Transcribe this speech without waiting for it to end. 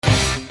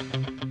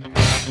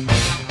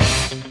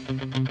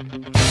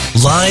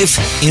Live,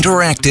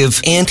 interactive,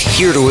 and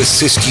here to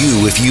assist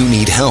you if you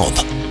need help.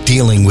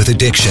 Dealing with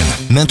addiction,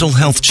 mental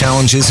health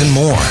challenges, and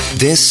more.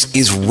 This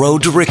is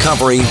Road to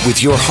Recovery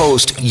with your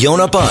host,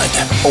 Yonah Budd.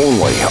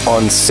 Only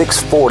on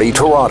 640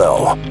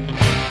 Toronto.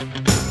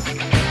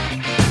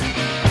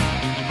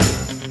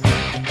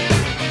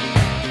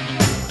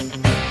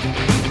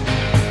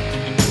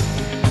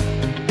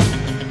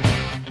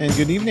 And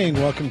good evening.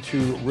 Welcome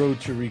to Road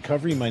to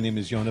Recovery. My name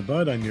is Yonah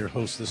Budd. I'm your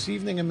host this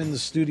evening. I'm in the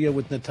studio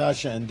with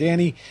Natasha and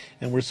Danny,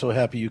 and we're so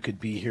happy you could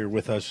be here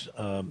with us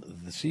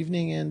this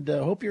evening. And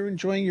hope you're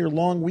enjoying your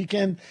long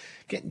weekend.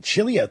 Getting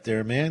chilly out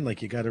there, man.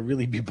 Like, you got to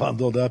really be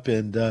bundled up.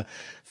 And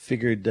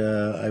figured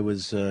I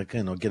was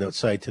get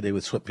outside today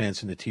with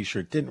sweatpants and a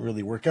t-shirt. Didn't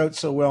really work out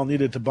so well.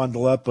 Needed to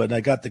bundle up, but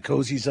I got the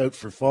cozies out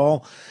for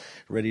fall.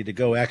 Ready to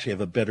go. Actually, I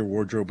have a better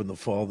wardrobe in the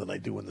fall than I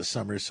do in the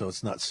summer, so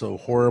it's not so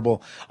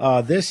horrible.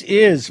 This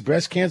is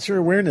Breast Cancer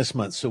Awareness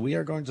Month, so we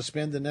are going to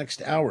spend the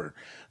next hour,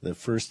 the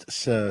first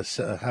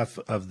half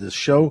of this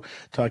show,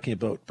 talking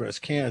about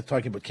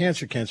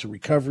cancer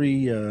recovery,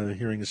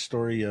 hearing a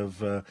story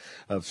of a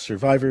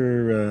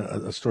survivor,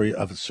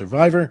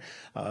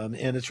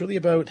 and it's really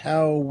about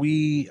how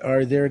we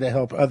are there to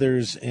help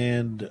others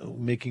and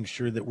making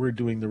sure that we're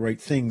doing the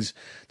right things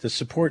to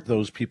support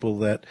those people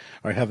that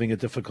are having a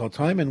difficult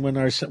time, and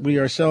when we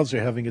ourselves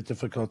are having a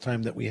difficult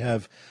time, that we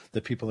have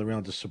the people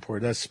around to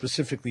support us,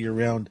 specifically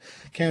around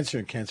cancer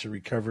and cancer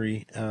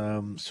recovery.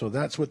 So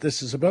that's what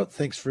this is about.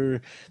 Thanks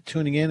for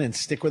tuning in, and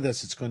stick with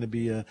us. It's going to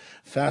be a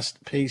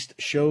fast-paced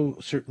show,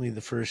 certainly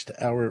the first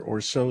hour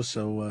or so.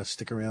 So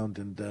stick around,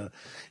 and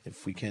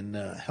if we can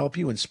help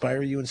you,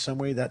 inspire you in some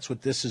way, that's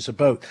what this is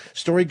about.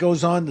 Story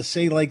goes on to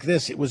say like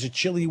this: it was a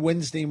chilly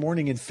Wednesday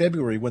morning in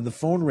February when the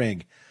phone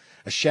rang.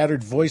 A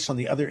shattered voice on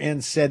the other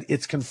end said,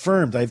 "It's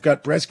confirmed, I've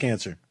got breast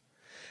cancer."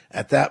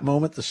 At that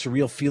moment, the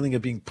surreal feeling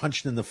of being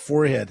punched in the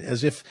forehead,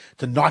 as if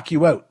to knock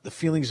you out, the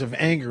feelings of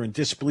anger and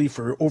disbelief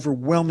are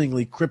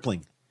overwhelmingly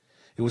crippling.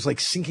 It was like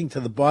sinking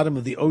to the bottom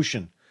of the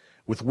ocean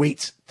with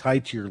weights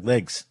tied to your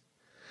legs.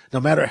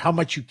 No matter how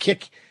much you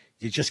kick,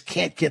 you just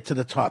can't get to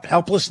the top.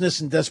 Helplessness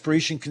and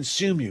desperation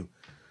consume you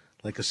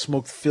like a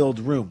smoke-filled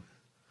room.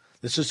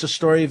 This is the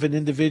story of an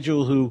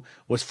individual who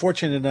was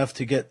fortunate enough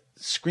to get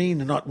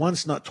screened not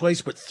once, not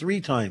twice, but 3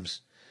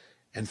 times,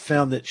 and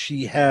found that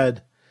she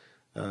had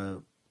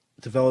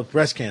developed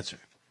breast cancer.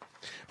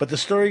 But the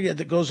story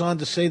that goes on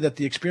to say that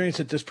the experience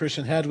that this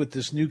person had with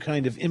this new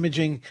kind of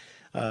imaging,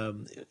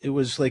 it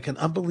was like an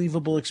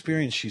unbelievable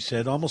experience, she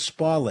said, almost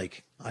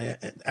spa-like. I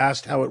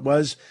asked how it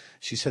was.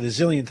 She said a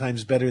zillion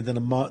times better than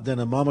a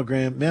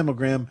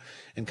mammogram,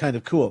 and kind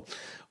of cool.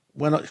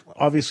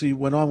 Obviously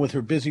went on with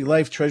her busy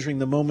life, treasuring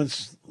the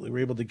moments we were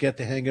able to get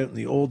to hang out in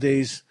the old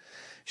days.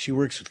 She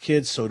works with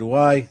kids, so do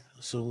I.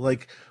 So,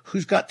 like,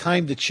 who's got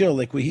time to chill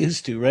like we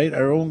used to, right?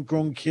 Our own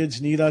grown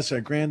kids need us. Our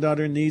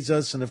granddaughter needs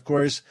us. And, of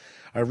course,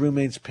 our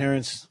roommates'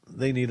 parents,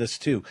 they need us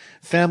too.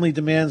 Family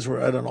demands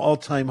were at an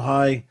all-time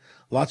high.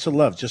 Lots of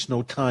love, just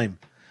no time.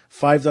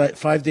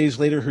 5 days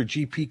later, her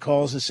GP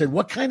calls and said,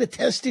 "What kind of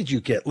test did you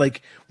get?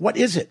 Like, what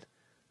is it?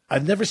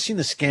 I've never seen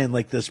a scan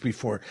like this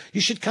before.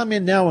 You should come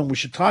in now and we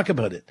should talk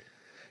about it."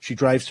 She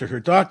drives to her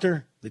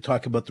doctor. They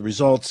talk about the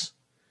results.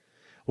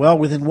 Well,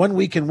 within 1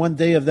 week and 1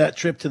 day of that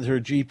trip to her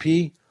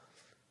GP,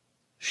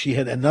 she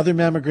had another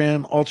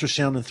mammogram,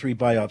 ultrasound, and 3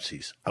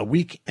 biopsies. A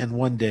week and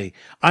 1 day.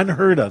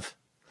 Unheard of.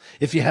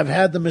 If you have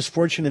had the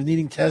misfortune of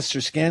needing tests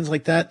or scans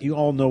like that, you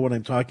all know what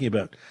I'm talking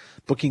about.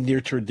 Booking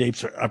near-term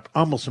dates are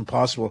almost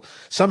impossible.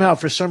 Somehow,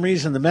 for some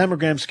reason, the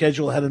mammogram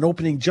schedule had an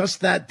opening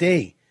just that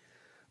day,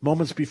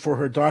 moments before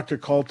her doctor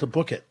called to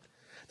book it.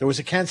 There was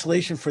a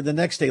cancellation for the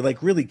next day.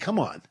 Like, really, come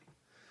on.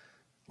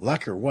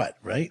 Luck or what,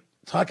 right?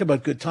 Talk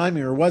about good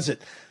timing, or was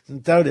it?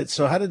 Doubt it.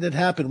 So how did it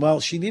happen?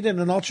 Well, she needed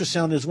an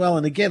ultrasound as well,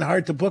 and again,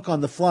 hard to book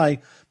on the fly,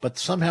 but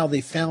somehow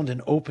they found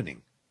an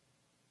opening.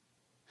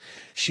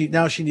 She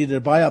needed a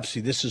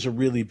biopsy. This is a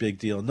really big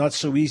deal. Not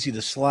so easy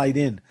to slide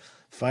in.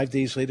 5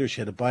 days later,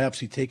 she had a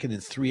biopsy taken in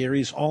 3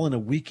 areas, all in a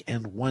week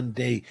and 1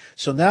 day.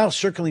 So now,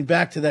 circling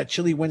back to that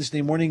chilly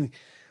Wednesday morning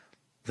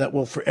that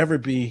will forever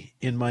be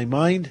in my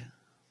mind,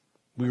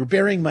 we were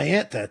burying my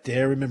aunt that day.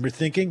 I remember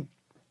thinking,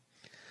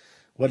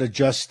 what a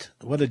just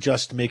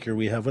maker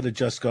we have. What a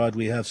just God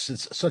we have.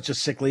 Such a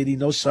sick lady,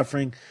 no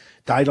suffering,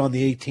 died on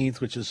the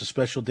 18th, which is a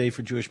special day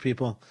for Jewish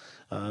people.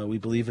 We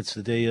believe it's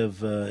the day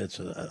of, it's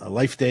a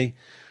life day,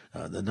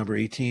 the number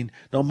 18.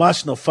 No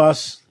muss, no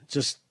fuss.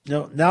 Just,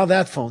 now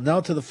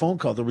to the phone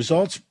call. The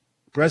results,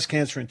 breast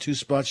cancer in 2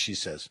 spots, she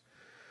says.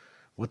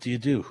 What do you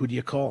do? Who do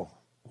you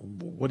call?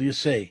 What do you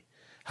say?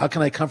 How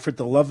can I comfort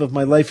the love of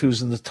my life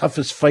who's in the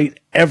toughest fight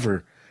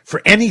ever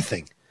for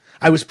anything?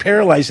 I was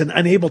paralyzed and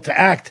unable to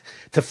act,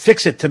 to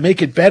fix it, to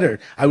make it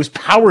better. I was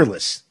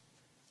powerless.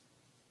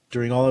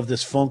 During all of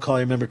this phone call,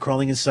 I remember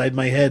crawling inside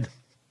my head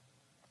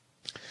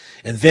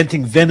and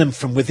venting venom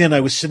from within.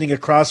 I was sitting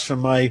across from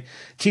my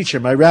teacher,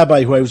 my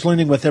rabbi, who I was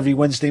learning with every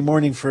Wednesday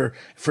morning for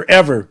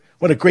forever.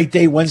 What a great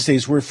day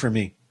Wednesdays were for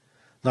me.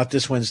 Not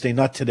this Wednesday,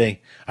 not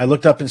today. I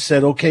looked up and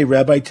said, "Okay,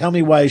 Rabbi, tell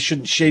me why I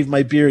shouldn't shave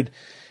my beard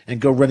and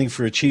go running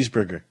for a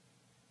cheeseburger.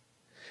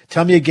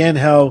 Tell me again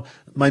how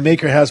my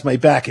Maker has my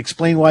back.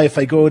 Explain why if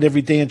I go out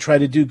every day and try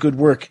to do good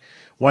work,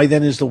 why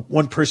then is the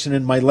one person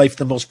in my life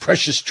the most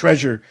precious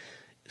treasure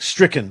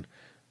stricken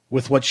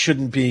with what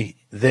shouldn't be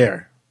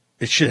there.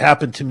 It should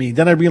happen to me.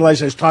 Then I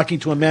realized I was talking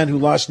to a man who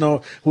lost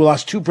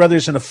two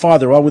brothers and a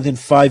father all within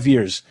 5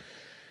 years.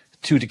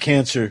 2 to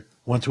cancer,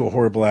 1 to a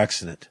horrible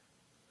accident.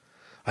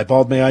 I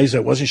bawled my eyes. I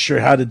wasn't sure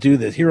how to do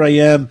that. Here I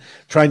am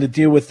trying to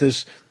deal with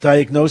this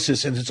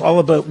diagnosis, and it's all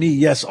about me.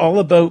 Yes, all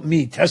about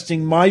me,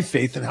 testing my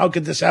faith. And how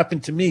could this happen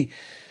to me,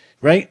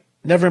 right?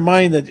 Never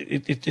mind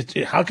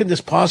that how can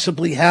this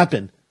possibly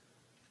happen?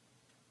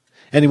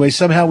 Anyway,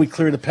 somehow we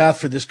cleared a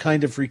path for this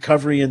kind of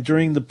recovery, and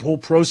during the whole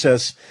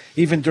process,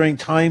 even during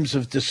times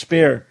of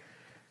despair,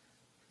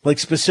 like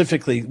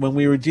specifically when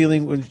we were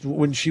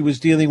when she was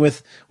dealing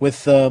with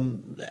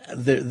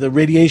the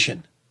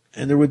radiation.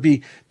 And there would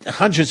be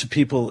hundreds of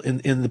people in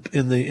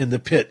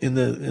the pit, in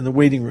the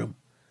waiting room.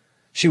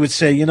 She would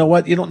say, "You know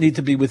what? You don't need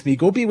to be with me.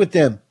 Go be with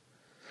them."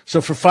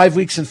 So for 5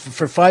 weeks,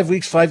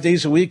 5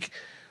 days a week,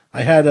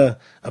 I had a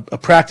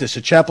practice,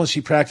 a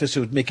chaplaincy practice that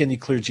would make any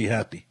clergy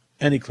happy,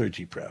 any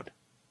clergy proud.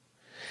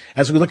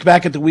 As we look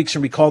back at the weeks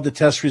and recall the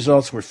test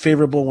results were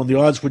favorable when the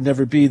odds would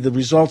never be. The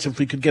results, if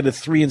we could get a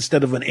 3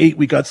 instead of an 8,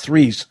 we got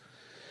 3s.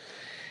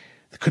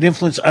 Could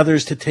influence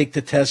others to take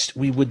the test,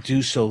 we would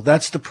do so.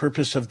 That's the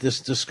purpose of this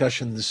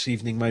discussion this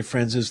evening, my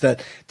friends, is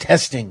that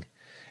testing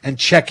and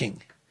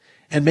checking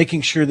and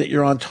making sure that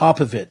you're on top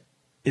of it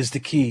is the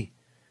key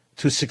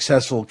to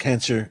successful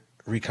cancer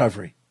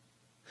recovery.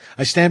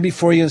 I stand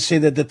before you and say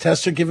that the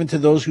tests are given to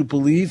those who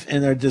believe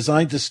and are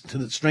designed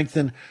to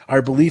strengthen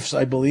our beliefs.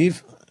 I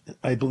believe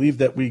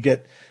that we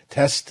get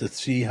tests to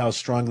see how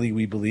strongly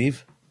we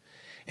believe.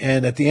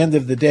 And at the end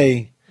of the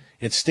day,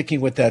 it's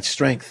sticking with that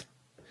strength.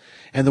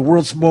 And the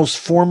world's most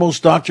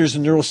foremost doctors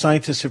and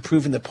neuroscientists have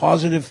proven that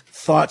positive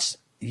thoughts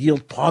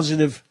yield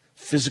positive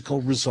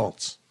physical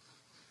results.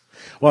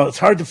 Well, it's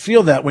hard to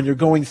feel that when you're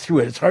going through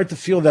it. It's hard to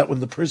feel that when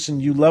the person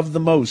you love the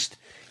most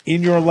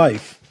in your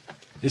life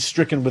is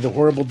stricken with a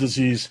horrible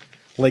disease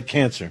like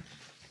cancer.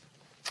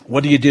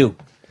 What do?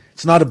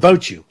 It's not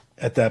about you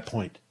at that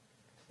point.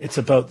 It's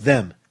about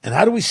them. And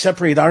how do we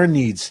separate our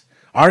needs,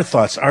 our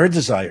thoughts, our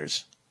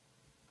desires,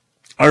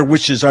 our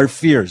wishes, our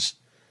fears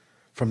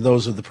from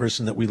those of the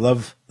person that we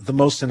love the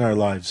most in our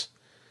lives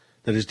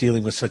that is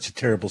dealing with such a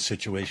terrible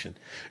situation?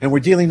 And we're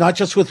dealing not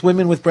just with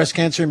women with breast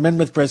cancer, men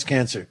with breast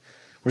cancer.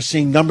 We're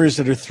seeing numbers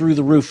that are through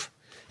the roof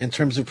in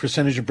terms of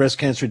percentage of breast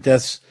cancer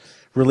deaths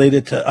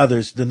related to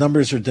others. The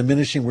numbers are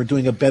diminishing. We're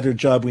doing a better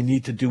job. We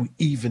need to do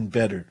even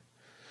better.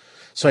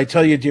 So I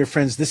tell you, dear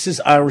friends, this is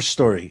our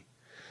story.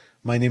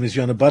 My name is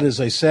Yonah Budd, as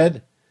I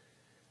said.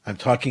 I'm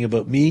talking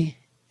about me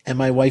and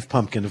my wife,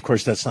 Pumpkin. Of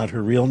course, that's not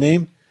her real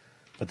name,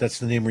 but that's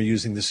the name we're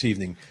using this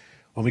evening.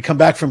 When we come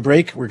back from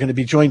break, we're going to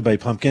be joined by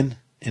Pumpkin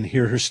and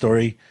hear her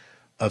story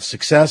of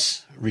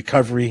success,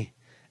 recovery,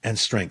 and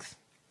strength.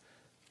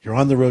 You're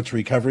on the road to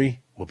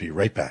recovery. We'll be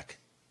right back.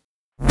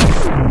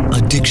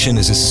 Addiction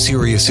is a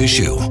serious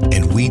issue,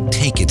 and we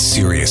take it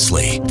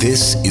seriously.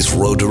 This is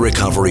Road to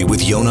Recovery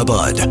with Yonah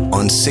Budd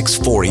on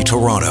 640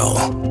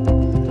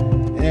 Toronto.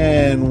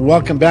 And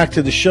welcome back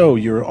to the show.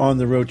 You're on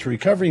the road to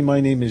recovery. My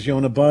name is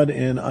Yonah Budd,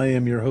 and I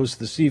am your host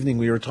this evening.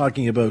 We are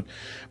talking about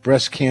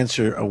Breast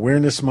Cancer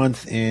Awareness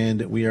Month,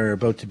 and we are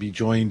about to be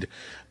joined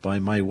by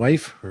my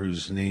wife,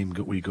 whose name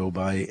we go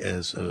by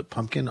as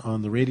Pumpkin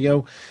on the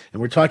radio.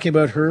 And we're talking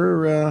about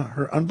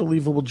her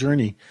unbelievable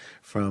journey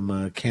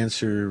from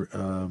cancer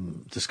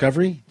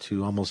discovery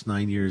to almost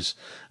 9 years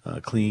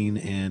clean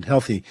and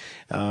healthy.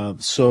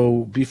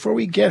 So before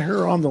we get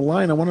her on the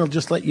line, I want to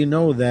just let you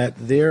know that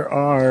there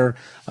are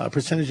a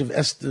percentage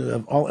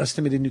of all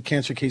estimated new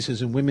cancer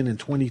cases in women in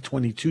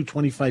 2022.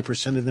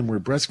 25% of them were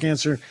breast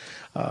cancer.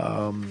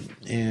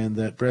 And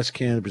that breast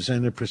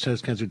cancer,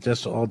 percentage cancer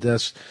deaths to all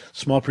deaths,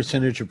 small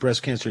percentage of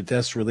breast cancer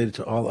deaths related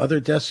to all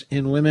other deaths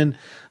in women.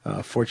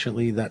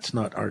 Fortunately, that's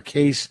not our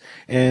case.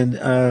 And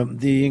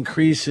the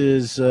increase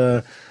is,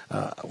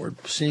 we're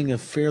seeing a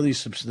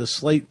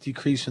slight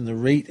decrease in the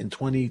rate in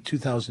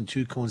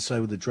 2002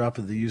 coincide with the drop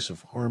of the use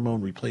of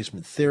hormone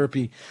replacement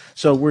therapy.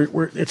 So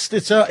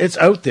it's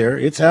out there.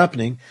 It's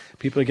happening.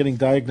 People are getting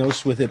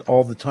diagnosed with it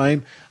all the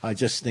time. I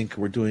just think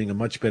we're doing a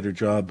much better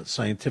job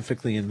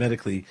scientifically and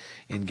medically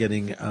in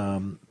getting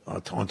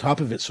on top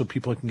of it so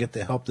people can get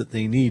the help that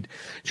they need.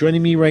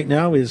 Joining me right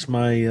now is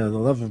the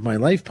love of my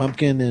life,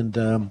 Pumpkin,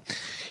 and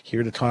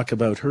here to talk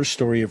about her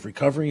story of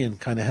recovery and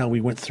kind of how we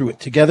went through it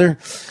together.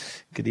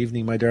 Good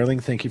evening, my darling.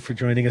 Thank you for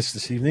joining us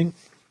this evening.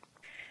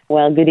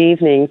 Well, good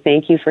evening.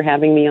 Thank you for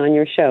having me on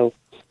your show.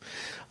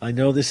 I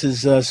know this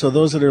is, so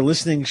those that are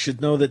listening should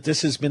know that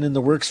this has been in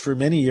the works for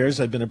many years.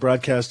 I've been a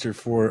broadcaster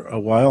for a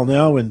while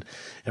now, and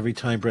every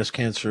time Breast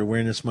Cancer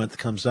Awareness Month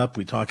comes up,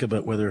 we talk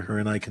about whether her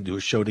and I can do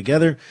a show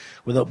together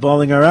without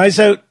bawling our eyes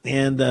out.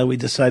 And we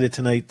decided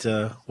tonight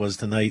was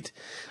the night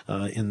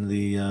in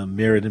the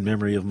merit and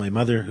memory of my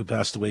mother, who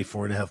passed away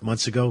 4.5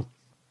 months ago.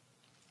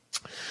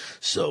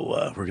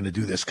 So we're going to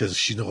do this because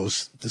she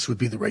knows this would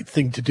be the right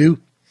thing to do.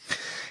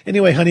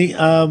 Anyway, honey,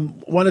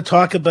 want to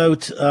talk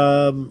about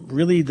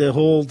really the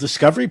whole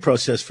discovery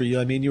process for you.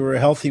 I mean, you were a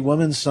healthy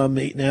woman some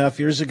 8.5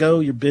 years ago.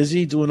 You're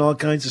busy doing all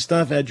kinds of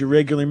stuff, had your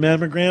regular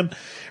mammogram,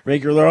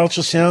 regular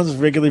ultrasounds,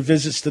 regular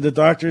visits to the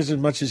doctors as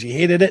much as you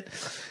hated it.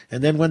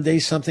 And then one day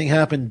something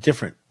happened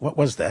different. What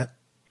was that?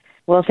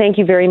 Well, thank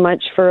you very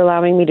much for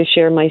allowing me to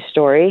share my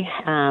story.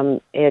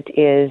 It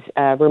is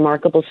a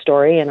remarkable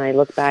story, and I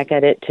look back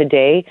at it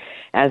today,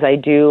 as I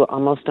do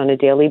almost on a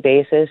daily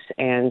basis,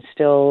 and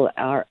still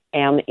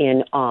am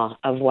in awe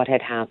of what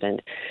had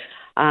happened.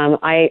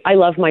 I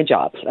love my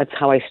job. That's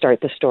how I start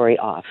the story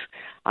off.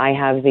 I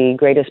have the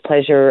greatest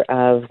pleasure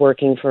of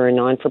working for a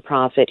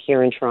non-for-profit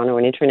here in Toronto,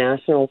 an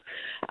international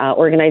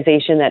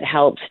organization that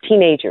helps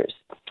teenagers.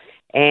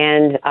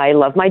 And I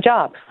love my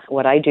job.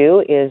 What I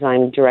do is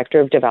I'm director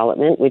of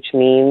development, which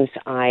means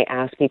I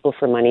ask people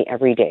for money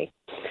every day.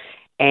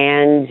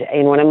 And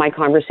in one of my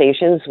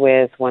conversations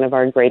with one of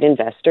our great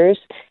investors,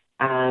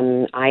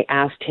 I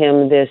asked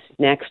him this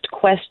next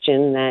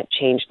question that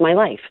changed my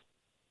life.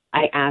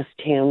 I asked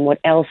him what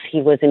else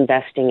he was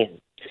investing in.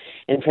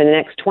 And for the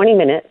next 20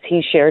 minutes,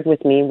 he shared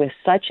with me with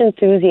such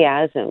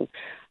enthusiasm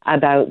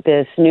about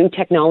this new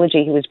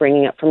technology he was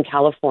bringing up from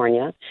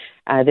California,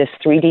 this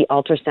 3D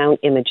ultrasound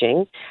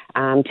imaging,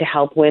 to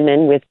help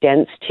women with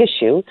dense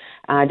tissue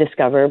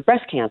discover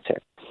breast cancer.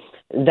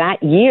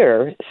 That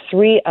year,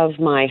 3 of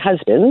my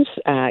husband's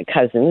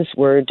cousins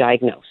were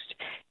diagnosed,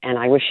 and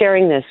I was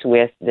sharing this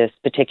with this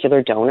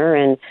particular donor,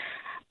 and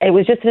it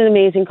was just an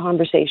amazing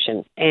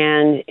conversation.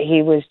 And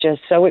he was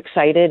just so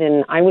excited,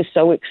 and I was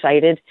so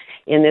excited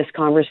in this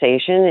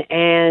conversation,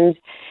 and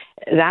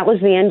that was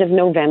the end of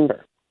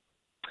November.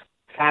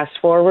 Fast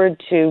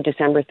forward to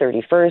December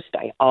 31st.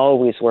 I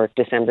always work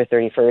December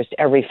 31st.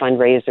 Every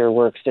fundraiser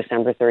works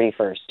December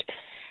 31st.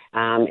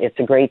 It's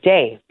a great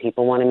day.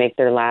 People want to make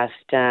their last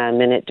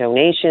minute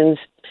donations,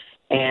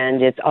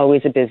 and it's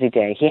always a busy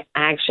day.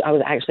 I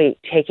was actually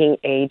taking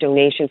a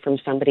donation from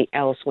somebody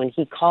else when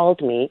he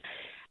called me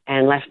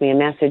and left me a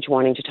message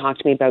wanting to talk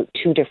to me about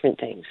 2 different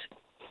things.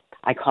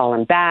 I call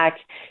him back.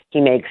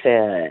 He makes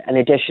an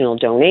additional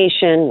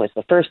donation, was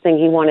the first thing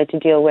he wanted to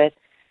deal with.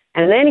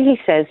 And then he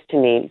says to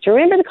me, do you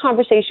remember the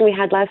conversation we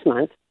had last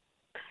month?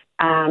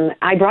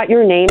 I brought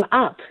your name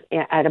up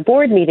at a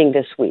board meeting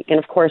this week. And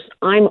of course,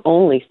 I'm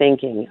only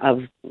thinking of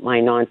my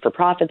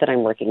non-for-profit that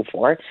I'm working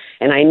for.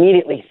 And I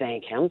immediately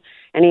thank him.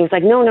 And he was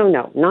like, no,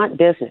 not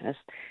business.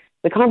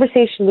 The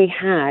conversation we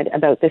had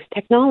about this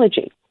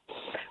technology.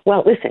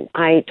 Well, listen,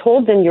 I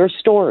told them your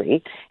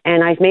story,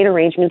 and I've made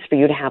arrangements for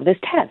you to have this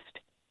test.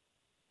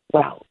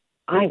 Well,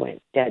 I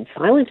went dead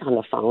silent on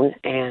the phone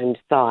and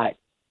thought,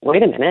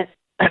 wait a minute.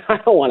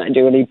 I don't want to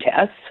do any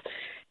tests.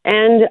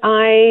 And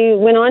I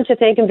went on to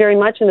thank him very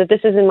much, and that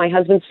this is in my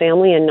husband's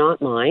family and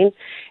not mine.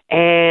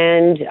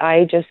 And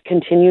I just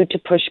continued to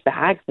push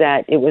back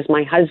that it was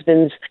my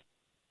husband's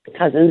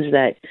cousins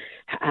that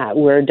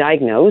were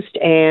diagnosed,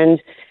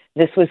 and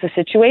this was the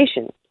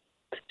situation.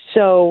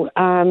 So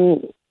I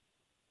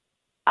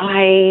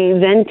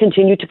then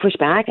continued to push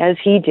back, as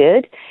he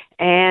did,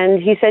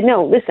 and he said,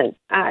 no, listen,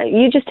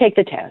 you just take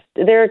the test.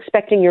 They're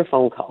expecting your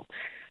phone call.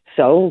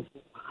 So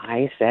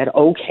I said,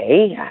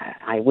 okay,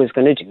 I was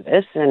going to do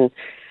this, and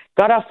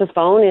got off the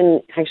phone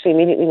and actually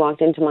immediately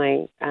walked into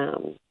my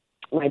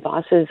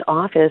boss's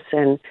office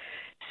and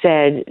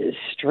said,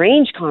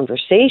 strange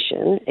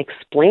conversation,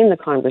 explained the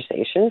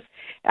conversation,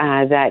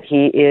 that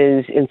he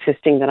is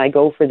insisting that I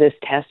go for this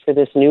test for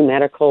this new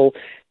medical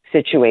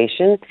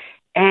situation.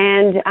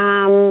 And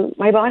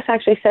my boss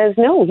actually says,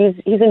 no,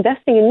 he's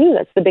investing in you.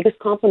 That's the biggest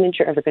compliment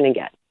you're ever going to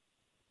get.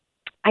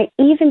 I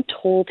even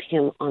told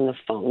him on the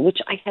phone, which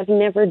I have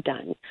never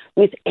done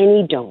with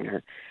any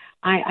donor.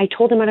 I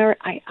told him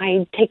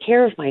I take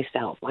care of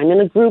myself. I'm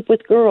in a group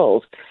with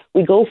girls.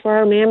 We go for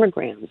our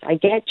mammograms. I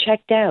get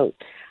checked out.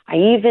 I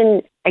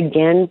even,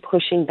 again,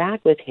 pushing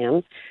back with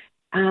him,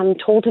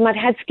 told him I've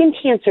had skin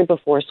cancer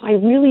before, so I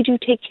really do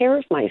take care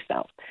of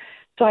myself.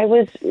 So I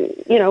was,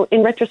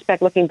 in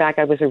retrospect, looking back,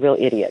 I was a real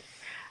idiot.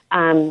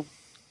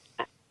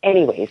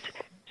 Anyways,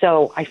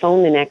 so I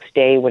phoned the next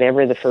day,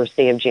 whatever the first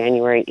day of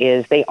January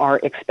is. They are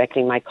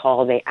expecting my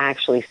call. They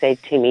actually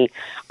said to me,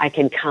 I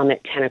can come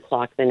at 10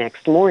 o'clock the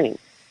next morning.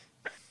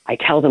 I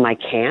tell them I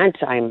can't.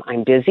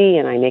 I'm busy,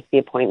 and I make the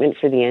appointment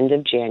for the end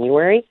of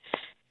January.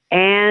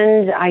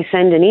 And I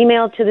send an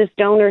email to this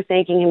donor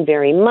thanking him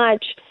very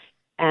much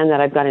and that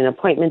I've got an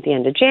appointment the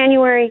end of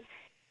January.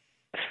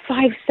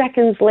 5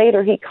 seconds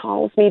later, he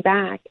calls me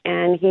back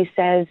and he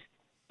says,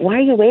 why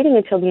are you waiting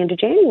until the end of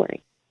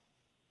January?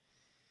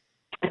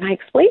 And I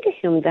explained to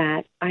him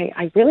that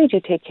I really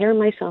do take care of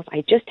myself.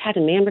 I just had a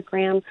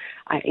mammogram.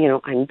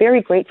 I'm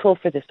very grateful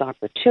for this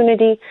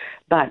opportunity,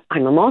 but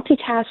I'm a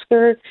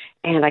multitasker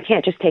and I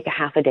can't just take a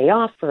half a day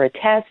off for a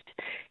test.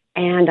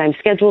 And I'm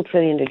scheduled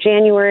for the end of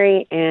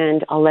January,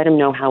 and I'll let him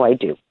know how I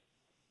do.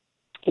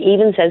 He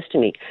even says to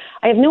me,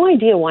 I have no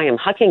idea why I'm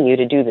hucking you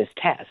to do this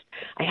test.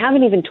 I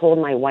haven't even told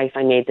my wife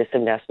I made this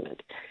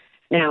investment.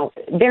 Now,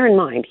 bear in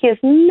mind, he has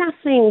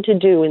nothing to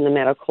do in the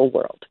medical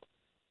world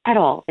at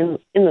all, in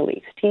the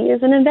least. He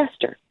is an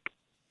investor.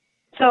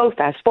 So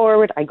fast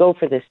forward, I go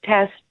for this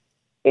test.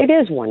 It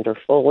is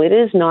wonderful. It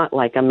is not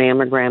like a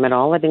mammogram at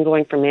all. I've been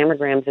going for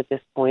mammograms at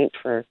this point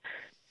for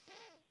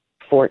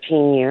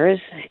 14 years,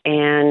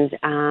 and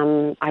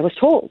I was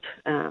told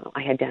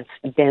I had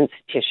dense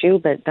tissue,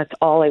 but that's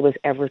all I was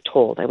ever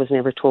told. I was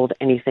never told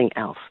anything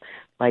else,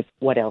 like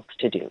what else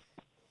to do.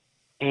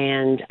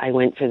 And I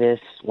went for this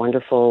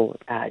wonderful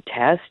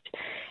test,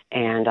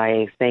 and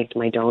I thanked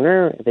my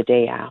donor the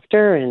day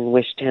after and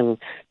wished him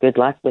good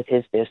luck with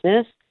his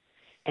business.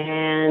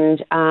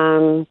 And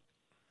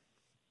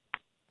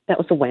that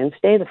was a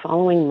Wednesday. The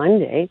following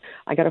Monday,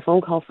 I got a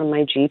phone call from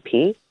my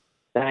GP.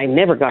 I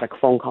never got a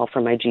phone call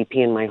from my GP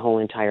in my whole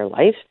entire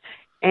life.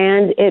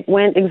 And it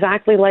went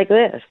exactly like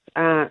this.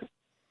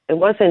 It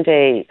wasn't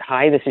a,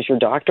 hi, this is your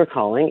doctor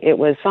calling. It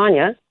was,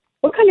 Sonia,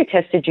 what kind of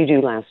test did you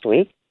do last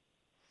week?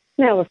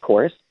 Now, of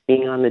course,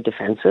 being on the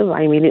defensive,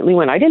 I immediately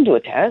went, I didn't do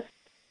a test.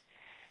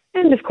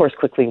 And, of course,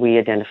 quickly we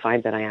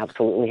identified that I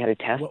absolutely had a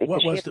test.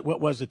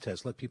 What was the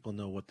test? Let people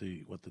know what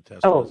the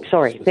test was. Oh,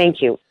 sorry.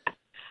 Thank you.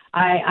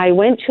 I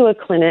went to a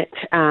clinic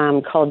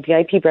called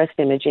VIP Breast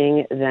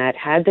Imaging that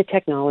had the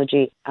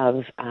technology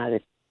of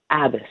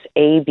ABUS,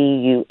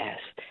 A-B-U-S.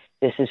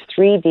 This is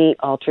 3D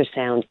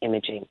ultrasound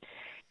imaging.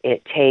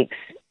 It takes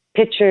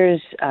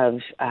pictures of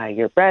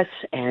your breasts,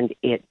 and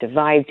it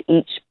divides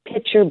each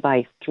picture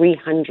by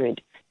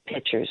 300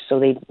 pictures, so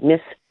they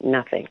miss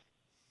nothing.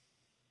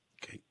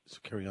 Okay, so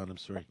carry on. I'm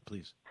sorry,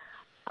 please.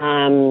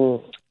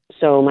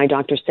 So my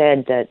doctor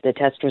said that the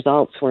test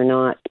results were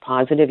not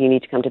positive. You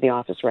need to come to the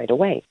office right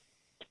away.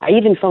 I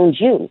even phoned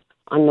you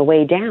on the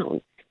way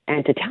down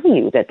and to tell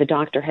you that the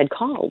doctor had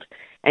called.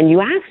 And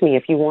you asked me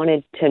if you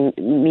wanted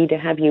me to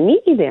have you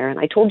meet me there. And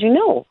I told you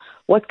no.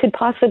 What could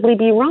possibly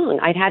be wrong?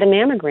 I'd had a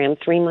mammogram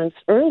 3 months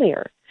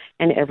earlier,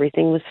 and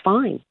everything was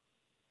fine.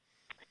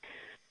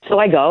 So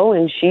I go,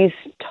 and she's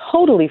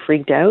totally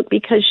freaked out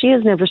because she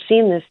has never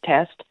seen this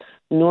test,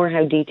 nor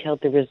how detailed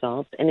the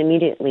results, and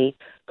immediately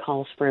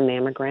calls for a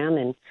mammogram.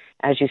 And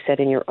as you said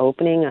in your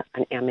opening,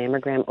 a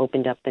mammogram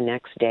opened up the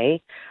next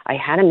day. I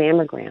had a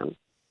mammogram,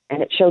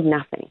 and it showed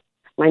nothing.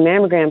 My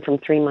mammogram from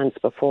 3 months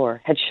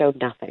before had showed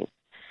nothing.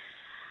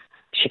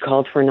 She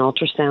called for an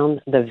ultrasound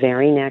the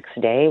very next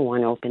day.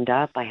 One opened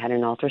up. I had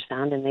an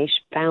ultrasound, and they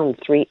found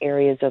 3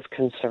 areas of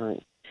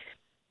concern.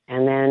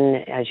 And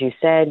then, as you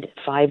said,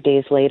 5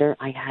 days later,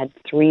 I had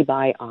 3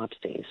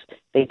 biopsies.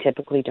 They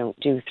typically don't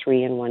do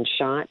 3 in one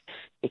shot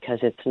because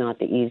it's not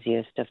the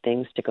easiest of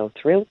things to go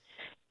through.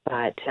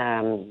 But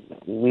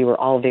we were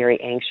all very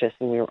anxious,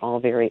 and we were all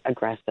very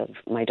aggressive,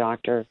 my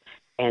doctor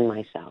and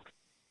myself.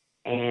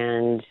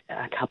 And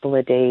a couple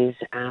of days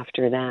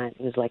after that,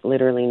 it was like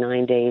literally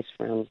 9 days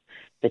from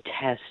the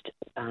test,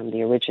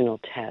 the original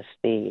test,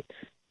 the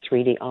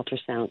 3D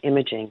ultrasound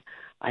imaging,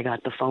 I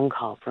got the phone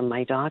call from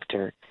my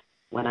doctor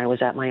when I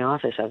was at my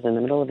office. I was in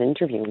the middle of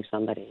interviewing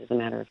somebody, as a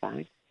matter of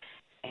fact.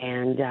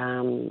 And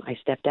I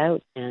stepped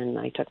out, and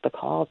I took the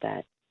call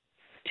that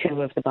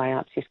 2 of the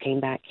biopsies came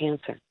back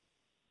cancer.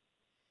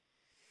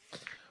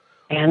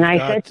 And I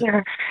said to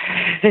her,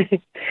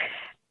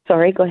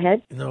 sorry, go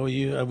ahead. No,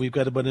 we've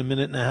got about a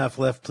minute and a half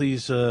left.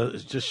 Please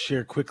just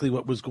share quickly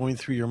what was going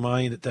through your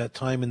mind at that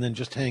time, and then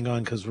just hang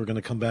on because we're going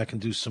to come back and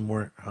do some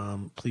more.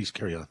 Please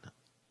carry on.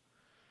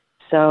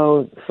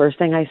 So first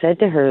thing I said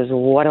to her is,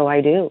 what do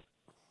I do?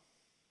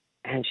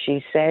 And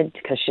she said,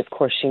 because of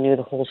course she knew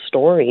the whole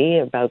story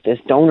about this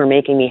donor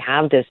making me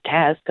have this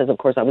test, because of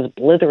course I was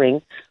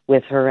blithering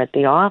with her at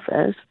the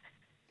office.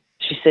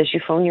 She says,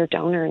 you phone your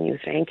donor and you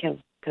thank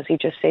him because he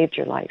just saved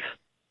your life.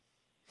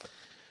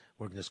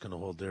 We're just going to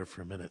hold there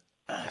for a minute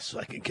so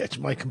I can catch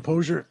my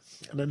composure.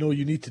 And I know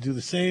you need to do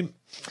the same.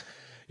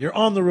 You're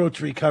on the road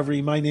to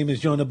recovery. My name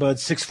is Yonah Budd,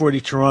 640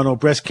 Toronto,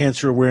 Breast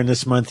Cancer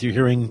Awareness Month. You're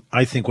hearing,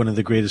 I think, one of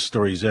the greatest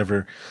stories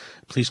ever.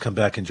 Please come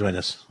back and join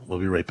us. We'll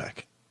be right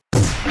back.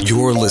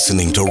 You're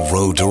listening to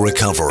Road to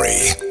Recovery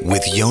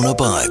with Yonah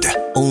Budd,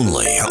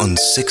 only on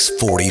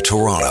 640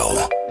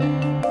 Toronto.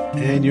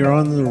 And you're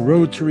on the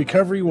road to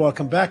recovery.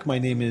 Welcome back. My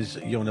name is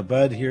Yonah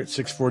Budd here at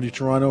 640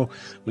 Toronto.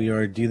 We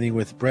are dealing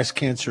with Breast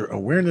Cancer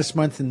Awareness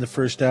Month in the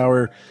first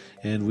hour,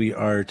 and we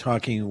are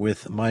talking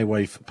with my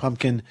wife,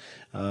 Pumpkin,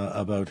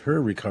 about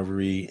her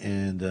recovery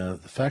and the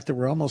fact that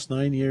we're almost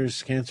 9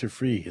 years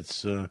cancer-free.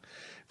 It's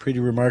pretty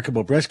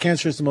remarkable. Breast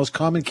cancer is the most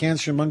common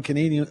cancer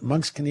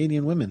amongst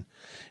Canadian women,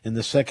 and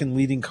the second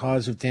leading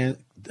cause of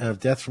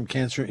death from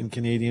cancer in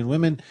Canadian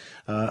women,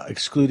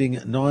 excluding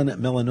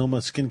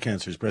non-melanoma skin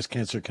cancers. Breast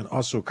cancer can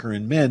also occur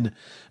in men,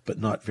 but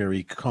not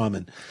very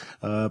common.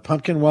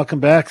 Pumpkin, welcome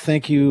back.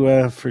 Thank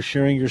you for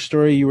sharing your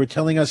story. You were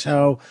telling us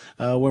how,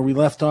 where we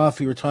left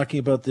off, you were talking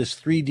about this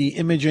 3D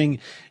imaging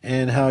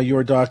and how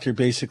your doctor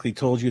basically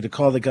told you to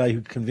call the guy who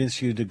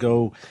convinced you to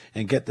go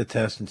and get the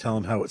test and tell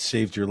him how it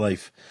saved your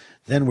life.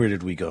 Then where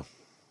did we go?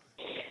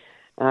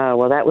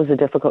 Well, that was a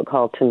difficult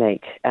call to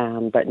make,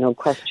 but no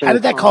question. How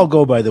did that call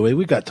go, by the way?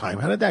 We've got time.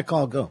 How did that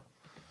call go?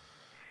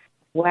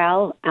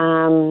 Well,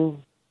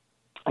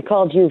 I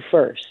called you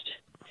first.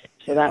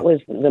 So that was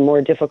the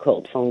more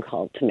difficult phone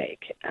call to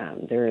make.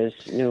 There is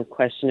no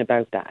question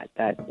about that.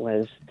 That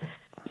was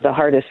the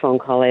hardest phone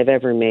call I've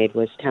ever made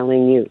was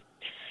telling you,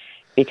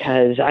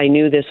 because I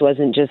knew this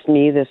wasn't just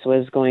me. This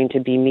was going to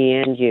be me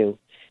and you.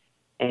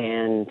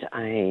 And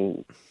I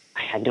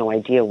had no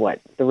idea what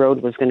the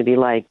road was going to be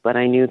like, but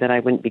I knew that I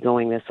wouldn't be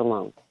going this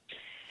alone.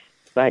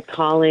 But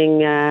calling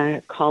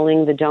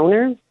the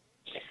donor,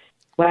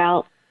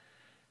 well,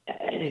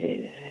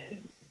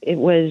 it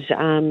was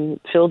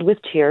filled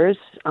with tears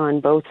on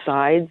both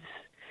sides.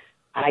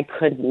 I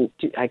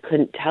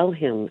couldn't tell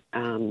him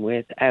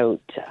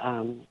without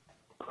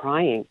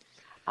crying.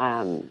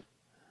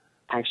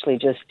 Actually,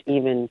 just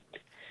even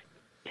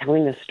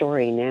telling the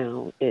story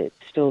now, it's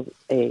still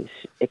a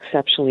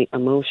exceptionally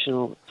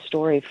emotional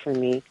story for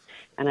me,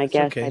 and I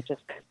guess I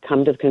just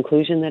come to the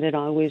conclusion that it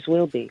always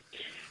will be.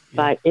 Yeah.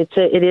 But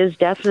it is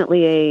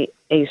definitely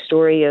a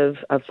story of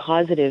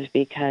positive,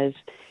 because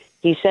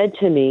he said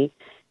to me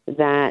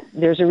that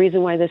there's a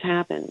reason why this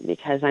happened,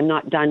 because I'm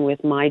not done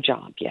with my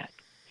job yet,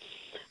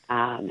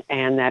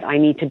 and that I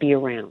need to be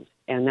around,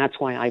 and that's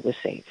why I was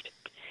saved.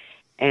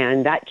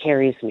 And that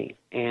carries me,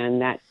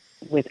 and that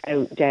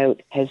without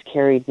doubt has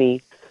carried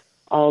me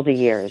all the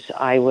years.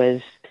 I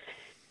was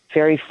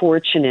very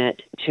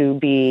fortunate to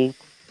be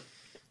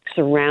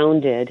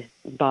surrounded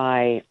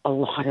by a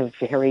lot of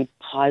very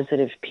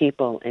positive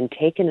people and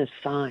taken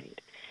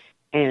aside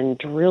and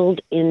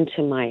drilled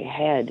into my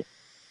head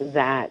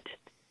that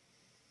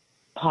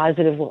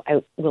positive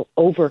will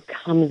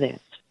overcome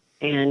this.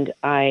 And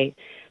I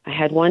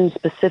had one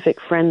specific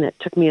friend that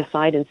took me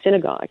aside in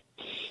synagogue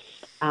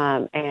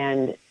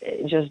and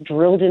just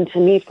drilled into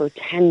me for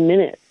 10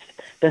 minutes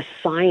the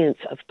science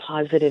of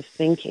positive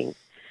thinking.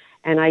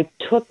 And I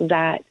took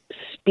that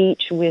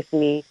speech with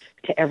me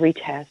to every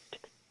test,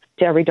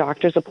 to every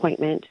doctor's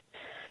appointment,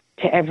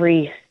 to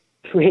every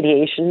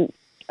radiation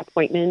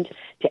appointment,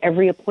 to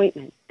every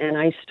appointment. And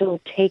I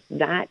still take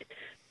that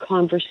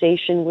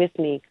conversation with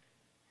me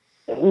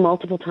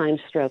multiple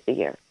times throughout the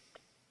year,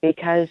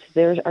 because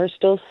there are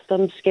still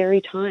some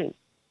scary times.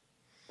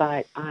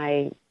 But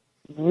I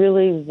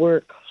really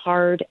work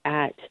hard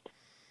at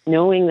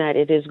knowing that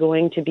it is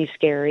going to be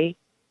scary,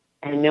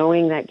 and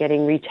knowing that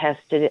getting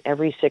retested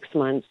every 6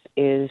 months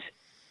is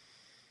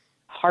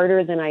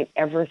harder than I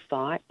ever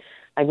thought.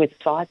 I would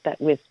thought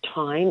that with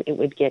time it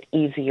would get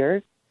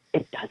easier.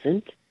 It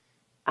doesn't.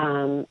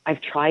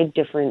 I've tried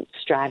different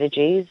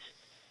strategies,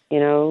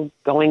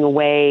 going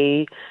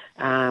away,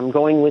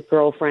 going with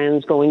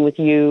girlfriends, going with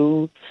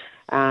you,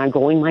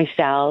 going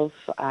myself.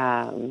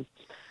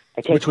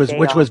 Which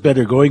was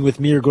better, going with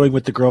me or going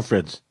with the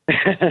girlfriends?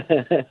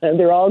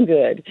 They're all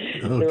good.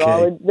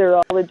 Okay. They're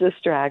all a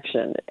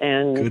distraction.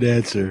 And good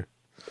answer.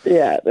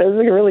 Yeah, that's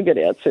a really good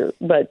answer.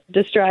 But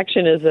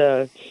distraction is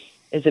a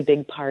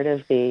big part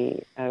of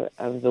the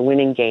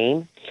winning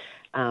game.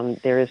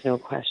 There is no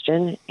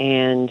question,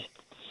 and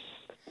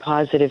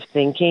positive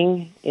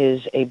thinking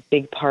is a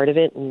big part of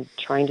it, and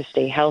trying to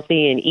stay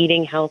healthy and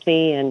eating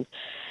healthy. And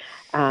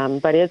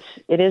but it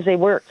is a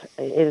work.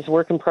 It is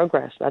work in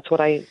progress. That's what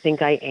I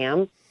think I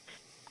am.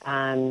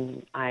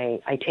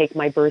 I take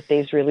my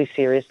birthdays really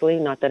seriously.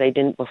 Not that I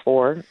didn't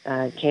before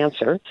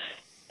cancer,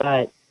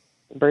 but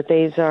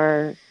birthdays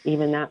are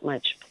even that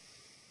much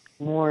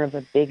more of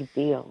a big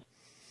deal.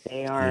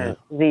 They are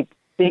the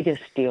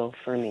biggest deal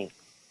for me,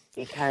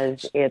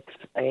 because it's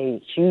a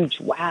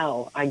huge,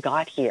 wow, I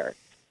got here.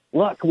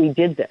 Look, we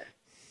did this.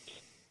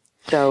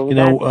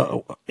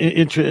 So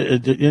it's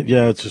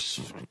just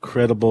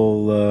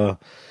incredible.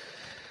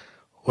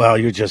 Wow,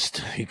 you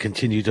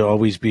continue to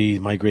always be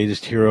my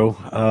greatest hero.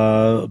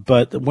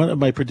 But one of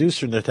my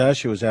producer,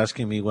 Natasha, was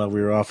asking me while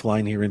we were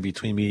offline here, in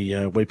between me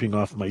wiping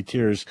off my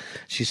tears.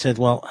 She said,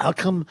 "Well, how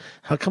come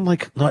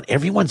like not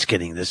everyone's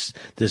getting this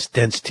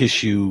dense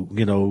tissue,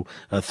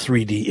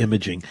 3D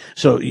imaging?"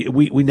 So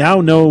we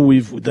now know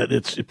that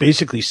it's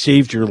basically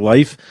saved your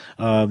life.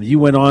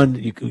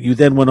 You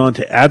then went on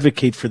to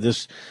advocate for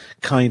this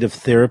kind of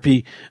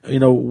therapy.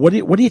 What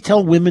do you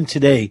tell women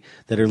today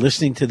that are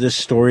listening to this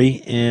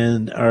story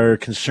and are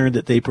concerned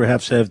that they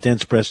perhaps have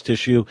dense breast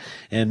tissue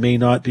and may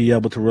not be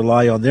able to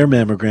rely on their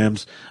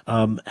mammograms?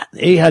 How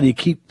do you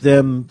keep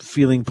them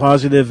feeling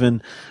positive,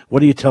 and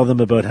what do you tell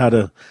them about how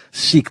to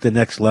seek the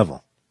next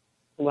level?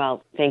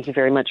 Well, thank you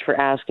very much for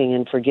asking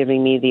and for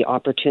giving me the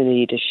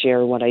opportunity to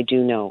share what I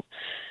do know.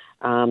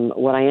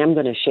 What I am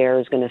going to share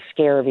is going to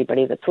scare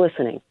everybody that's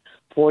listening.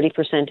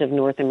 40% of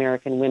North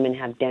American women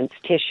have dense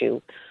tissue,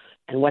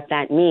 and what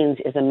that means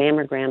is a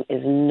mammogram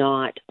is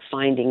not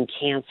finding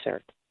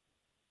cancer.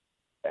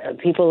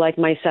 People like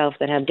myself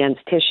that have dense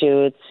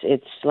tissue,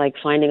 it's like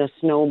finding a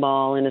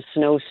snowball in a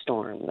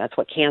snowstorm. That's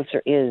what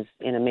cancer is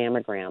in a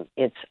mammogram.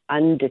 It's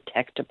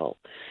undetectable.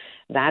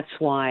 That's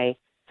why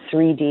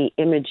 3D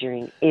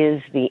imaging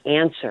is the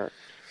answer.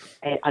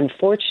 It,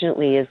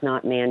 unfortunately, is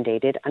not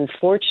mandated.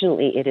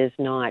 Unfortunately, it is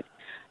not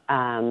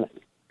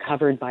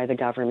covered by the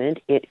government.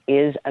 It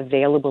is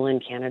available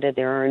in Canada.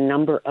 There are a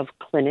number of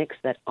clinics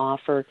that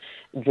offer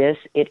this.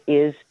 It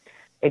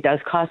does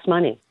cost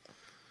money.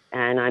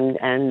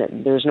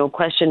 And there's no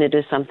question it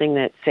is something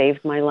that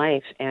saved my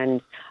life.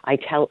 And I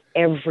tell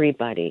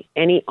everybody,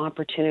 any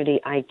opportunity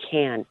I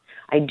can,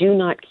 I do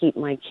not keep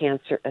my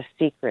cancer a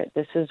secret.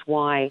 This is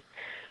why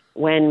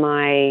when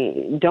my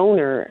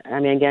donor, I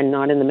mean, again,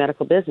 not in the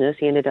medical business,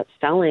 he ended up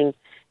selling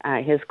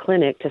his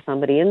clinic to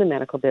somebody in the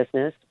medical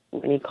business.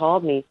 When he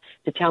called me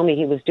to tell me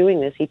he was doing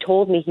this, he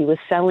told me he was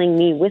selling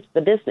me with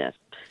the business.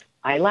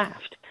 I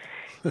laughed.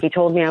 He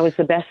told me I was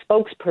the best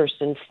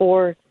spokesperson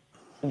for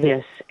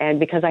this, and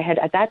because I had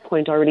at that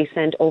point already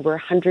sent over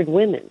 100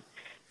 women,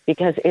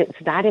 because it's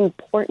that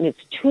important.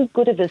 It's too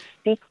good of a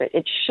secret.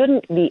 It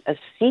shouldn't be a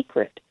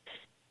secret.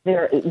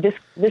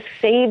 This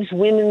saves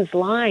women's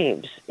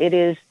lives. It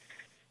is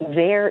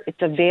there.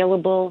 It's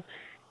available.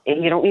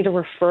 You don't need a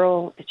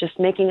referral. It's just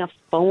making a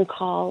phone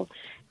call,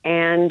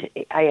 and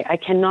I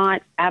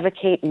cannot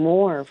advocate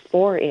more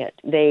for it.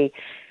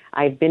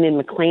 I've been in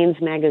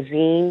Maclean's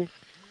magazine.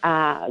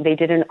 They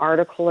did an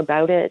article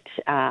about it.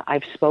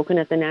 I've spoken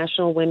at the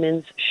National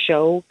Women's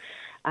Show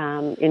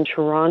in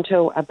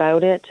Toronto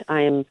about it.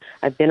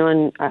 I've been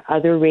on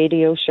other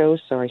radio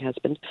shows. Sorry,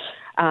 husband.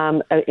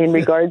 In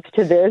regards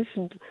to this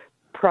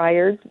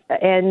prior,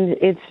 and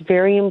it's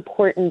very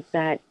important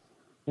that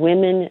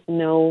women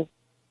know,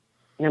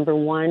 number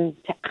one,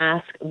 to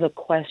ask the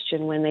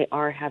question when they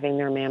are having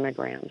their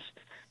mammograms.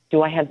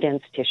 Do I have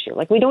dense tissue?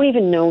 Like, we don't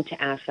even know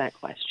to ask that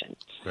question.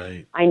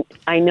 Right.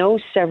 I know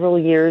several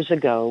years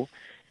ago,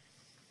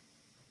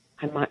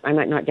 I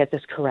might not get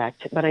this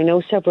correct, but I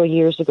know several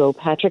years ago,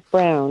 Patrick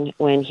Brown,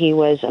 when he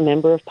was a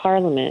member of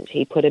Parliament,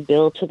 he put a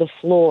bill to the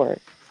floor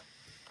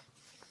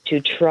to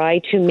try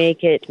to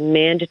make it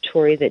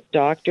mandatory that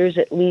doctors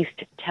at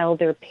least tell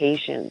their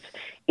patients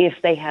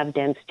if they have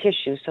dense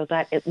tissue, so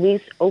that at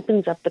least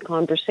opens up the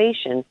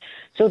conversation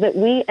so that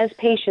we as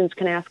patients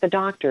can ask a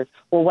doctor,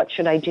 well, what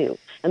should I do?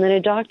 And then a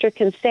doctor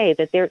can say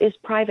that there is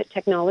private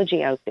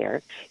technology out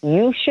there.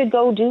 You should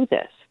go do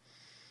this.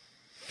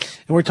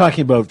 And we're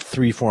talking about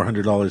 $300,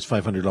 $400,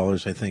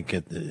 $500. I think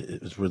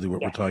is really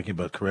what we're talking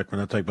about. Correct? We're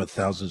not talking about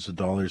thousands of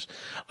dollars.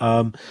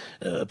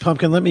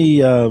 Pumpkin, let me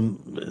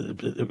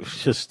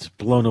just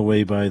blown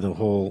away by the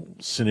whole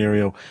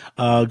scenario.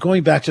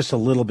 Going back just a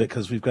little bit,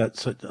 because we've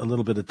got a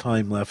little bit of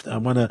time left. I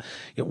want to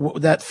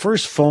that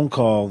first phone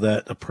call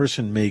that a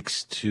person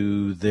makes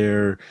to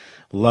their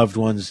loved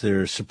ones,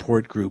 their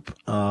support group.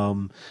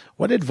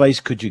 What advice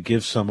could you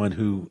give someone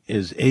who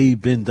is A,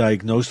 been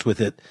diagnosed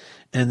with it,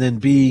 and then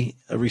B,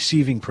 a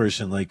receiving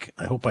person? Like,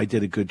 I hope I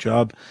did a good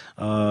job.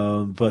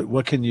 But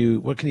what can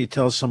you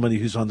tell somebody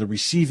who's on the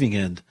receiving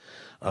end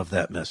of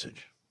that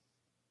message?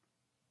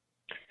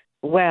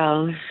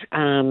 Well,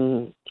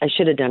 I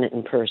should have done it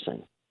in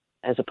person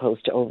as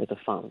opposed to over the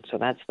phone. So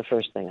that's the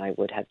first thing I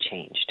would have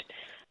changed,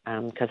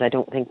 because I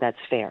don't think that's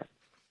fair.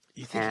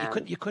 You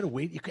think you could have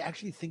waited? You could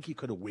actually think you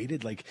could have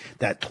waited like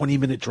that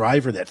 20-minute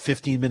drive or that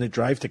 15-minute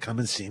drive to come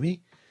and see me?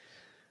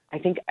 I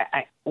think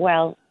I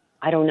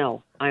don't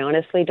know. I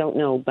honestly don't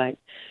know, but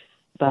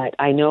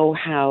I know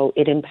how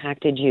it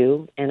impacted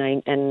you, and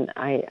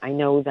I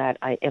know that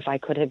if I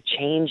could have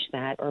changed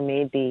that or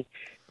made the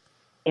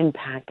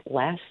impact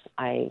less,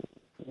 I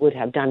would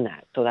have done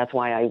that. So that's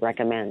why I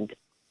recommend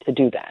to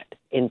do that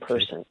in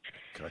person.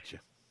 Gotcha.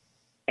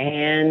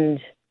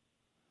 And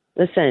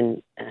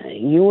listen,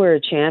 you were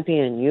a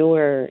champion.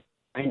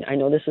 I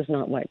know this is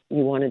not what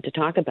you wanted to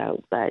talk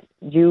about, but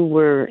you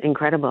were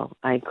incredible.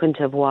 I couldn't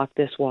have walked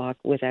this walk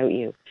without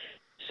you.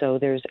 So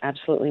there's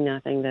absolutely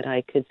nothing that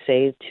I could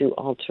say to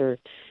alter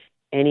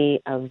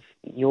any of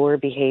your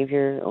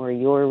behavior or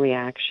your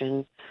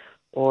reaction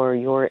or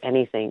your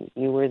anything.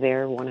 You were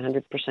there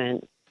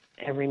 100%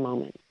 every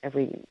moment,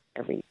 every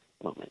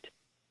moment.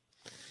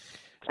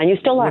 And you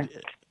still are.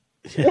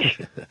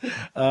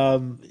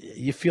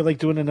 You feel like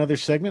doing another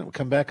segment? We'll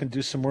come back and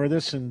do some more of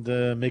this and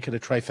make it a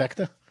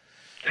trifecta?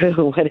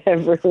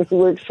 Whatever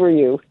works for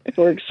you. It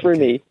works for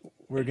me.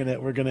 We're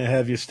gonna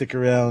have you stick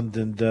around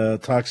and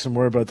talk some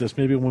more about this.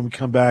 Maybe when we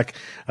come back,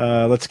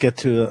 let's get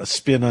to a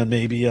spin on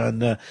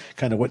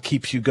kind of what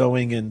keeps you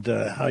going and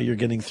how you're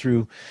getting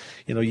through,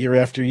 year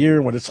after year,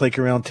 what it's like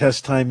around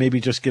test time. Maybe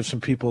just give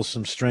some people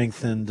some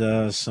strength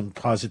and some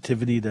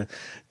positivity to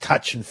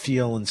touch and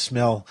feel and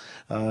smell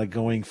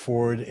going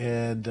forward,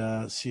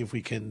 and see if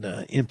we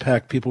can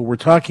impact people. We're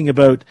talking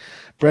about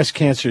breast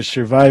cancer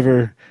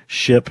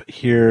survivorship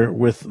here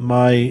with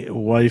my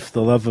wife,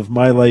 the love of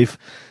my life,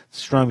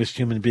 strongest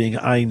human being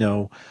I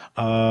know,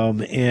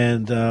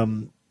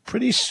 and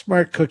pretty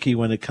smart cookie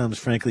when it comes,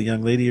 frankly,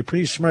 young lady, a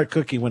pretty smart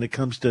cookie when it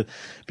comes to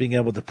being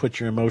able to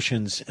put your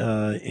emotions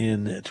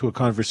into a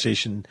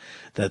conversation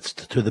that's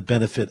to the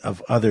benefit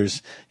of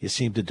others. You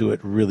seem to do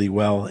it really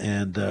well,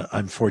 and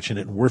I'm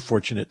fortunate, and we're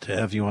fortunate to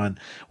have you on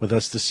with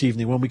us this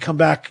evening. When we come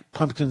back,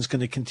 Pumpkin's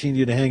going to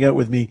continue to hang out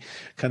with me,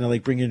 kind of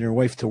like bringing your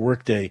wife to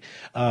work day.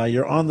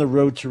 You're on the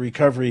road to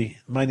recovery.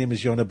 My name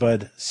is Yonah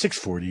Budd,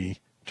 640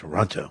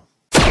 Toronto.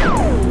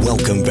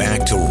 Welcome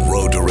back to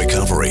Road to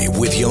Recovery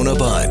with Yonah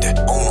Budd,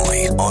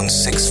 only on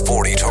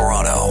 640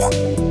 Toronto.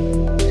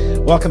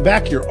 Welcome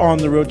back. You're on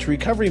the road to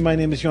recovery. My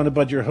name is Yonah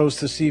Budd, your host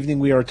this evening.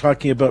 We are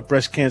talking about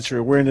Breast Cancer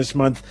Awareness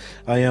Month.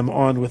 I am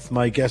on with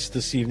my guest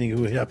this evening,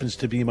 who happens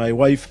to be my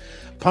wife,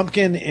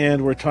 Pumpkin,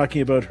 and we're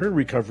talking about her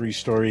recovery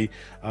story,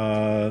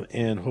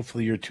 and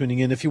hopefully you're tuning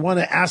in. If you want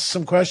to ask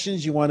some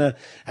questions, you want to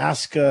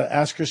ask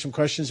her some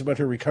questions about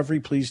her recovery,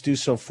 please do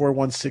so.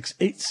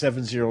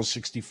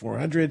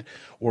 416-870-6400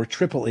 or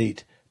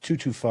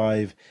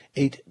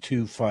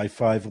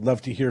 888-225-8255. Would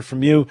love to hear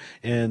from you,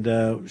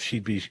 and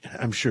she'd be,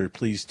 I'm sure,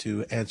 pleased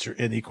to answer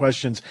any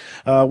questions.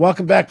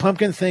 Welcome back,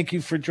 Pumpkin. Thank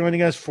you for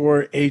joining us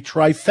for a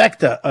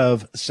trifecta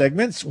of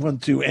segments, 1,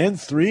 2,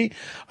 and 3.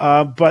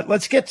 But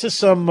let's get to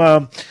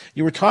some.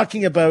 You were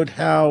talking about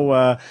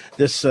how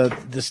this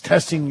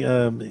testing.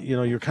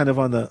 You're kind of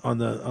on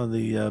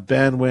the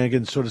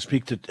bandwagon, so to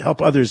speak, to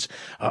help others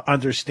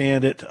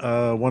understand it.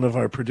 One of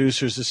our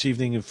producers this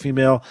evening, a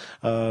female,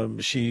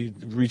 she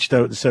reached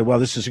out and said, "Wow,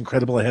 this is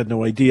incredible. I had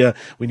no idea.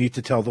 We need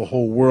to tell the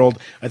whole world."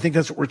 I think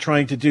that's what we're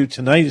trying to do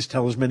tonight, is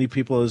tell as many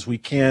people as we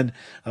can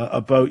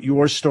about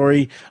your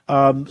story.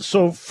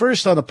 So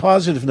first, on a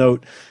positive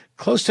note,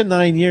 close to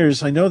 9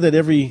 years. I know that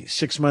every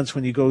 6 months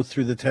when you go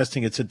through the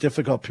testing, it's a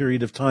difficult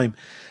period of time.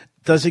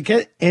 Does it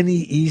get any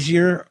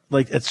easier?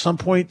 Like at some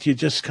point, you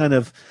just kind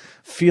of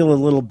feel a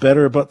little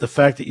better about the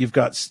fact that you've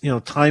got,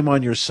 time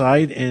on your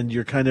side and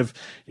you're kind of,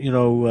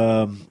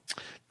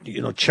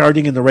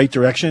 charting in the right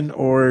direction,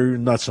 or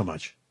not so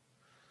much?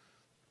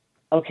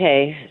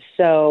 Okay,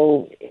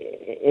 so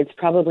it's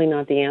probably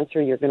not the answer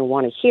you're going to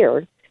want to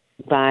hear,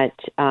 but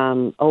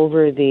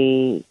over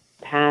the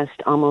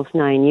past almost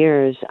 9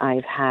 years,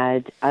 I've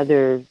had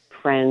other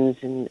friends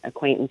and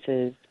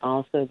acquaintances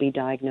also be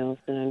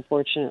diagnosed, and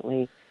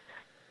unfortunately,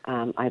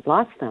 I've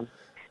lost them.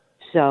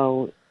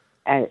 So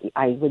I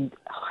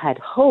had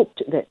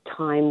hoped that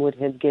time would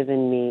have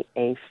given me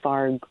a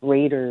far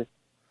greater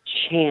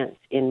chance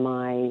in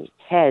my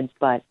head,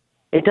 but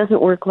it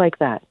doesn't work like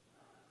that.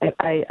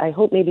 I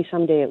hope maybe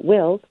someday it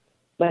will,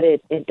 but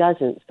it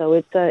doesn't.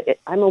 So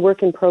I'm a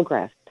work in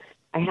progress.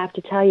 I have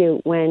to tell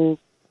you, when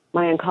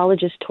my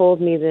oncologist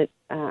told me that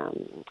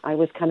I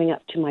was coming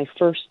up to my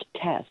first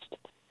test,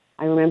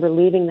 I remember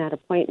leaving that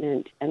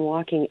appointment and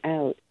walking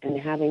out and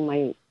having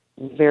my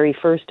very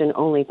first and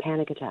only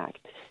panic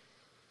attack.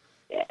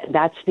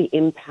 That's the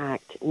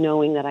impact,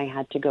 knowing that I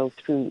had to go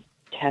through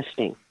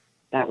testing.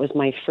 That was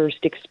my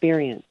first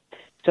experience.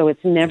 So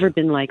it's never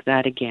been like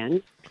that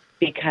again,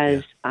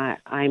 because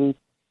I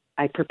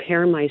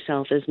prepare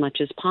myself as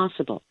much as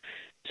possible.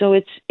 So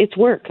it's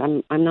work.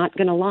 I'm not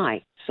going to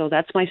lie. So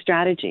that's my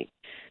strategy.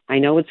 I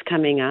know it's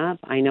coming up.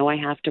 I know I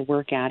have to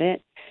work at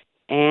it,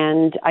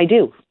 and I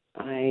do.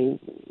 I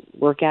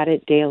work at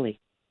it daily.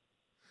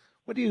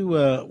 What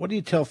do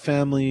you tell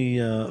family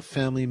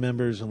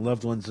members and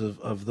loved ones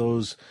of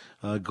those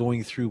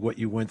going through what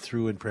you went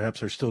through, and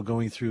perhaps are still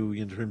going through,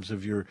 in terms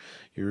of your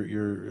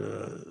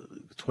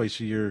twice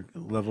a year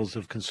levels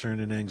of concern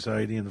and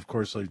anxiety? And of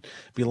course, I'd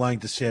be lying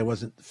to say I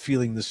wasn't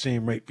feeling the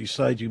same right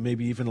beside you.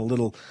 Maybe even a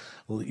little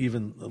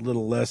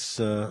less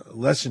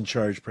in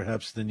charge,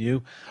 perhaps, than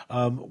you.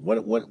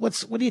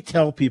 What do you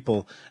tell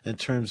people in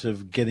terms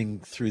of getting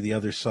through the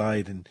other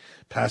side and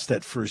past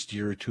that first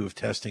year or two of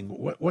testing?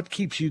 What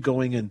keeps you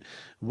going, and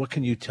what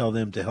can you tell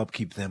them to help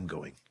keep them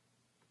going?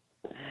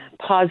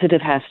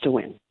 Positive has to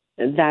win.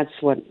 That's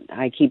what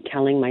I keep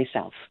telling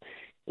myself,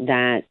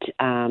 that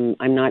I'm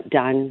not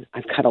done.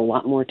 I've got a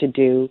lot more to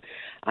do.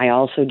 I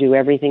also do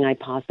everything I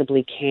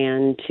possibly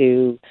can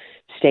to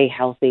stay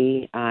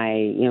healthy.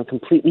 I,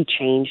 completely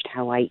changed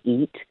how I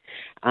eat.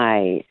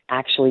 I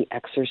actually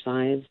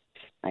exercise.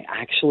 I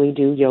actually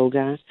do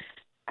yoga.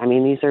 I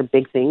mean, these are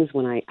big things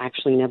when I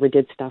actually never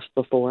did stuff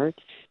before.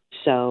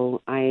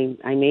 So I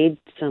made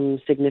some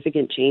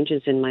significant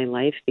changes in my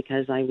life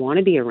because I want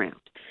to be around.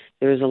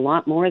 There's a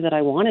lot more that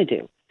I want to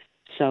do.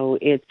 So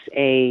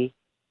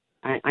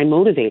I'm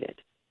motivated.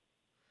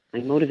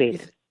 I'm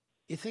motivated.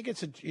 You think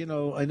it's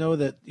I know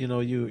that,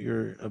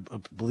 you're a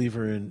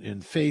believer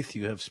in faith,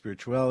 you have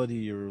spirituality,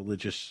 you're a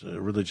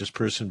religious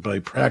person by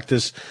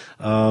practice.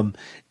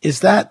 Does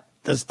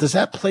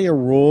that play a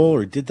role,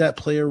 or did that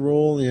play a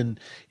role in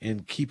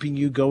keeping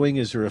you going?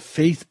 Is there a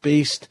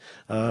faith-based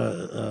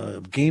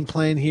game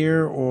plan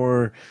here,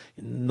 or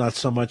not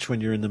so much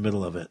when you're in the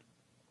middle of it?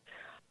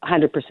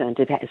 100%.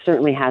 It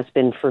certainly has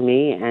been for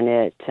me, and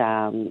it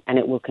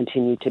will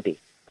continue to be.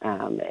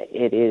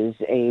 It is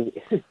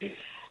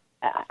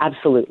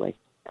absolutely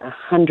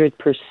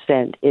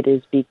 100%. It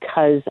is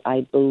because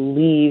I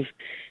believe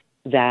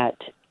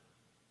that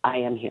I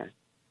am here.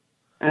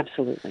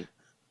 Absolutely.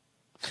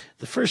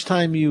 The first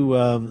time you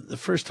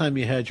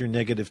had your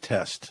negative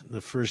test,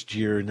 the first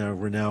year. Now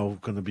we're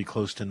going to be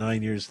close to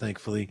 9 years,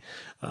 thankfully,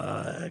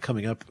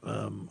 coming up.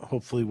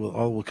 Hopefully,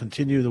 will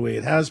continue the way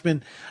it has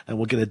been, and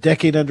we'll get a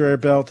decade under our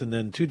belt, and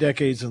then 2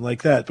 decades, and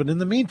like that. But in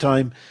the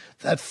meantime,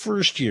 that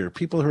first year,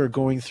 people who are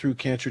going through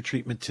cancer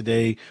treatment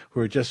today, who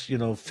are just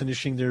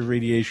finishing their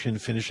radiation,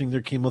 finishing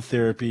their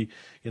chemotherapy,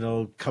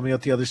 coming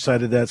out the other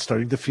side of that,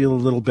 starting to feel a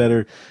little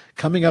better,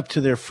 coming up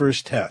to their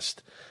first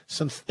test.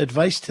 some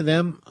advice to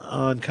them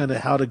on kind of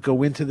how to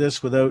go into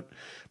this without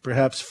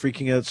perhaps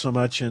freaking out so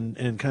much,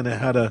 and kind of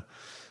how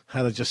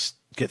to just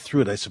get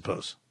through it, I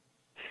suppose?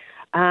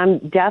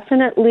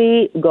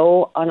 Definitely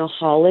go on a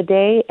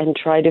holiday and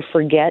try to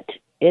forget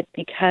it,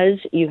 because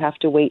you have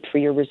to wait for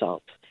your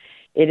results.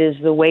 It is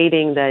the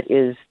waiting that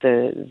is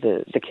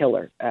the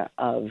killer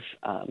of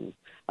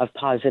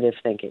positive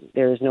thinking.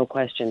 There is no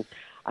question.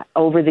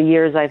 Over the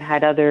years, I've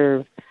had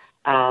other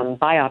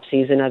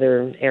biopsies in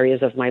other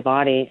areas of my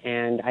body,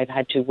 and I've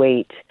had to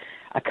wait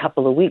a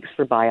couple of weeks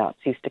for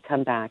biopsies to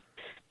come back.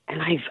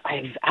 And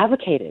I've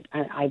advocated.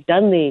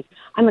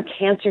 I'm a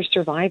cancer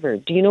survivor.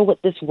 Do you know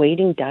what this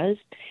waiting does?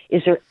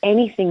 Is there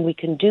anything we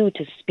can do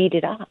to speed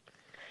it up?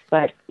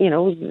 But,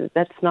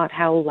 that's not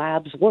how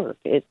labs work.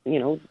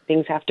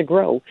 Things have to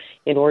grow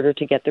in order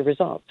to get the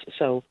results.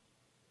 So,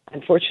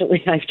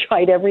 unfortunately, I've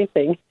tried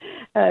everything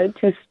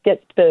to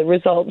get the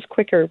results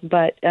quicker.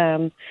 But,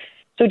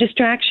 so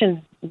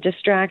distraction,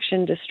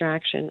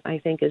 I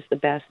think, is the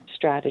best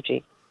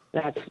strategy.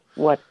 That's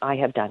what I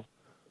have done.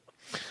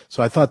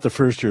 So I thought the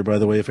first year, by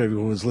the way, if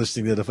everyone was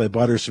listening, that if I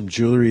bought her some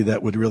jewelry,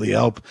 that would really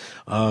help.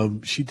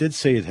 She did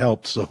say it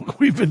helped, so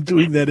we've been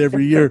doing that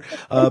every year.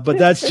 But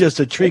that's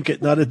just a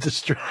trinket, not a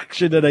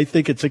distraction, and I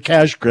think it's a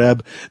cash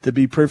grab, to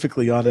be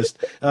perfectly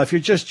honest. If you're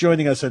just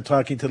joining us, I'm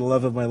talking to the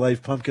love of my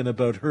life, Pumpkin,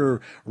 about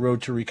her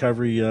road to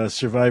recovery,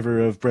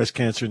 survivor of breast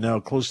cancer now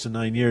close to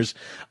 9 years.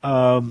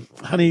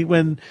 Honey,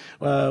 when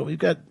we've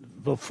got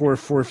about four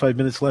or 5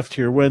 minutes left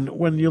here.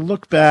 When you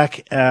look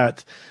back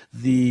at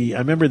I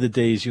remember the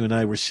days you and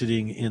I were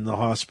sitting in the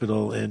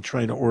hospital and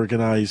trying to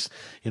organize,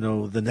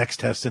 the next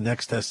test, the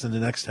next test, and the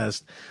next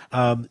test.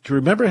 Do you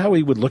remember how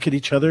we would look at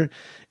each other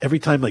every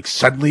time, like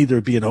suddenly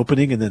there'd be an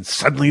opening, and then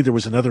suddenly there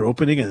was another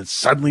opening, and then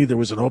suddenly there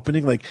was an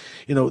opening? Like,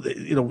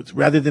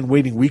 rather than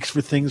waiting weeks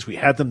for things, we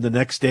had them the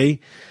next day.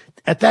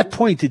 At that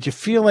point, did you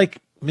feel like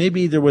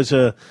maybe there was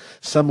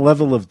some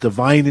level of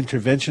divine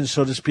intervention,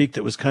 so to speak,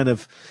 that was kind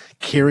of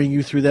carrying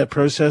you through that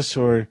process,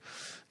 or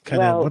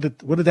what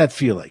did that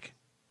feel like?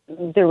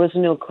 There was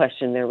no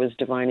question there was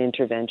divine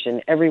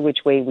intervention. Every which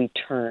way we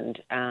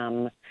turned,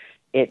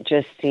 it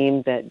just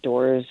seemed that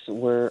doors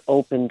were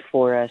opened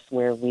for us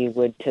where we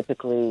would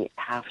typically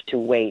have to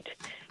wait.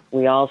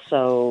 We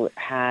also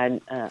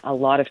had a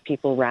lot of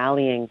people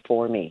rallying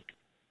for me.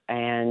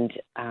 And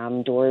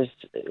doors,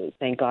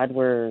 thank God,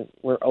 were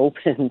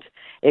opened.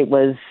 It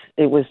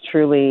was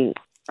truly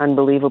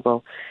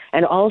unbelievable.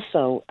 And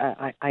also,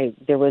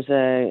 there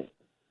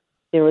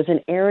was an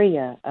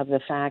area of the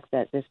fact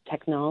that this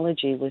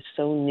technology was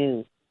so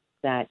new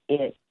that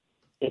it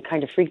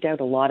kind of freaked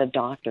out a lot of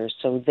doctors.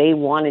 So they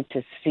wanted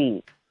to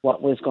see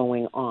what was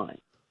going on.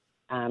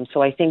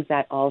 So I think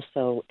that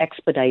also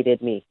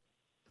expedited me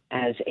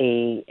as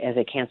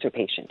a cancer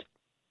patient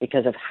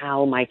because of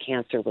how my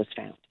cancer was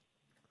found.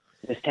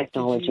 This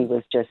technology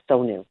was just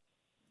so new.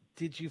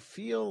 Did you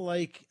feel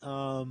like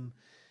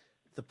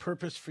the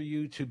purpose for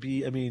you to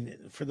be,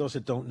 for those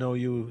that don't know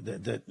you,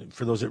 that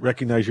for those that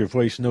recognize your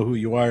voice, know who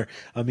you are,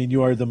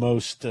 you are the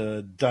most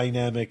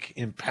dynamic,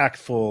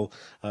 impactful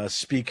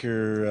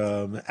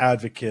speaker,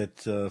 advocate,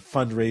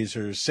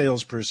 fundraiser,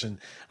 salesperson.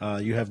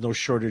 You have no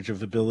shortage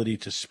of ability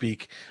to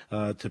speak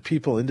to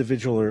people,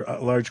 individual or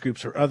large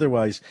groups or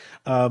otherwise.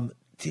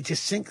 Did you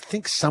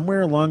think somewhere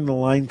along the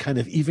line, kind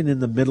of even in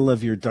the middle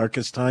of your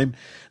darkest time,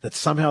 that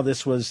somehow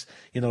this was,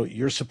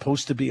 you're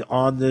supposed to be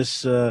on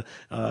this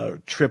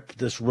trip,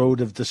 this road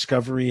of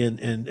discovery,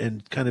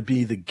 and kind of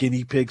be the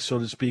guinea pig, so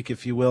to speak,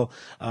 if you will,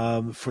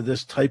 for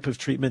this type of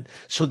treatment,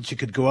 so that you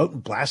could go out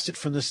and blast it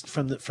from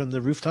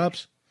the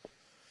rooftops?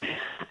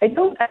 I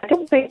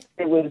don't think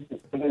it was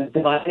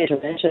divine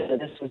intervention that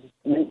this was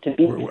meant to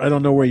be. I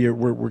don't know where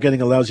we're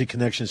getting a lousy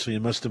connection, so you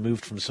must have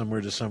moved from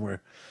somewhere to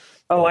somewhere.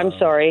 Oh, I'm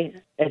sorry.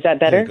 Is that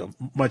better? There you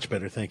go. Much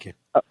better. Thank you.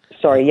 Oh,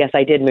 sorry. Yes,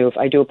 I did move.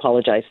 I do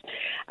apologize.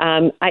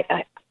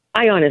 I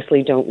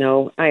honestly don't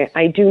know.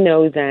 I do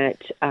know that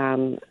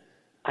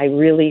I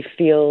really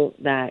feel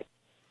that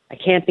I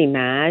can't be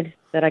mad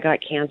that I got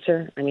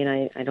cancer.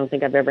 I don't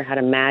think I've ever had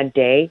a mad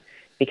day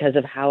because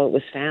of how it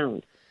was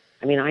found.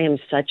 I am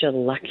such a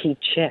lucky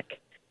chick,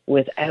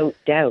 without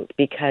doubt,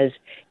 because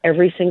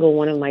every single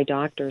one of my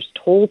doctors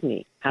told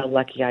me how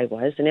lucky I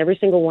was, and every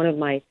single one of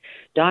my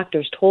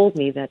doctors told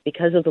me that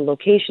because of the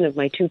location of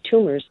my two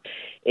tumors,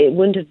 it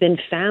wouldn't have been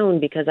found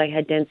because I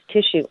had dense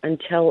tissue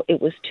until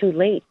it was too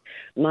late.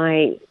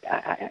 I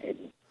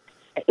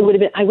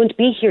wouldn't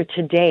be here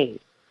today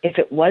if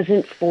it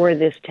wasn't for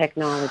this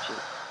technology.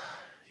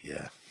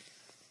 Yeah.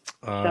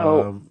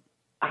 So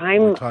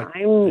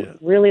I'm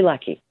really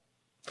lucky.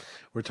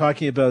 We're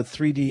talking about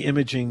 3D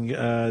imaging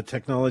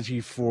technology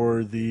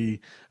for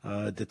the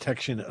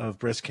detection of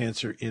breast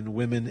cancer in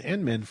women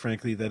and men,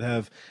 frankly, that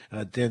have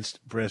dense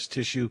breast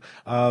tissue.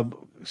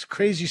 It's a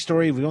crazy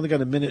story. We've only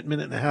got a minute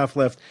and a half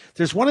left.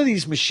 There's one of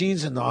these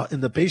machines in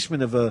the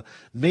basement of a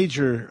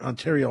major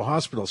Ontario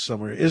hospital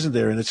somewhere, isn't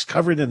there? And it's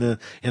covered in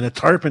a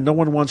tarp, and no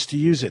one wants to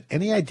use it.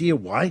 Any idea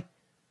why?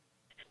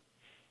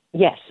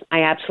 Yes,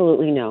 I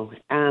absolutely know.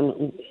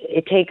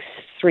 It takes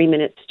 3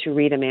 minutes to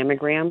read a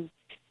mammogram.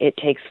 it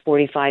takes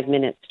 45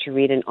 minutes to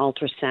read an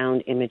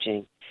ultrasound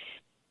imaging.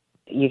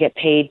 You get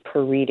paid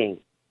per reading.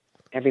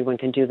 Everyone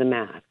can do the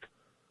math.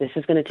 This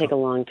is going to take a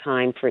long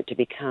time for it to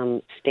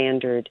become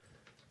standard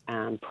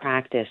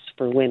practice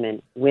for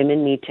women.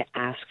 Women need to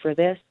ask for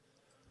this.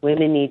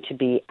 Women need to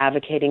be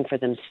advocating for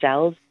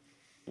themselves.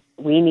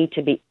 We need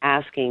to be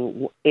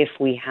asking if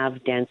we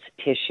have dense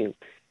tissue.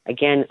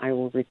 Again, I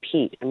will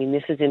repeat. I mean,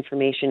 this is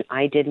information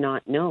I did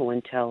not know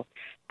until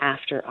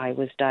after I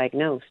was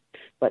diagnosed.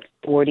 But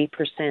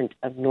 40%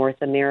 of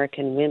North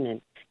American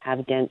women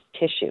have dense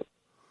tissue.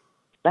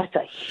 That's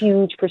a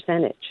huge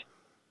percentage.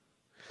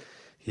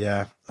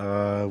 Yeah,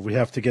 we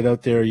have to get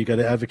out there. You got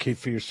to advocate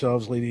for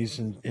yourselves, ladies,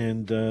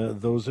 and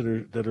those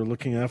that are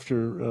looking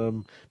after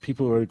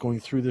people who are going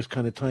through this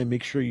kind of time.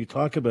 Make sure you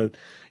talk about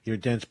your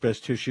dense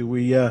breast tissue.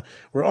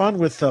 We're on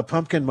with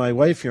Pumpkin, my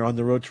wife, here on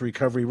the road to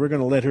recovery. We're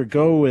going to let her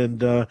go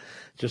and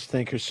just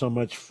thank her so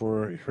much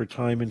for her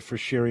time and for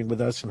sharing with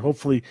us. And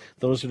hopefully,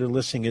 those that are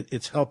listening,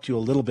 it's helped you a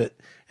little bit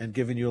and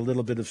given you a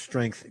little bit of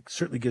strength. It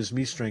certainly gives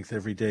me strength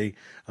every day,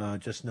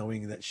 just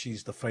knowing that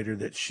she's the fighter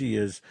that she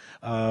is.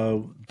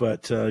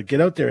 But get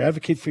out there,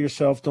 advocate for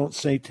yourself. Don't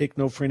say take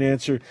no for an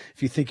answer.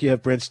 If you think you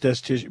have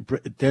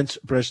dense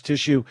breast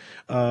tissue,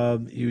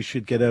 you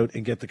should get out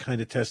and get the kind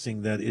of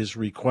testing that is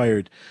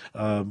required.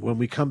 When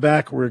we come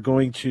back, we're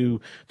going to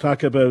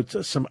talk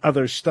about some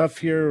other stuff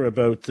here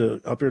about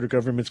the Alberta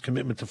government's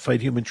commitment to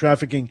fight human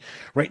trafficking.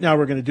 Right now,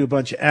 we're going to do a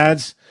bunch of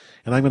ads,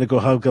 and I'm going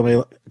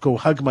to go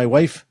hug my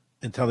wife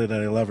and tell her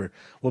that I love her.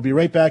 We'll be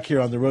right back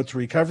here on the road to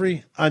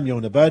recovery. I'm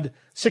Yonah Budd,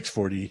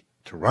 640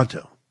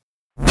 Toronto.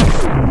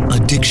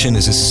 Addiction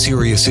is a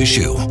serious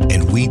issue,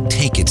 and we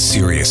take it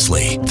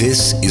seriously.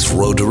 This is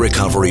Road to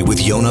Recovery with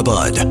Yonah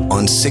Budd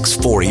on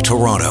 640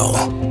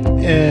 Toronto.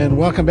 And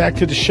welcome back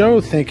to the show.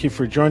 Thank you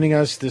for joining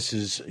us. This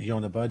is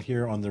Yonah Budd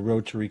here on the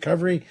Road to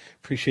Recovery.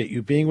 Appreciate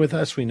you being with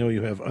us. We know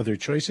you have other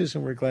choices,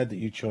 and we're glad that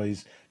you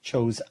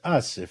chose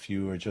us. If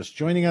you are just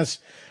joining us,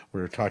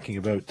 we're talking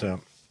about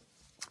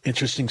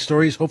interesting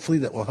stories, hopefully,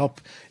 that will help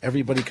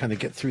everybody kind of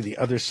get through the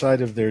other side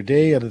of their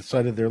day, other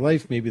side of their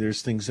life. Maybe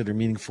there's things that are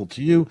meaningful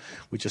to you.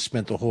 We just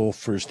spent the whole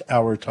first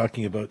hour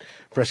talking about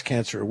breast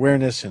cancer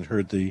awareness and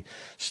heard the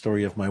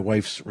story of my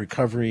wife's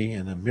recovery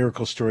and a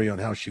miracle story on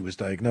how she was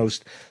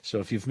diagnosed. So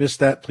if you've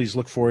missed that, please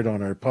look for it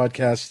on our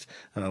podcast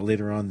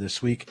later on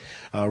this week.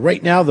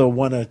 Right now, though,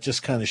 want to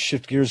just kind of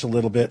shift gears a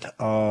little bit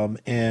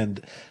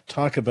and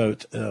talk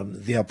about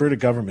the Alberta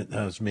government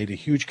has made a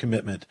huge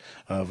commitment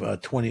of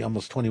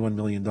almost $21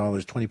 million,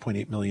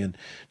 $20.8 million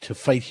to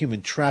fight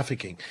human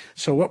trafficking.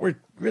 So what we're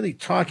really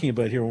talking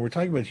about here, when we're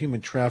talking about human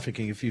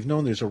trafficking, if you've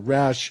known, there's a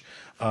rash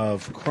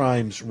of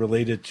crimes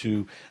related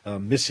to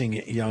missing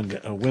young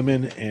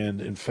women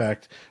and, in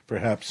fact,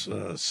 perhaps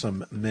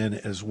some men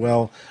as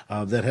well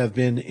that have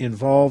been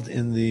involved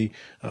in the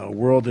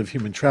world of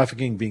human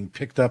trafficking, being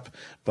picked up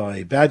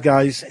by bad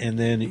guys and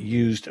then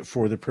used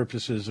for the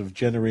purposes of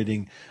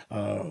generating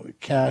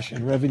cash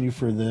and revenue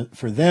for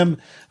them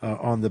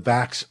on the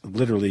backs,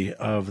 literally,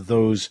 of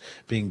those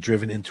being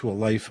driven into a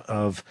life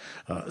of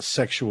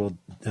sexual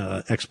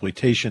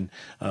exploitation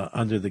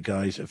under the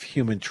guise of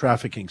human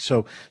trafficking.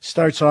 So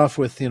starts off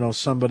with,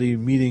 somebody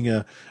meeting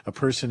a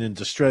person in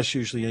distress,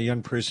 usually a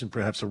young person,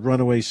 perhaps a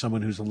runaway,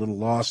 someone who's a little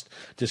lost,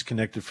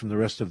 disconnected from the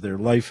rest of their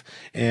life,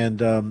 and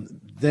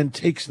then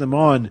takes them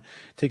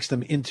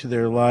into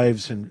their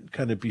lives and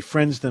kind of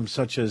befriends them,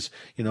 such as,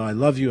 I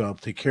love you, I'll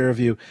take care of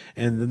you.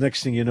 And the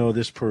next thing you know,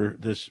 this poor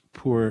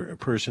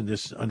person,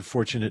 this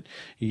unfortunate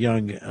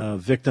young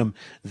victim,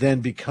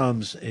 then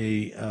becomes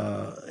a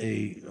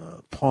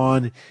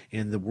pawn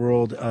in the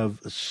world of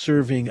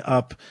serving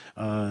up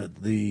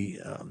the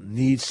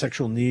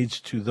sexual needs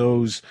to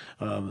those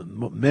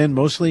men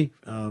mostly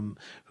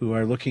who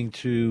are looking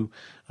to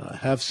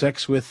have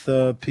sex with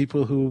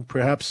people who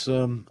perhaps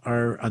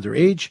are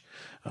underage.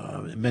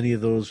 Many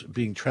of those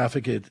being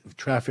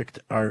trafficked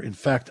are in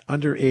fact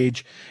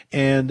underage,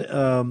 and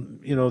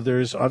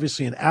there's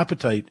obviously an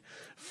appetite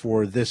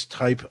for this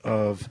type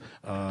of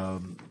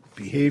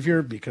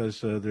behavior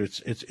because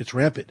it's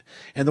rampant.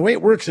 And the way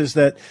it works is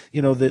that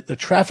the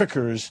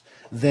traffickers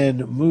then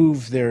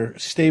move their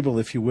stable,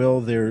 if you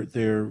will,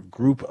 their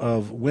group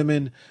of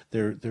women,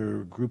 their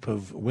group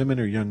of women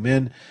or young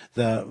men,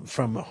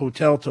 from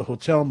hotel to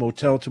hotel,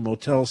 motel to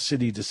motel,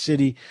 city to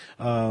city,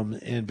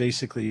 and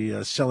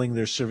basically selling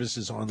their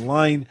services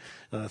online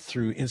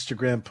through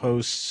Instagram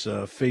posts,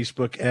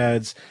 Facebook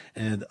ads,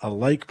 and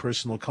alike,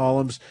 personal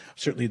columns.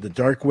 Certainly the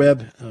dark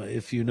web,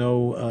 if you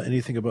know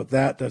anything about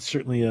that, that's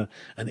certainly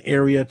an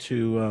area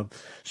to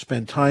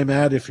spend time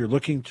at if you're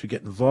looking to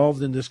get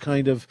involved in this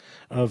kind of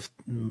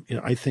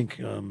I think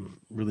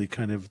really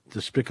kind of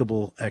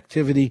despicable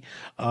activity.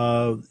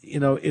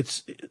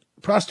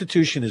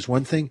 Prostitution is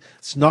one thing.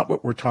 It's not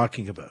what we're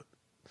talking about.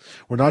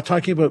 We're not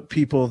talking about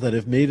people that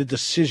have made a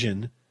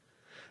decision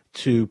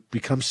to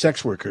become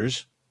sex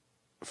workers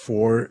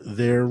for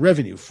their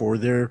revenue, for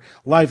their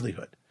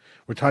livelihood.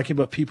 We're talking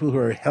about people who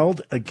are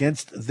held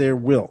against their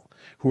will,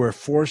 who are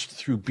forced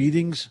through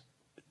beatings,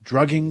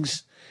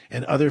 druggings,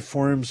 and other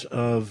forms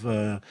of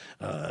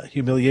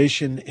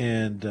humiliation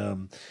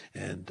and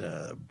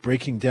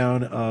breaking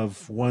down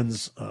of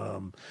one's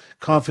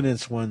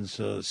confidence, one's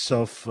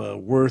self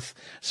worth,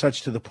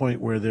 such to the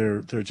point where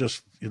they're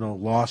just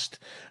lost,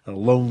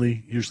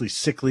 lonely, usually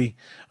sickly.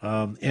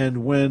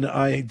 And when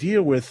I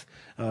deal with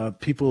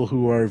people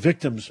who are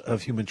victims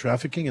of human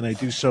trafficking, and I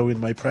do so in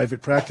my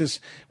private practice,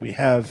 we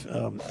have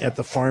at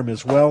the farm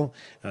as well,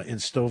 in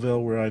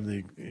Stouffville, where I'm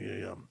the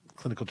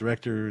clinical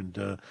director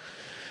and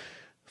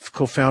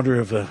co-founder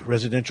of a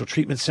residential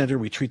treatment center.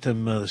 We treat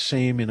them the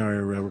same in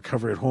our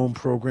Recover at Home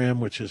program,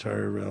 which is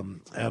our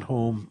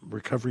at-home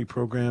recovery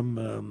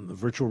program,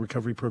 virtual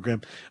recovery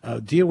program.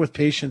 Deal with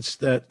patients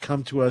that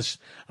come to us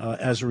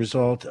as a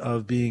result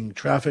of being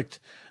trafficked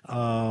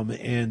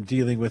and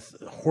dealing with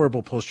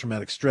horrible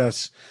post-traumatic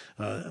stress,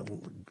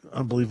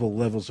 unbelievable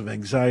levels of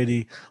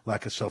anxiety,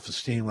 lack of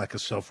self-esteem, lack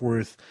of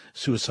self-worth,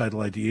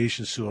 suicidal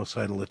ideation,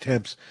 suicidal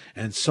attempts,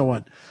 and so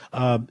on.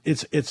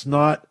 It's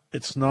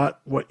not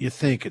what you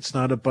think. It's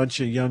not a bunch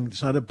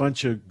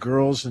of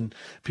girls and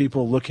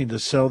people looking to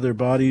sell their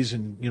bodies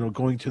and,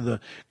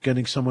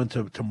 getting someone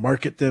to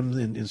market them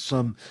in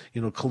some,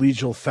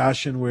 collegial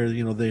fashion where,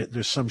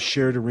 there's some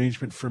shared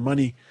arrangement for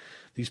money.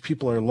 These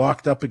people are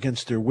locked up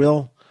against their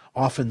will,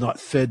 often not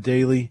fed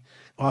daily,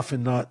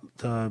 often not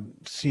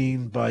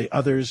seen by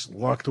others,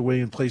 locked away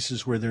in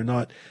places where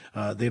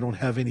they don't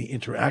have any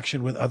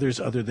interaction with others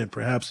other than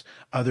perhaps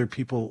other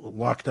people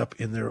locked up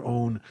in their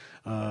own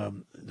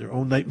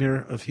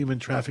nightmare of human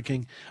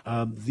trafficking.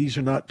 These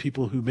are not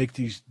people who make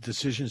these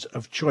decisions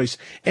of choice.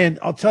 And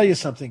I'll tell you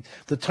something,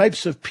 the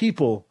types of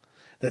people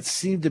that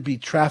seem to be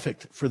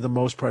trafficked for the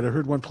most part. I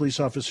heard one police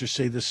officer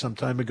say this some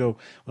time ago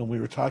when we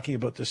were talking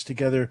about this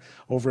together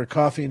over a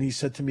coffee, and he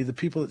said to me, the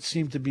people that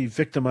seem to be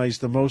victimized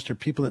the most are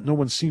people that no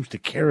one seems to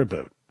care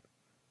about.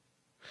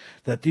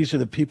 That these are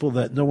the people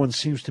that no one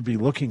seems to be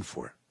looking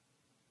for.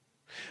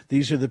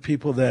 These are the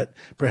people that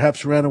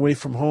perhaps ran away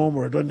from home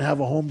or didn't have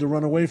a home to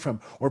run away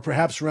from, or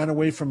perhaps ran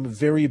away from a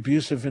very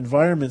abusive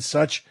environment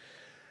such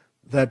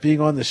that being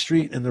on the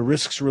street and the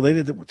risks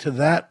related to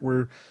that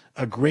were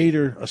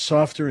a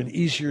softer and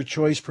easier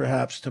choice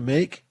perhaps to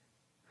make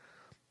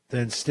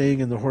than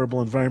staying in the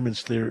horrible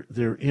environments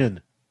they're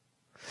in.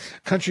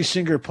 Country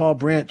singer Paul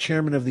Brandt,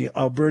 chairman of the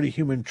Alberta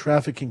Human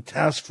Trafficking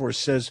Task Force,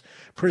 says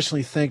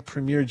personally thanked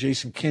Premier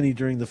Jason Kenney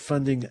during the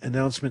funding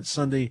announcement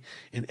Sunday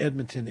in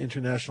Edmonton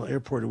International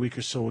Airport a week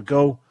or so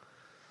ago,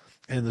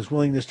 and his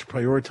willingness to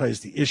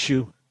prioritize the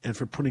issue and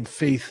for putting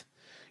faith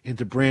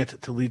into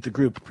Brandt to lead the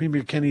group.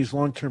 Premier Kenney's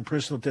long-term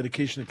personal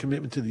dedication and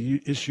commitment to the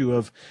issue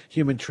of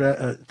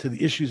the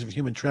issues of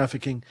human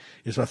trafficking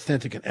is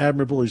authentic and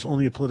admirable. He's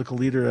only a political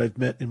leader I've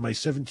met in my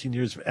 17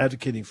 years of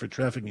advocating for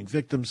trafficking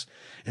victims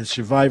and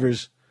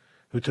survivors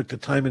who took the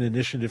time and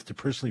initiative to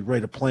personally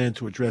write a plan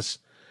to address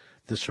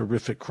this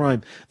horrific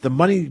crime. The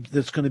money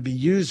that's going to be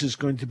used is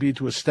going to be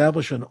to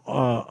establish an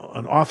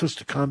office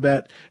to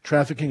combat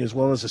trafficking, as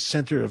well as a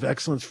center of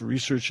excellence for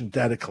research and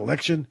data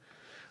collection.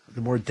 The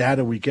more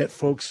data we get,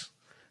 folks,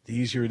 the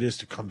easier it is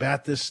to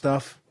combat this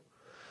stuff.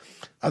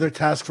 Other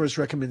task force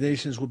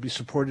recommendations will be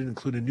supported,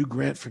 include a new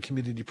grant for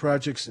community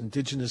projects,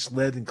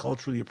 Indigenous-led and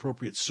culturally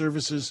appropriate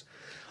services.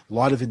 A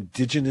lot of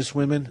Indigenous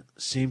women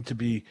seem to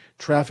be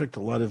trafficked.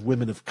 A lot of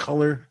women of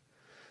color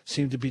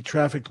seem to be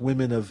trafficked.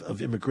 Women of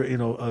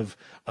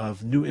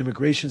new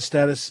immigration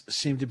status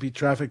seem to be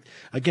trafficked.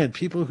 Again,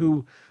 people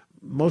who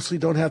mostly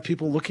don't have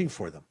people looking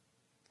for them.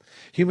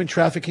 Human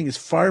trafficking is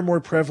far more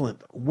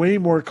prevalent, way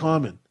more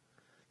common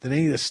than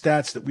any of the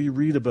stats that we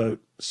read about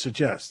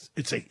suggest.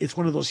 It's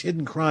one of those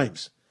hidden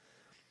crimes.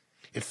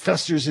 It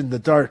festers in the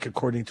dark,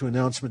 according to an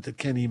announcement that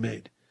Kenney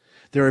made.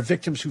 There are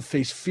victims who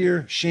face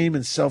fear, shame,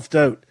 and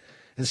self-doubt,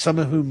 and some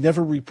of whom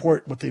never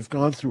report what they've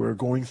gone through or are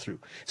going through.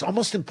 It's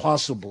almost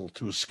impossible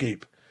to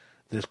escape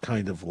this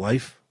kind of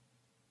life.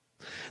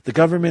 The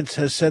government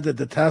has said that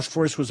the task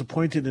force was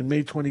appointed in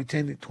May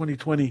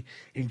 2020,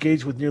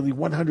 engaged with nearly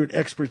 100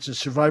 experts and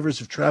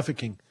survivors of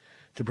trafficking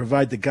to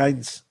provide the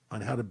guidance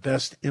on how to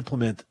best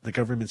implement the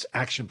government's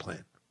action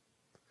plan.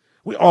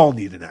 We all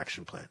need an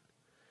action plan.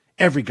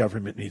 Every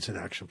government needs an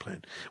action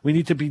plan. We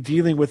need to be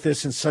dealing with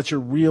this in such a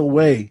real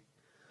way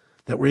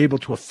that we're able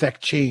to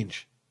affect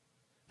change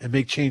and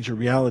make change a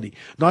reality.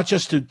 Not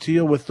just to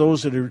deal with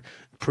those that are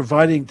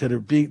providing, that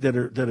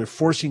are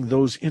forcing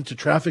those into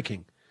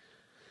trafficking,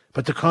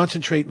 but to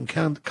concentrate and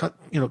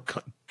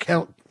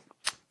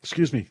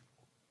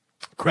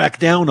crack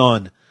down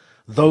on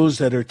those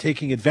that are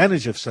taking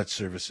advantage of such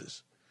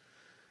services.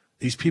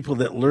 These people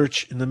that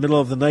lurch in the middle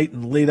of the night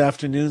and late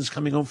afternoons,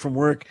 coming home from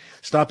work,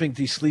 stopping at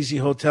these sleazy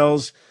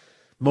hotels,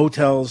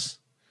 motels,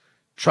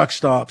 truck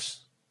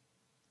stops,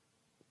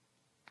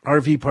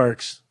 RV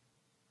parks,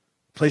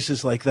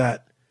 places like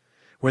that,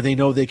 where they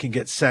know they can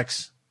get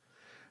sex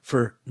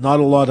for not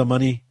a lot of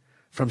money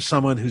from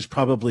someone who's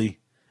probably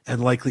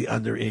and likely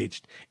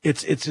underaged.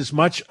 It's as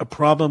much a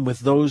problem with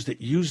those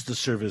that use the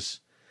service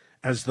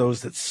as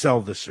those that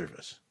sell the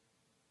service.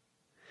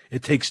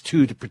 It takes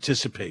two to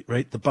participate,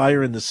 right? The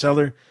buyer and the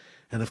seller,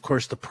 and of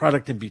course the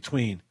product in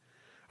between,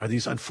 are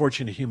these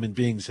unfortunate human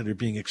beings that are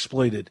being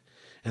exploited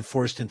and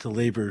forced into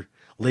labor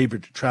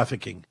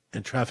trafficking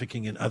and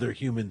trafficking in other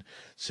human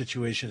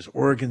situations,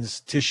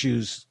 organs,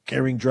 tissues,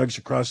 carrying drugs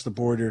across the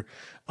border,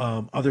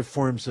 other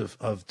forms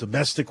of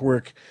domestic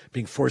work,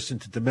 being forced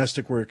into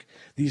domestic work.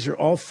 These are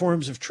all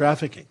forms of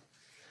trafficking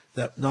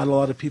that not a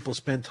lot of people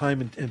spend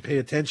time and pay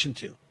attention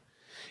to.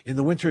 In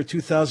the winter of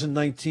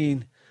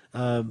 2019,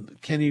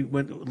 Kenny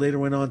later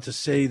went on to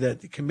say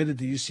that he committed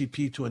the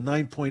UCP to a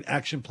 9-point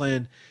action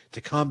plan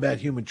to combat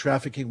human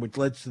trafficking, which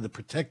led to the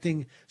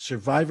Protecting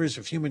Survivors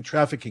of Human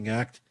Trafficking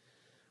Act,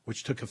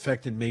 which took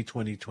effect in May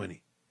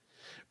 2020.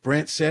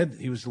 Brandt said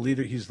he's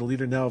the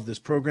leader now of this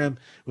program.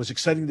 It was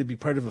exciting to be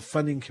part of a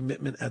funding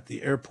commitment at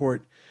the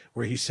airport,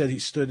 where he said he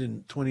stood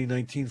in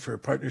 2019 for a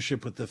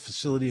partnership with the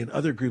facility and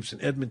other groups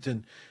in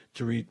Edmonton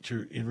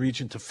in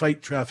region to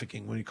fight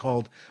trafficking, when he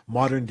called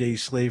modern day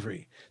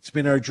slavery. It's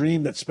been our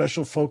dream that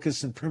special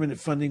focus and permanent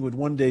funding would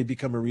one day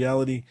become a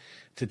reality.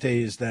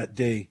 Today is that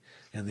day,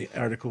 and the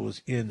article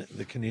was in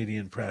the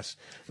Canadian Press.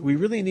 We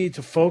really need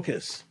to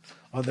focus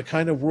on the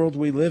kind of world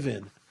we live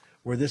in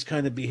where this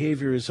kind of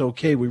behavior is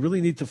okay. We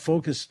really need to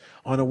focus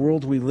on a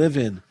world we live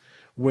in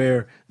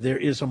where there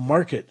is a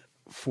market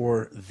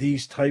for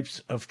these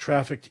types of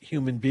trafficked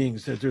human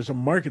beings, that there's a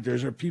market,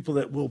 there's people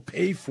that will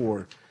pay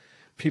for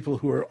people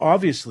who are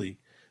obviously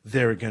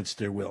there against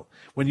their will.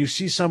 When you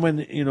see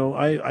someone,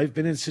 I've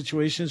been in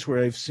situations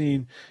where I've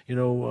seen,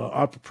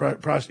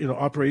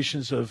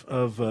 operations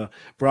of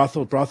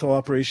brothel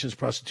operations,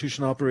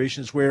 prostitution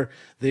operations, where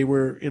they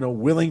were,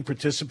 willing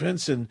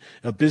participants and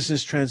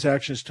business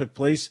transactions took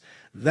place.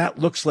 That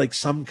looks like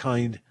some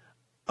kind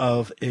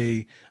of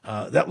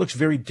that looks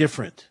very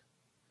different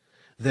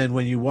than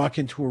when you walk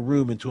into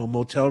a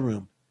motel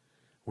room,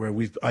 where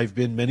I've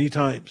been many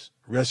times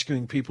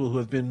rescuing people who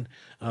have been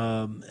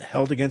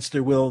held against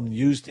their will and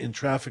used in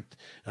trafficked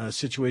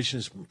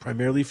situations,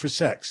 primarily for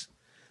sex.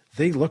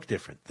 They look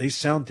different. They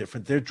sound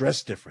different. They're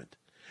dressed different.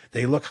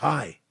 They look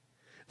high.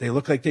 They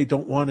look like they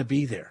don't want to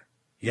be there,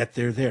 yet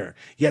they're there.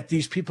 Yet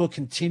these people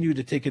continue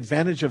to take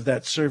advantage of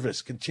that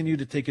service, continue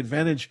to take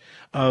advantage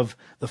of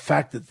the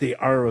fact that they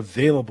are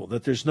available,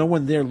 that there's no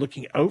one there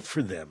looking out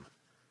for them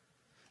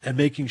and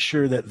making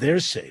sure that they're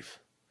safe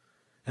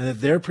and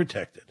that they're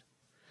protected,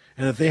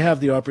 and that they have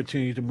the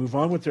opportunity to move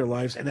on with their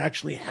lives and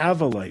actually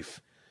have a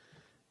life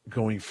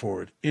going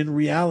forward. In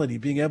reality,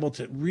 being able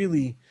to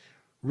really,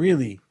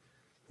 really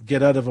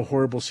get out of a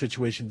horrible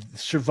situation.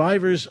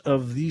 Survivors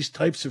of these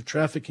types of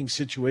trafficking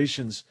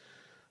situations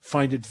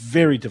find it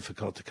very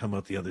difficult to come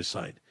out the other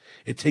side.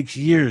 It takes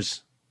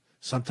years,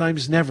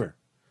 sometimes never,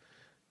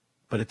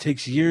 but it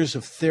takes years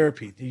of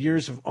therapy,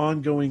 years of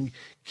ongoing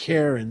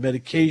care and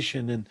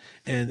medication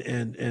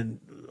and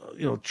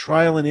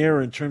trial and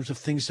error in terms of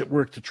things that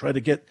work to try to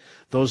get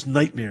those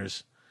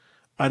nightmares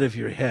out of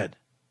your head.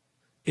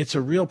 It's a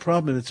real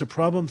problem. It's a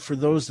problem for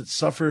those that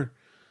suffer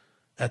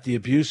at the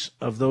abuse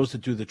of those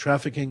that do the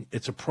trafficking.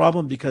 It's a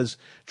problem because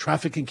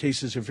trafficking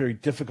cases are very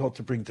difficult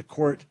to bring to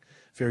court,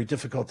 very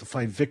difficult to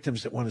find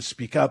victims that want to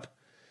speak up,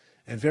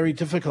 and very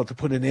difficult to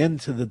put an end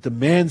to the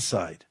demand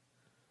side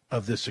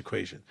of this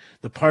equation,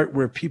 the part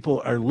where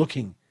people are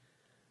looking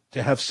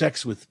to have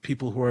sex with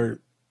people who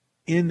are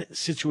in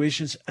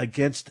situations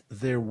against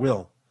their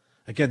will.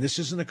 Again, this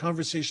isn't a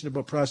conversation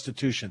about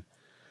prostitution.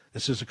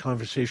 This is a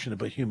conversation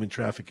about human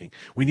trafficking.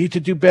 We need to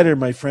do better,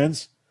 my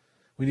friends.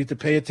 We need to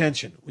pay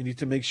attention. We need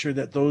to make sure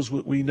that those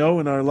we know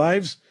in our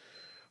lives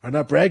are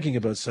not bragging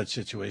about such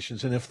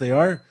situations. And if they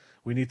are,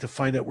 we need to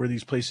find out where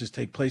these places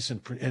take place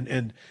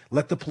and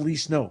let the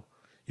police know.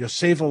 You'll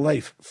save a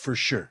life for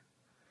sure.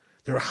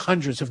 There are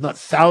hundreds, if not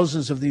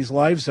thousands, of these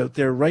lives out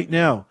there right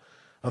now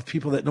of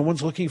people that no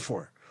one's looking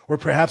for, or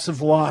perhaps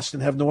have lost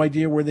and have no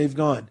idea where they've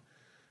gone,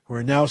 who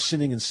are now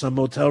sitting in some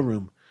motel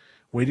room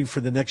waiting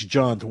for the next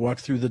John to walk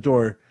through the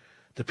door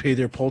to pay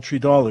their paltry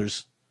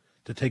dollars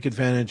to take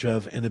advantage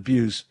of and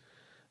abuse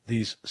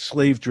these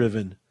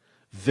slave-driven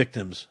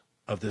victims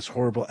of this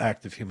horrible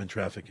act of human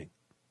trafficking.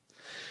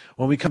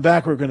 When we come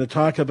back, we're going to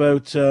talk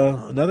about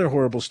another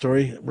horrible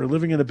story. We're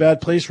living in a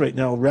bad place right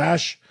now. A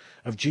rash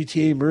of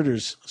GTA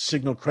murders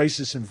signal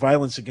crisis and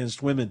violence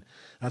against women.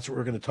 That's what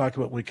we're going to talk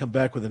about when we come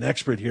back with an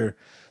expert here.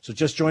 So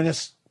just join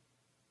us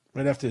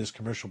right after this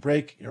commercial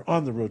break. You're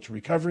on the road to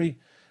recovery.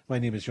 My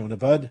name is Yonah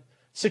Budd,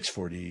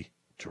 640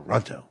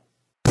 Toronto.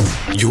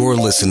 You're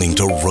listening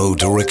to Road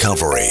to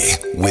Recovery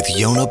with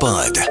Yonah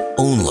Budd,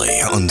 only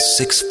on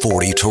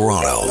 640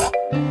 Toronto.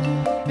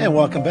 And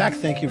welcome back.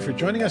 Thank you for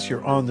joining us.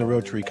 You're on the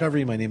road to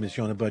recovery. My name is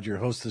Yonah Budd, your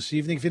host this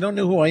evening. If you don't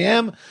know who I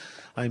am,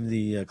 I'm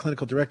the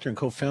clinical director and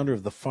co-founder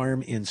of The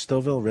Farm in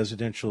Stouffville,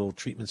 residential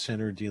treatment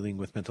center dealing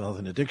with mental health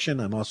and addiction.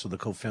 I'm also the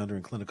co-founder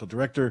and clinical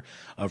director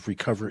of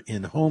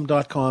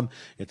RecoverInHome.com.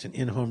 It's an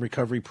in-home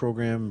recovery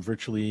program,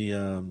 virtually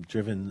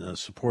driven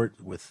support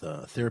with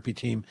a therapy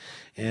team.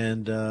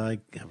 And I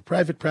have a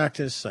private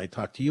practice. I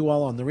talk to you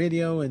all on the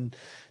radio and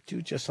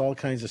do just all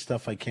kinds of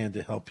stuff I can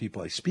to help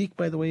people. I speak,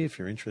 by the way, if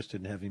you're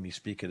interested in having me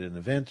speak at an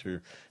event or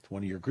to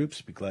one of your groups,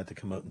 I'd be glad to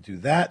come out and do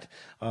that.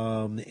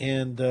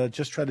 And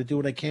just try to do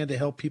what I can to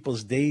help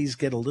people's days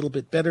get a little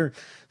bit better,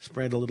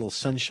 spread a little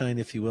sunshine,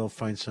 if you will,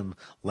 find some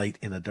light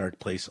in a dark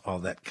place, all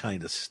that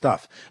kind of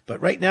stuff.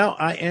 But right now,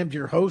 I am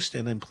your host,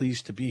 and I'm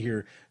pleased to be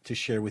here to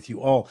share with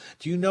you all.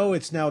 Do you know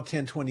it's now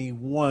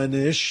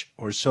 10:21-ish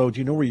or so? Do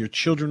you know where your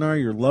children are,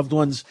 your loved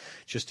ones?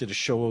 Just did a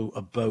show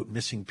about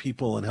missing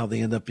people and how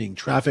they end up being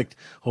trafficked.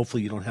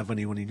 Hopefully you don't have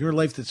anyone in your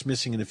life that's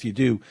missing, and if you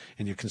do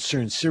and you're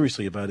concerned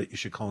seriously about it, you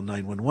should call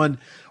 911.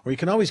 Or you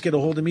can always get a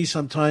hold of me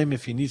sometime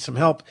if you need some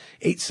help,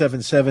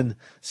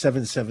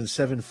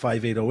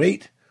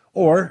 877-777-5808.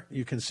 Or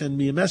you can send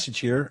me a message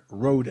here,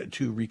 road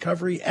to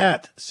recovery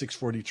at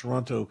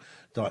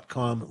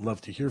 640toronto.com. Love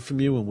to hear from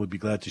you, and would be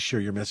glad to share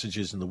your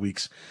messages in the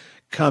weeks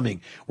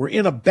coming. We're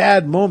in a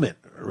bad moment.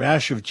 A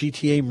rash of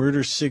GTA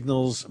murders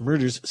signal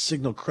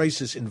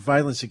crisis in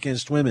violence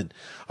against women.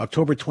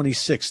 October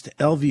 26th,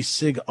 Elvie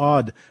Sig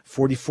Odd,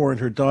 44,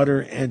 and her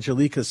daughter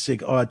Angelica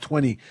Sig Odd,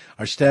 20,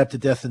 are stabbed to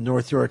death in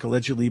North York,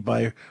 allegedly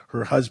by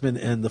her husband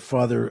and the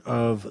father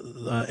of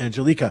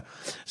Angelica.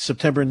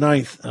 September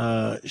 9th,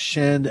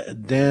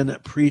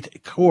 Shandan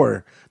Preet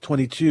Kaur,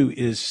 22,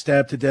 is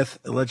stabbed to death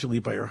allegedly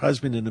by her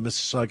husband in a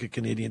Mississauga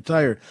Canadian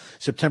Tire.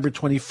 September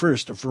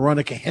 21st,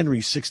 Veronica Henry,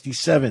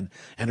 67,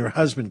 and her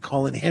husband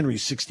Colin Henry,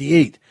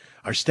 68,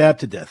 are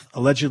stabbed to death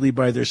allegedly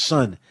by their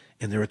son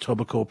in their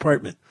Etobicoke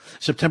apartment.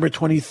 September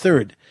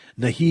 23rd,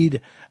 Nahid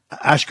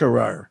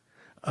Ashkarar,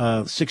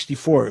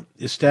 64,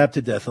 is stabbed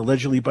to death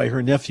allegedly by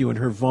her nephew in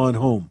her Vaughan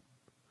home.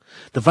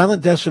 The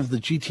violent deaths of the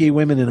GTA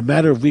women in a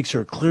matter of weeks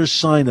are a clear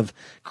sign of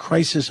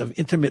crisis of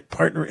intimate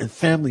partner and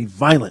family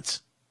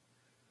violence,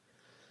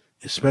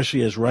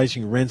 especially as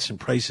rising rents and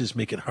prices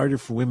make it harder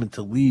for women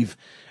to leave.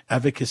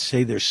 Advocates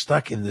say they're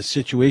stuck in this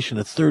situation.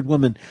 A third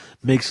woman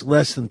makes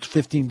less than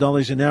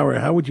 $15 an hour.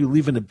 How would you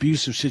leave an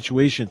abusive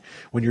situation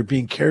when you're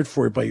being cared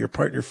for by your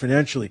partner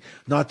financially?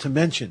 Not to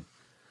mention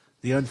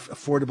the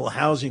unaffordable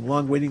housing,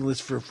 long waiting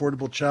lists for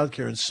affordable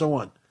childcare, and so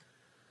on.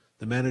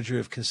 The manager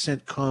of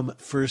Consent Com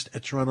First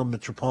at Toronto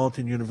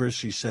Metropolitan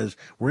University says,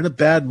 we're in a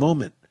bad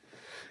moment.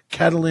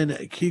 Catalin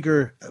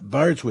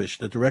Kieger-Bardswish,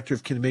 the Director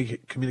of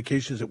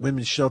Communications at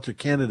Women's Shelter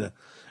Canada,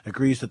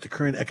 agrees that the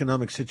current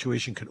economic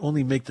situation could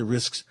only make the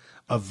risks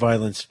of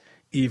violence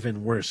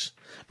even worse.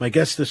 My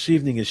guest this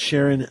evening is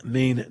Sharon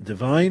Main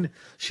Devine.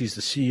 She's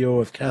the CEO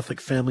of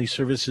Catholic Family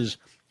Services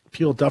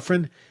Peel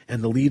Dufferin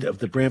and the lead of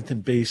the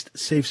Brampton-based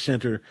Safe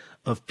Centre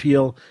of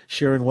Peel.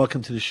 Sharon,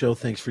 welcome to the show.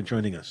 Thanks for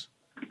joining us.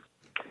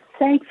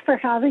 Thanks for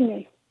having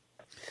me.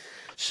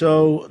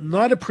 So,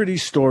 not a pretty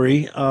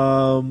story,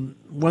 one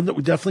that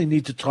we definitely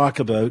need to talk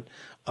about.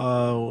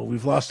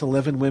 We've lost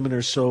 11 women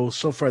or so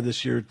far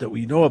this year that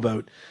we know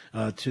about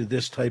to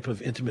this type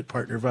of intimate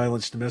partner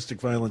violence, domestic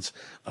violence.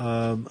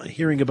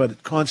 Hearing about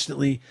it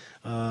constantly.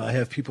 I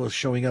have people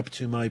showing up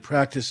to my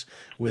practice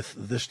with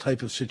this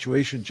type of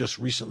situation, just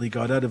recently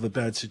got out of a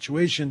bad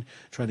situation,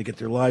 trying to get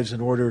their lives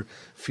in order,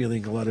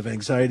 feeling a lot of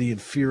anxiety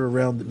and fear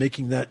around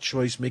making that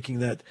choice, making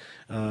that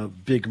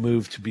big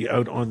move to be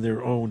out on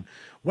their own.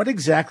 What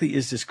exactly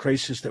is this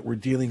crisis that we're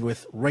dealing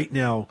with right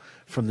now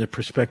from the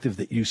perspective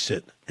that you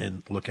sit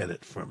and look at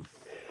it from?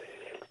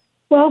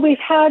 Well, we've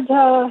had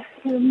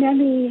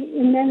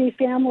many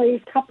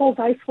families, couples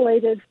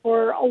isolated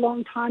for a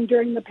long time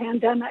during the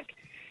pandemic.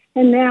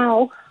 And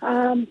now,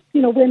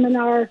 women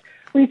are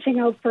reaching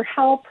out for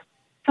help.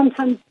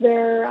 Sometimes they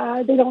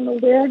don't know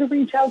where to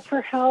reach out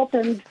for help.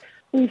 And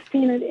we've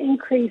seen an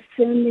increase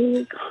in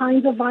the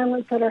kinds of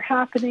violence that are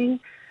happening.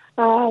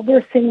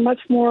 We're seeing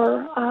much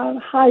more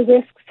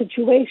high-risk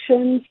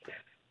situations,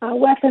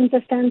 weapons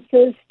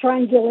offenses,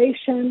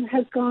 strangulation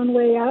has gone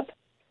way up.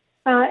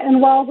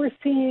 And while we're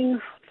seeing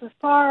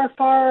far,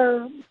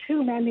 far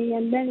too many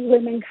and many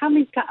women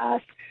coming to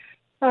us,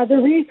 the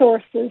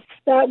resources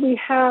that we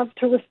have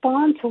to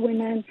respond to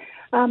women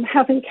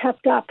haven't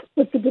kept up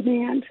with the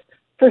demand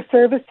for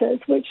services,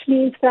 which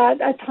means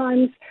that at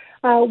times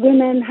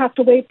women have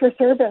to wait for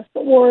service,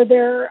 or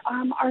there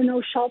are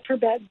no shelter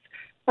beds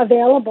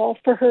available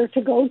for her to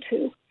go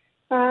to.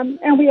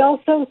 And we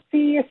also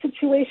see a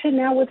situation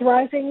now with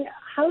rising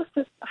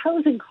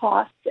housing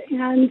costs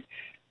and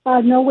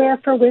nowhere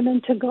for women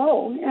to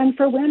go. And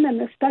for women,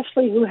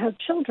 especially who have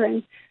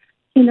children,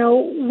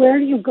 where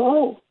do you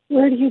go?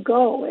 Where do you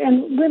go?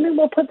 And women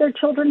will put their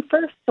children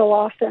first so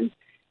often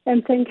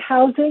and think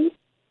housing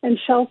and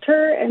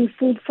shelter and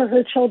food for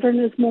her children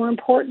is more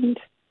important.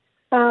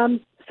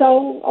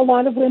 So a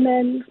lot of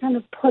women kind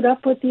of put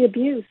up with the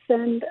abuse,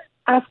 and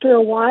after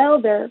a while,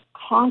 their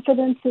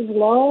confidence is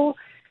low.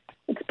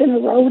 It's been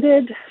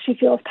eroded. She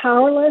feels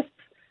powerless,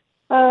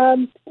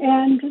 and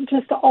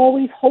just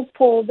always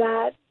hopeful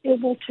that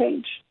it will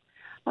change.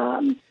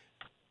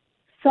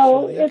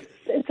 So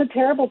it's a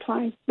terrible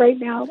time right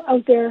now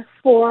out there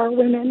for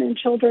women and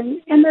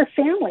children and their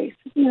families.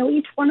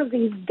 Each one of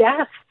these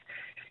deaths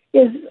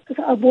is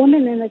a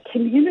woman in a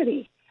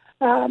community,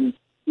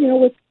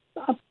 with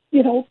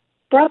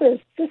brothers,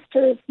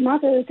 sisters,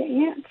 mothers,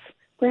 aunts,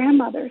 grandmothers.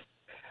 mothers.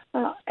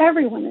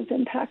 Everyone is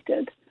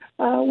impacted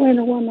when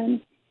a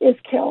woman is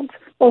killed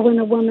or when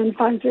a woman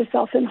finds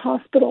herself in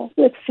hospital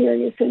with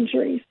serious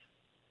injuries.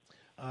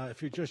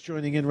 If you're just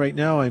joining in right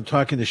now, I'm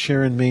talking to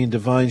Sharon Main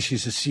Devine.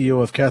 She's the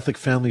CEO of Catholic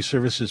Family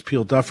Services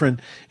Peel Dufferin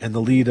and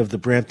the lead of the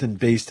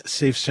Brampton-based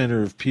Safe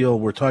Center of Peel.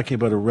 We're talking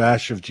about a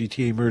rash of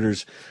GTA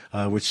murders,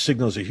 which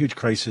signals a huge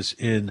crisis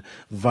in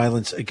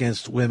violence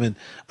against women.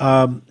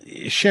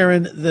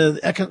 Sharon, the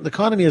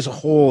economy as a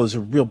whole is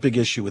a real big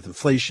issue with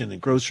inflation and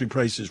grocery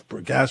prices,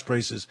 gas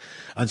prices,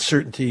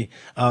 uncertainty.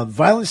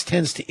 Violence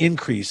tends to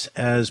increase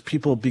as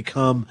people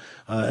become,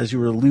 as you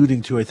were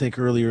alluding to, I think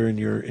earlier in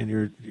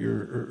your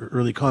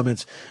early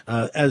comments,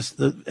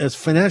 as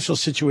financial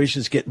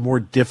situations get more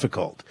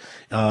difficult.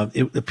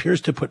 It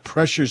appears to put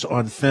pressures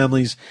on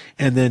families,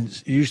 and then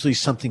usually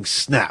something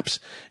snaps.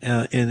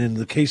 And in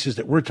the cases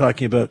that we're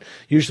talking about,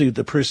 usually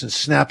the person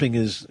snapping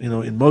is,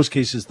 in most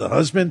cases, the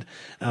husband,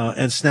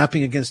 and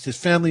snapping against his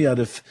family out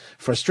of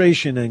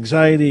frustration,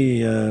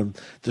 anxiety,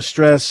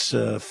 distress,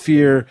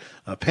 fear,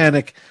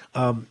 panic.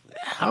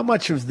 How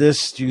much of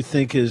this do you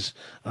think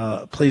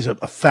plays a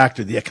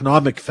factor? The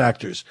economic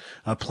factors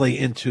play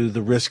into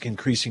the risk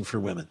increasing for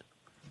women.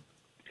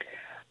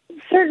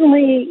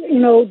 Certainly,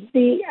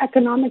 the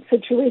economic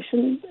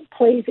situation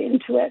plays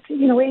into it.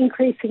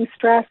 Increasing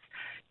stress.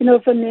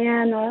 If a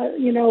man,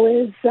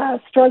 is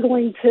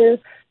struggling to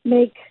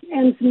make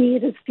ends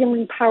meet, is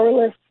feeling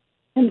powerless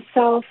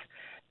himself,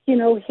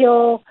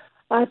 he'll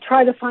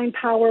try to find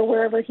power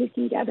wherever he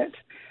can get it,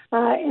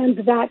 and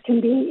that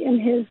can be in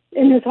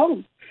his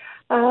home.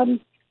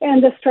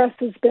 And the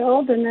stresses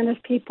build, and then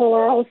if people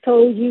are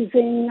also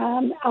using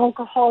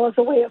alcohol as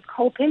a way of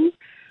coping,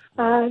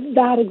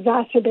 that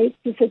exacerbates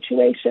the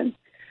situation.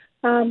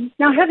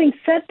 Now, having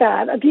said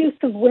that, abuse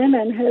of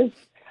women has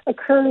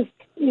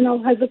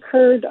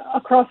occurred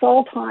across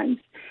all times,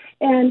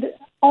 and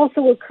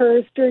also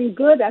occurs during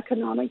good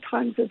economic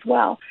times as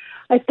well.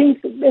 I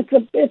think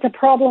it's a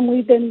problem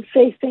we've been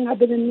facing. I've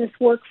been in this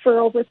work for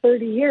over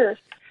 30 years.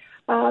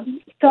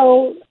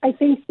 So I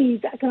think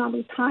these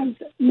economic times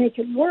make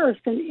it worse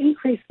and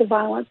increase the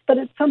violence, but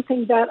it's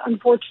something that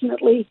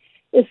unfortunately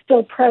is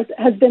still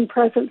has been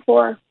present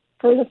for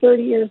the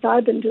 30 years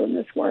I've been doing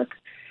this work,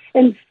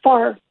 and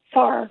far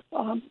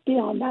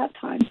beyond that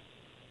time.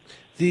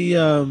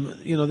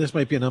 This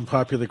might be an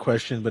unpopular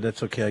question, but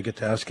that's okay. I get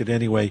to ask it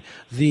anyway.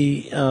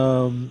 The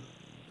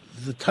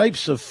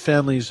types of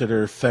families that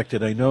are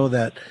affected, I know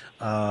that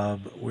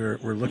we're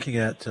looking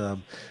at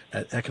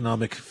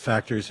economic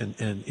factors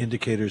and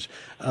indicators,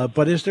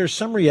 but is there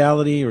some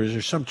reality or is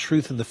there some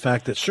truth in the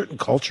fact that certain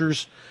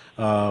cultures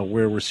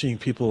where we're seeing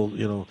people,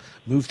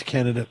 move to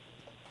Canada,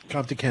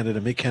 come to Canada,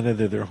 make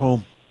Canada their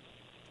home,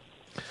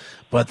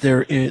 but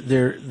they're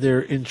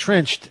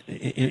entrenched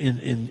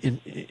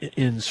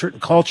in certain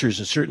cultures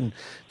and certain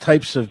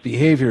types of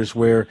behaviors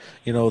where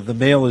the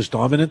male is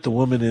dominant, the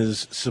woman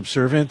is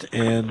subservient,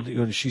 and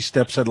when she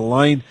steps out of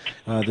line,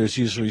 there's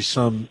usually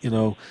some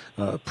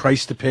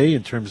price to pay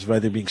in terms of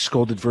either being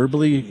scolded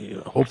verbally,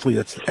 hopefully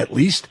that's at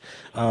least,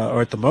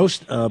 or at the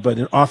most,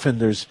 but often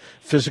there's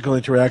physical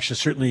interaction.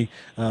 Certainly,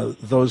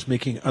 those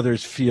making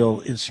others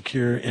feel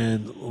insecure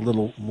and a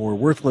little more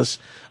worthless.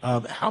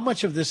 How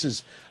much of this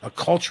is a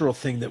cultural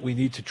thing that we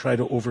need to try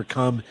to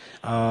overcome,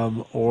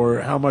 or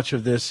how much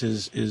of this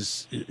is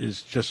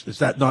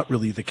that not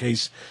really the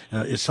case?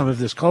 Is some of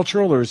this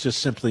cultural, or is this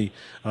simply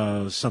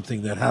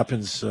something that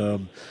happens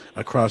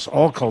across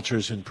all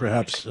cultures, and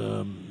perhaps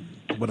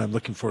what I'm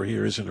looking for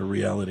here isn't a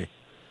reality?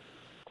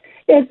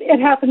 It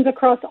happens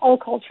across all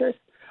cultures,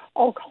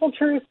 all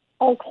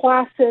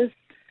classes.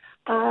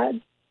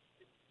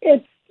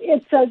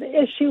 It's an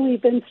issue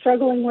we've been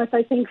struggling with,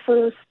 I think,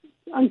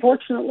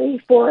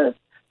 unfortunately, for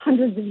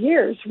hundreds of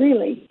years,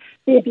 really,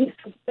 the abuse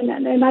of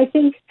women. And I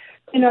think,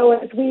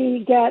 as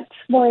we get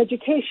more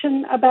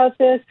education about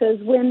this, as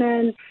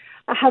women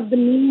have the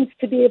means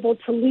to be able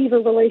to leave a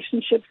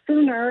relationship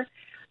sooner,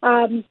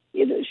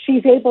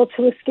 she's able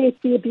to escape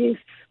the abuse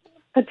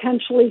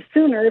potentially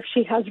sooner if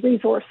she has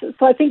resources.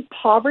 So I think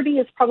poverty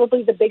is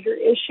probably the bigger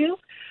issue.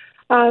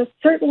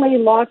 Certainly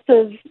lots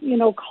of,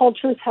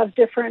 cultures have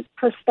different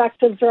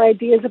perspectives or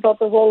ideas about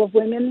the role of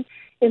women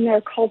in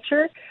their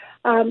culture.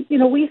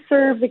 We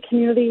serve the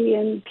community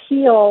in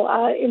Peel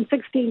in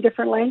 16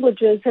 different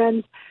languages,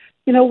 and,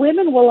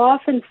 women will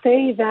often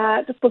say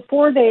that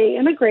before they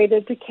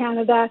immigrated to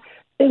Canada,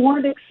 they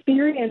weren't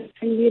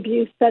experiencing the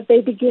abuse that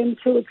they begin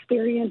to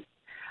experience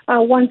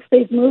once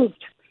they've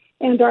moved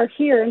and are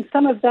here. And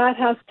some of that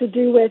has to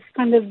do with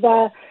kind of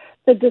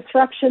the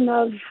disruption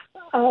of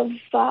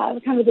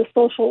kind of the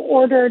social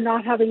order,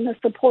 not having the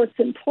supports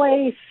in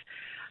place.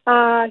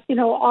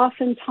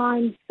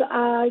 Oftentimes,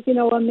 a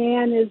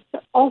man is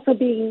also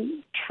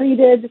being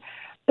treated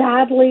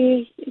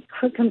badly,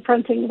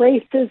 confronting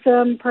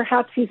racism.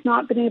 Perhaps he's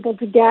not been able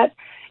to get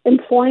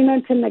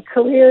employment in the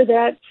career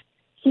that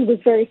he was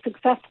very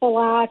successful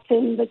at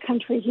in the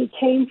country he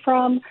came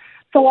from.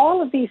 So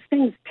all of these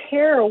things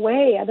tear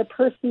away at a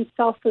person's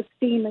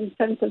self-esteem and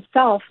sense of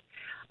self.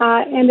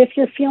 And if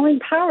you're feeling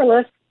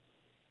powerless,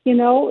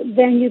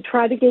 then you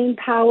try to gain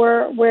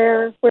power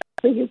wherever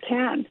you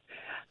can.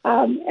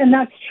 And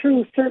that's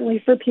true certainly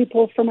for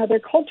people from other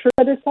cultures,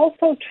 but it's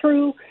also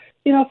true,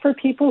 for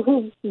people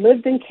who've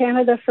lived in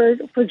Canada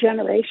for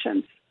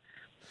generations.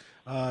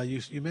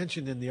 You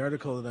mentioned in the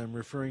article that I'm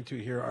referring to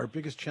here, our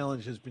biggest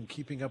challenge has been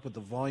keeping up with the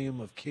volume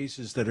of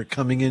cases that are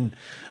coming in.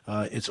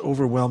 It's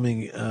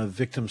overwhelming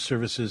victim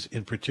services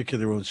in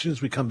particular. Well, as soon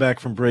as we come back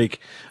from break,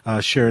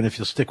 Sharon, if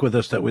you'll stick with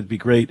us, that would be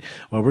great.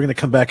 Well, we're going to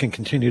come back and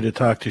continue to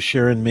talk to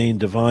Sharon Main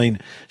Devine.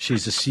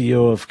 She's the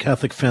CEO of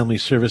Catholic Family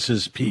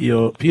Services,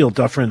 Peel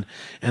Dufferin,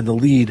 and the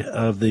lead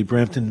of the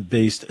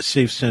Brampton-based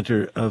Safe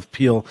Centre of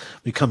Peel.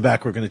 We come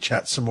back, we're going to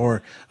chat some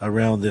more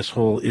around this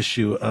whole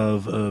issue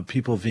of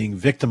people being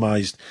victimized,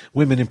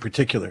 women in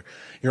particular.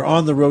 You're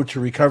on the road to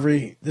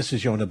recovery. This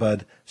is Yonah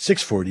Budd,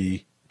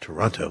 640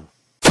 Toronto.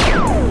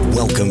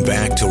 Welcome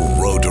back to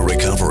Road to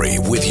Recovery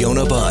with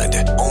Yonah Budd,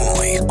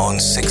 only on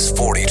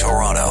 640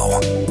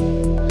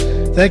 Toronto.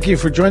 Thank you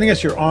for joining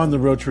us. You're on the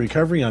road to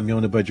recovery. I'm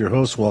Yonah Budd, your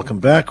host. Welcome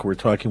back. We're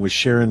talking with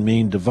Sharon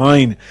Main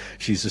Devine.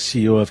 She's the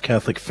CEO of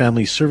Catholic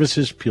Family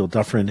Services, Peel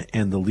Dufferin,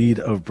 and the lead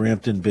of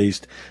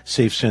Brampton-based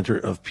Safe Centre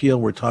of Peel.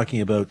 We're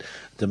talking about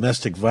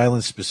domestic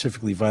violence,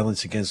 specifically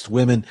violence against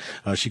women.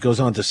 She goes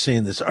on to say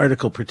in this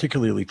article,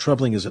 particularly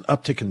troubling is an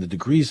uptick in the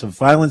degrees of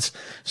violence,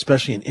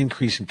 especially an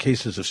increase in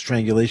cases of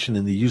strangulation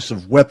and the use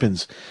of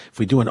weapons. If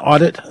we do an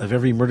audit of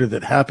every murder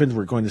that happened,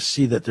 we're going to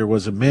see that there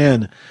was a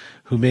man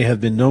who may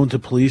have been known to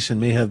police and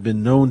may have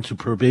been known to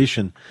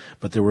probation,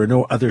 but there were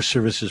no other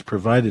services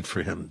provided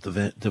for him,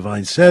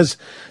 Devine says,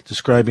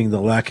 describing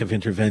the lack of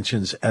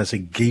interventions as a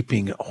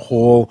gaping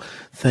hole.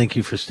 Thank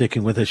you for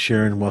sticking with us,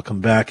 Sharon. Welcome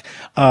back.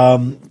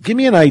 Give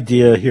me an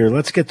idea here.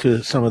 Let's get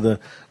to some of the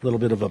little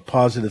bit of a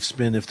positive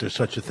spin, if there's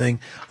such a thing.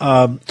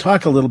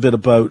 Talk a little bit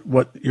about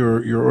what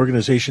your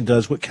organization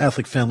does, what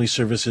Catholic Family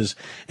Services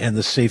and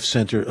the Safe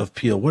Centre of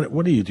Peel.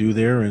 What do you do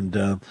there,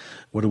 and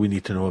what do we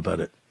need to know about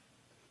it?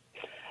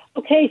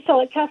 Okay, so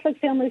at Catholic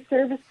Family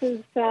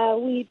Services,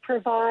 we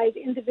provide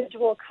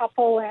individual,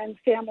 couple, and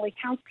family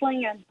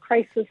counseling and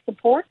crisis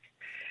support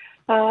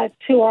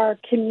to our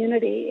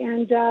community.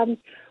 And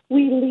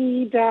we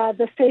lead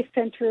the Safe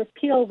Centre of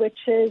Peel, which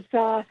is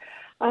a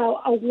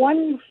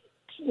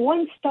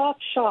one-stop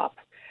shop,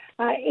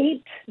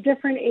 8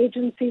 different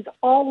agencies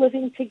all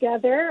living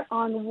together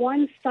on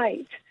one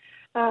site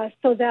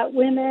so that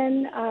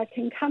women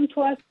can come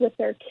to us with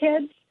their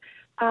kids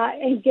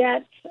and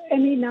get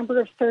any number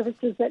of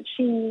services that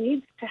she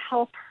needs to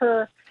help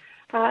her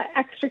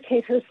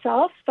extricate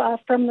herself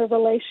from the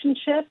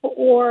relationship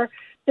or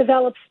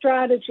develop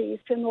strategies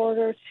in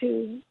order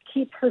to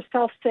keep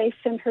herself safe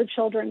and her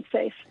children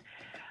safe.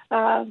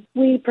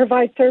 We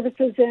provide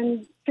services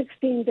in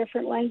 16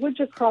 different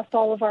languages across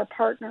all of our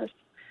partners.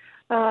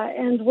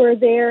 And we're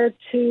there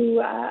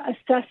to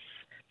assess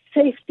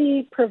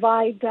safety,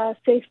 provide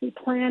safety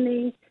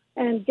planning,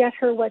 and get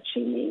her what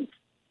she needs.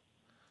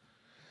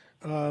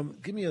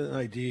 Give me an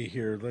idea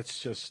here. Let's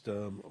just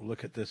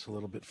look at this a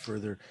little bit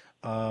further.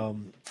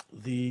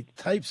 The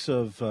types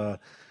of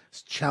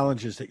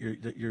challenges that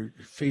you're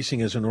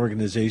facing as an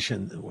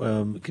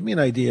organization. Give me an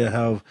idea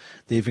how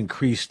they've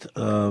increased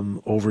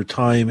over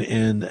time,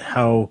 and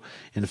how,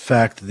 in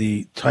fact,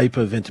 the type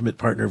of intimate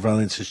partner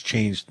violence has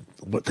changed.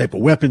 What type of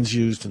weapons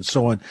used, and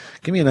so on.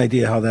 Give me an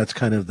idea how that's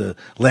kind of the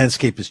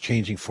landscape is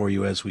changing for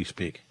you as we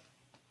speak.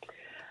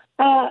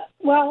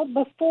 Well,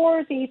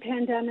 before the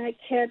pandemic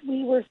hit,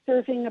 we were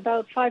serving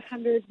about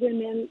 500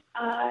 women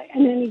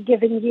in any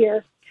given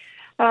year.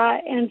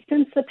 And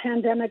since the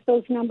pandemic,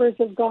 those numbers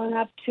have gone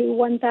up to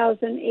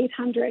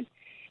 1,800.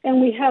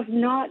 And we have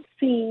not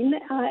seen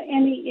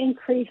any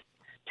increase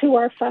to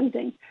our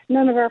funding.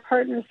 None of our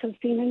partners have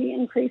seen any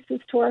increases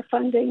to our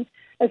funding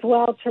as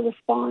well to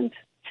respond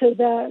to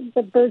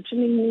the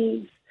burgeoning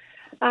needs.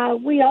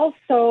 We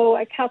also,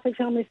 at Catholic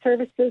Family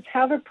Services,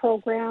 have a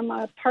program,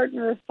 a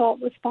partner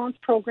assault response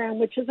program,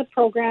 which is a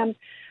program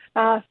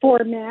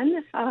for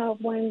men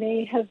when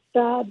they have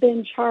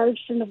been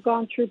charged and have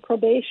gone through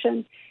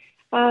probation.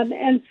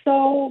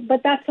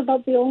 But that's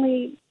about the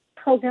only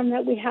program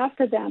that we have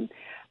for them.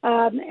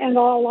 And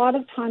a lot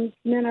of times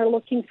men are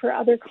looking for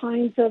other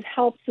kinds of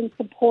helps and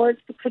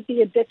supports. It could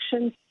be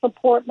addiction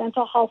support,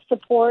 mental health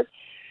support,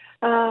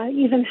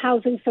 even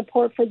housing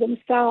support for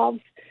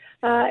themselves.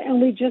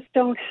 And we just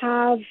don't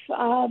have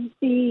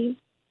the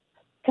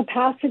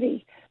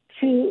capacity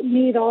to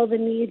meet all the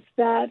needs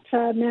that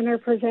men are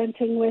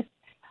presenting with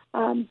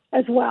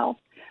as well.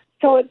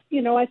 So,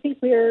 I think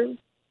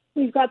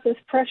we've got this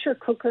pressure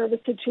cooker of a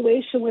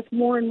situation with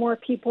more and more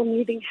people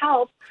needing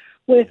help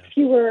with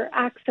fewer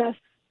access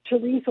to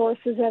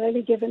resources at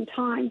any given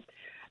time.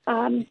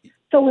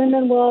 So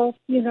women will,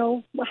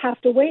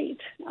 have to wait.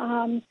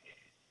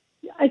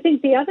 I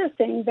think the other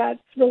thing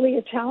that's really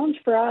a challenge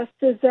for us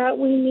is that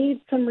we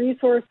need some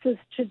resources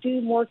to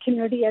do more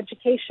community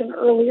education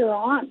earlier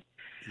on.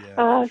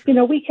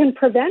 Sure. We can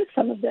prevent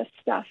some of this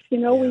stuff. We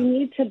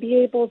need to be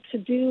able to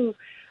do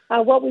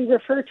what we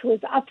refer to as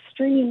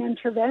upstream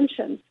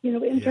interventions,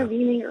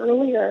 intervening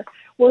earlier,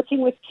 working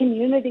with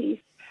communities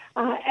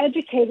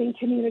educating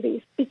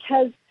communities,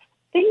 because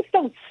things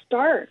don't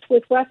start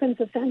with weapons,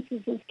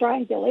 offenses, and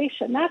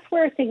strangulation. That's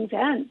where things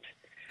end.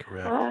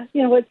 Correct.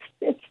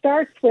 It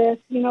starts with,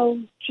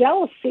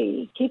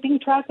 jealousy, keeping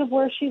track of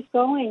where she's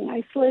going,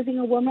 isolating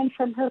a woman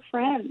from her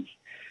friends,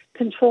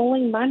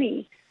 controlling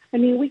money. I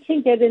mean, we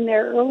can get in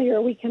there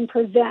earlier. We can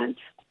prevent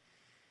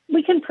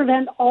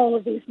all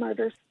of these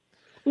murders.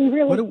 We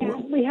really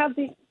can. We have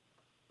the.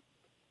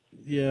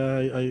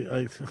 Yeah,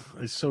 I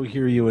so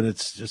hear you, and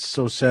it's just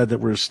so sad that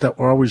we're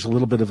always a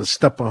little bit of a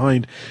step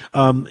behind.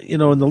 In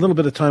the little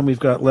bit of time we've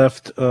got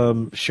left,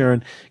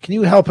 Sharon, can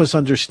you help us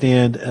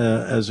understand,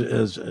 as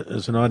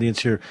an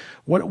audience here,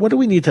 what do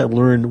we need to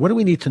learn? What do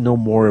we need to know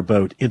more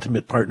about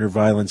intimate partner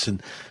violence,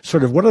 and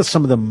sort of what are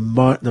some of the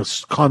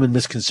common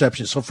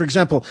misconceptions? So, for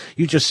example,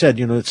 you just said,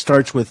 it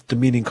starts with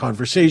demeaning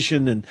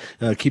conversation and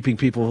keeping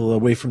people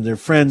away from their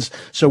friends.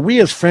 So we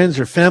as friends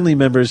or family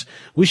members,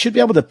 we should be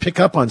able to pick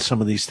up on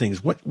some of these things.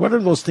 What are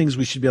those things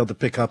we should be able to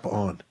pick up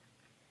on?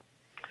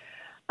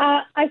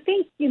 I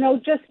think,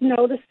 just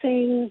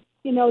noticing,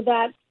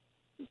 that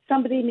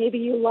somebody maybe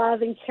you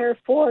love and care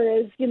for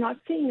is you're not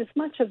seeing as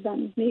much of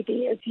them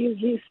maybe as you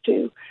used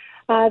to.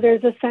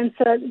 There's a sense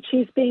that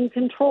she's being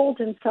controlled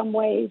in some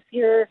ways.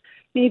 You're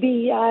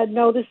maybe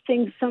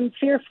noticing some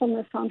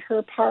fearfulness on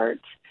her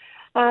part.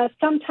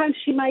 Sometimes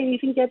she might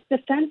even get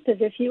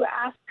defensive if you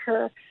ask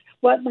her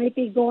what might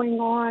be going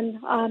on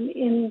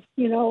in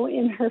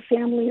her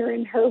family or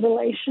in her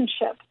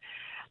relationship.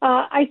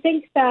 I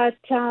think that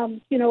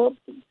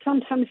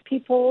sometimes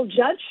people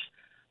judge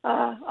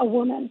a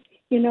woman.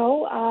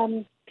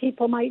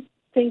 People might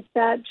think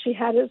that she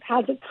has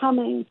it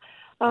coming.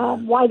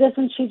 Why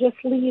doesn't she just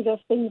leave if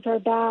things are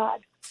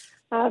bad?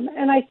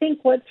 And I think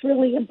what's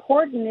really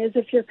important is,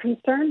 if you're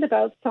concerned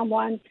about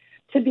someone,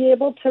 to be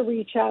able to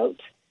reach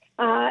out.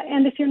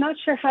 And if you're not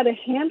sure how to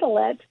handle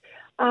it,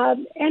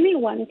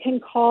 anyone can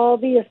call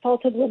the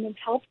Assaulted Women's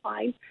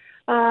Helpline,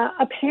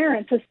 a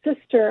parent, a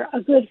sister, a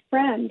good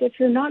friend. If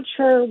you're not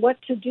sure what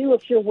to do,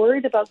 if you're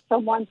worried about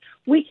someone,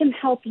 we can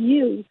help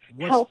you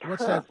help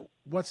her.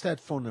 What's that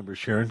phone number,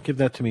 Sharon? Give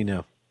that to me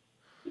now.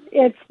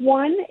 It's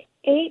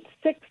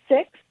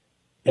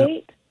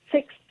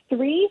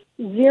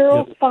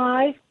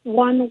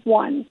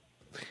 1-866-863-0511.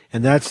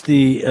 And that's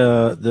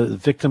the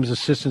Victims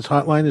Assistance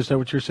Hotline. Is that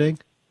what you're saying?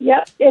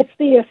 Yep, it's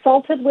the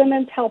Assaulted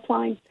Women's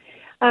Helpline.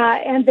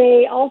 And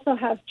they also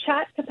have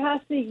chat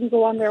capacity. You can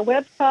go on their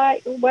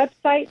website,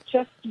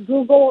 just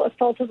Google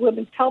Assaulted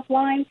Women's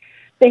Helpline.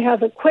 They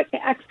have a quick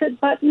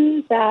exit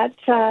button that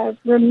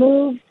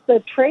removes the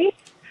trace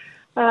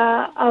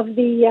of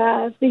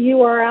the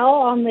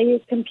URL on the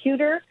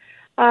computer.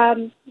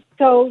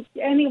 So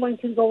anyone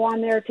can go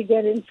on there to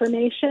get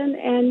information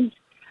and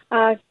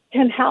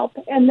can help.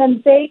 And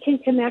then they can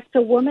connect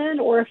a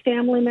woman or a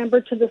family member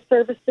to the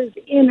services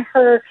in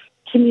her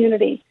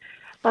community.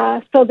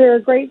 So they're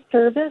a great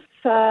service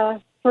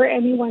for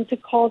anyone to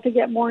call to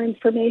get more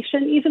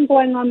information, even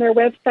going on their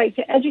website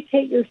to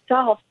educate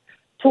yourself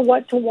to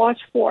what to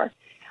watch for.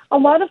 A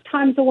lot of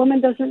times a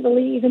woman doesn't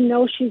really even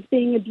know she's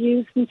being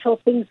abused until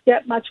things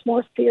get much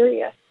more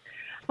serious.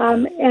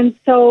 And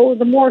so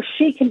the more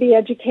she can be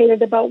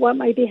educated about what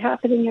might be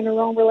happening in her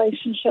own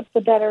relationship,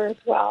 the better as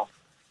well.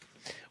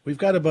 We've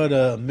got about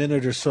a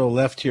minute or so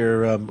left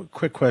here.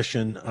 Quick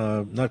question,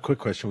 not quick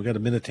question. We've got a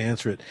minute to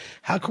answer it.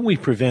 How can we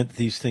prevent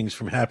these things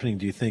from happening,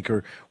 do you think,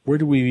 or where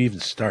do we even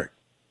start?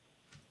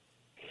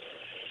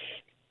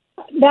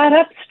 That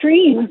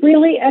upstream,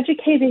 really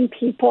educating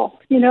people.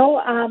 We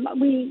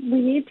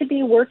need to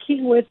be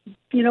working with,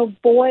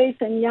 boys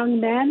and young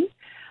men.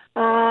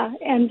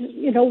 And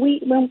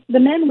the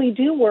men we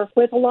do work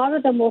with, a lot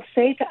of them will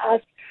say to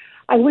us,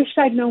 I wish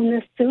I'd known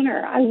this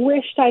sooner. I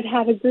wished I'd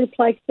had a group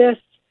like this,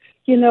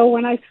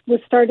 when I was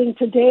starting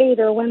to date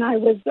or when I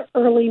was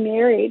early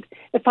married.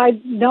 If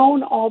I'd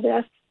known all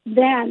this,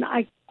 then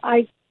I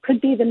could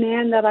be the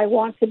man that I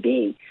want to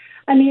be.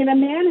 I mean, a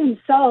man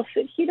himself,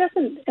 he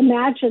doesn't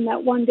imagine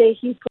that one day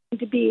he's going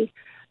to be,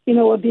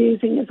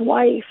 abusing his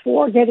wife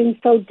or getting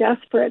so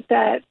desperate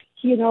that,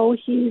 he's,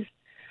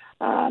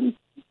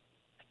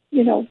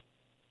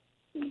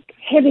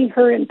 hitting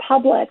her in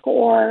public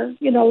or,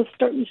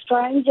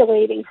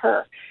 strangulating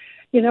her.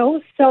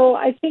 So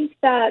I think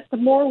that the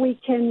more we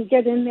can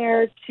get in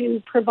there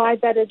to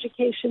provide that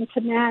education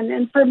to men,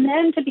 and for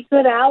men to be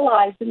good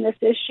allies in this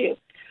issue.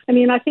 I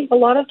mean, I think a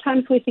lot of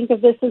times we think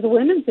of this as a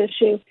women's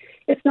issue.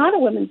 It's not a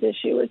women's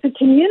issue. It's a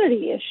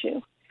community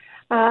issue.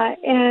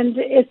 And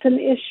it's an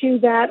issue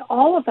that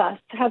all of us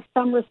have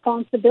some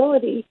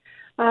responsibility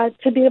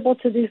to be able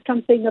to do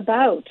something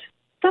about.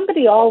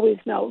 Somebody always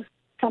knows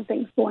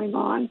something's going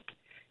on.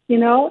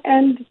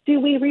 And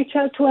do we reach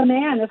out to a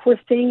man if we're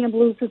seeing him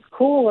lose his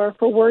cool or if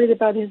we're worried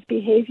about his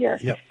behavior?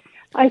 Yep.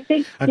 I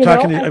think,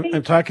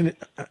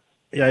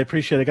 Yeah, I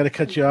appreciate it. I got to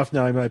cut you off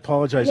now. I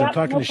apologize. Yep, I'm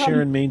talking no to problem.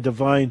 Sharon Main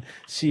Devine,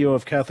 CEO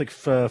of Catholic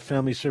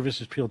Family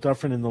Services Peel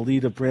Dufferin and the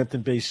lead of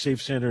Brampton-based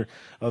Safe Center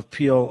of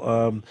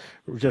Peel.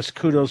 Just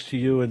kudos to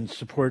you and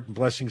support and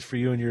blessings for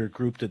you and your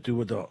group that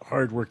do the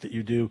hard work that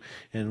you do.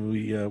 And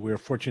we are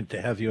fortunate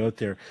to have you out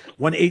there.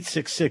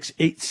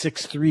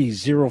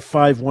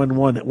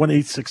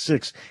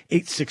 1-866-863-0511.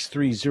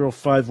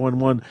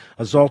 1-866-863-0511.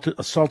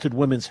 Assaulted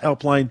Women's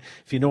Helpline.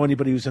 If you know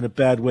anybody who's in a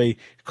bad way,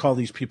 call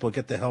these people,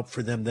 get the help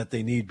for them that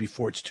they need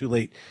before it's too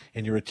late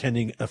and you're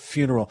attending a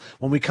funeral.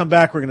 When we come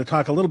back, we're going to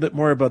talk a little bit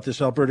more about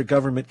this Alberta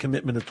government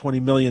commitment of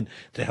 $20 million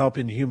to help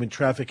in human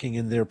trafficking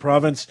in their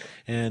province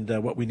and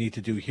what we need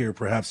to do here,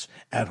 perhaps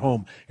at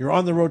home. You're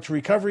on the road to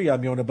recovery.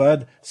 I'm Yonah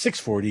Budd,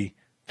 640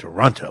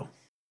 Toronto.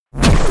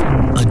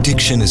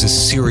 Addiction is a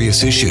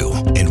serious issue,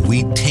 and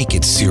we take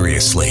it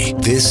seriously.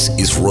 This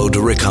is Road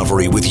to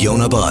Recovery with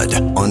Yonah Budd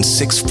on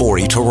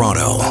 640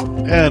 Toronto.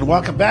 And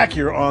welcome back.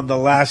 You're on the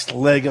last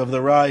leg of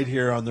the ride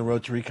here on the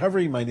Road to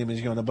Recovery. My name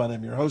is Yonah Budd.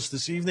 I'm your host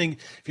this evening.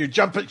 If you're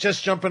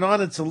just jumping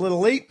on, it's a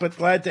little late, but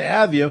glad to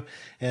have you.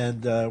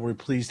 And we're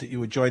pleased that you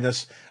would join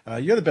us.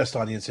 You're the best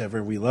audience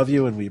ever. We love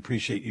you, and we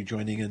appreciate you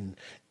joining and,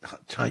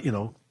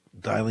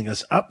 dialing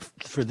us up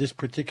for this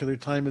particular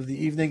time of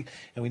the evening.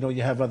 And we know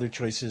you have other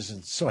choices,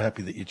 and so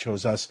happy that you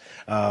chose us.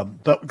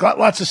 But got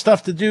lots of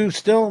stuff to do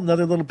still,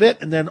 another little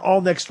bit. And then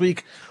all next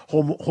week,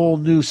 whole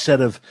new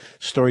set of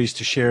stories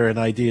to share and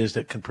ideas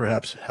that can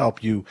perhaps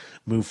help you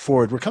move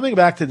forward. We're coming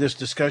back to this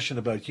discussion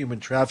about human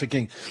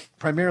trafficking,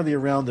 primarily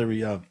around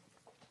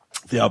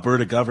the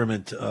Alberta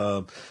government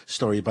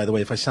story. By the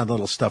way, if I sound a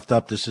little stuffed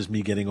up, this is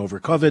me getting over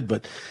COVID,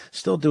 but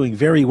still doing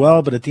very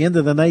well. But at the end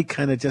of the night,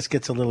 kind of just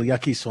gets a little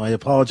yucky, so I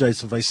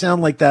apologize if I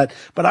sound like that.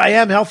 But I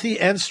am healthy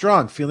and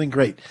strong, feeling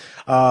great.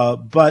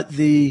 But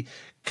the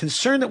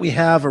concern that we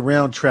have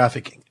around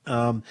trafficking,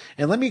 and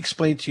let me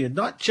explain to you,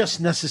 not just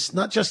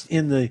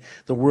in the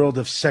world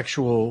of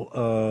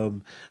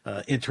sexual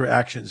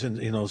interactions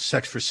and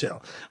sex for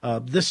sale.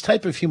 This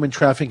type of human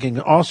trafficking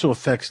also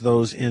affects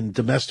those in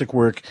domestic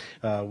work.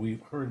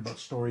 We've heard about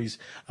stories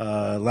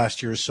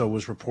last year or so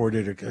was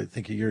reported, or I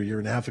think a year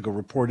and a half ago,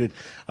 reported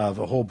of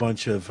a whole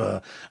bunch of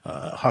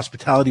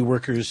hospitality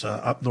workers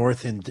up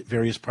north in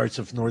various parts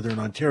of northern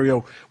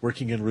Ontario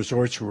working in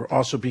resorts who were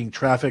also being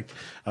trafficked.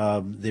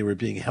 They were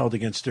being held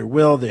against their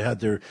will. They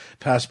had their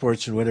passports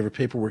and whatever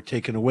paperwork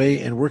taken away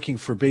and working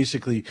for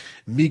basically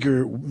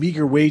meager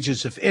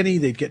wages, if any.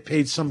 They'd get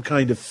paid some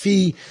kind of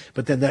fee,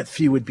 but then that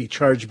fee would be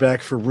charged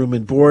back for room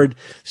and board,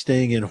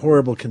 staying in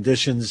horrible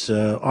conditions,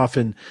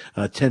 often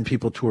 10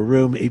 people to a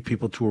room, 8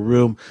 people to a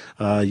room,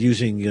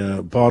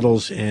 using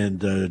bottles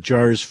and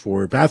jars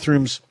for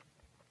bathrooms,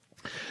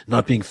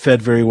 not being fed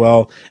very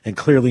well, and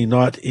clearly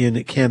not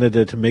in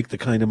Canada to make the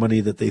kind of money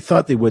that they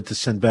thought they would to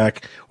send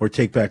back or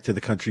take back to the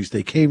countries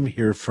they came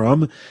here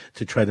from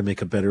to try to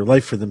make a better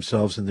life for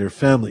themselves and their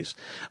families.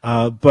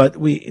 But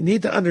we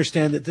need to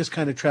understand that this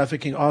kind of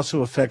trafficking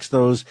also affects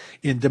those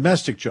in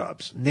domestic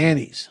jobs,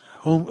 nannies,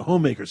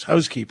 homemakers,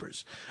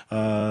 housekeepers.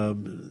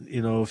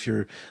 If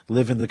you're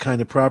living the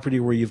kind of property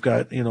where you've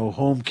got,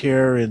 home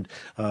care and,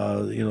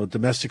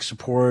 domestic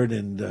support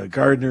and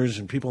gardeners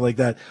and people like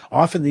that,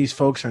 often these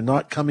folks are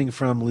not coming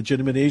from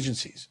legitimate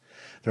agencies.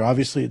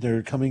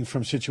 They're coming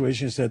from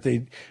situations that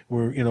they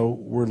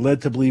were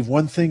led to believe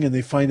one thing and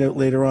they find out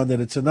later on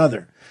that it's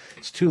another.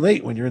 It's too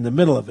late when you're in the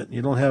middle of it.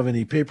 You don't have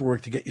any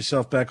paperwork to get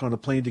yourself back on a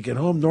plane to get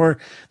home, nor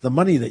the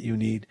money that you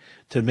need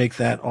to make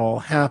that all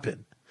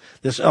happen.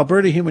 This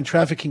Alberta Human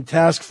Trafficking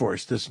Task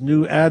Force, this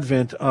new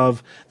advent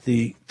of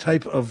the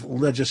type of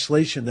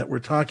legislation that we're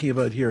talking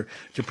about here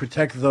to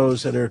protect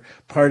those that are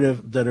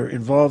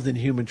involved in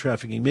human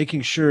trafficking,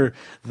 making sure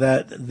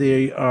that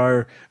they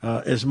are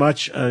as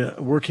much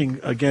working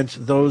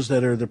against those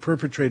that are the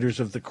perpetrators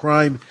of the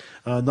crime,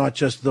 not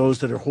just those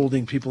that are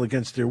holding people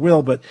against their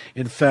will, but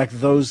in fact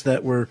those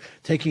that were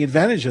taking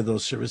advantage of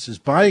those services,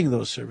 buying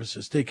those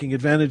services, taking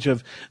advantage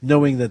of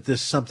knowing that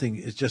this something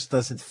it just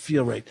doesn't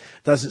feel right,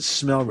 doesn't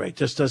smell right,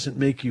 just doesn't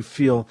make you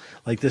feel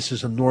like this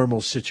is a normal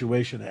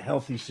situation, a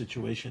healthy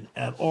situation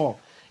at all.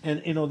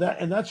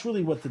 And that's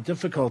really what the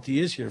difficulty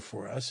is here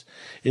for us,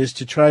 is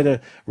to try to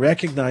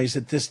recognize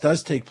that this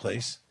does take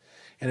place.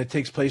 And it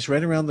takes place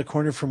right around the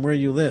corner from where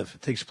you live.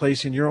 It takes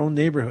place in your own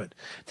neighborhood.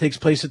 It takes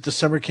place at the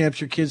summer camps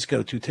your kids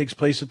go to. It takes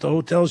place at the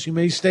hotels you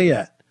may stay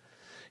at.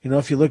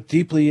 If you look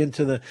deep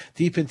into the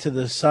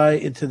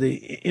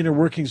inner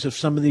workings of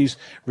some of these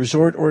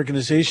resort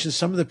organizations,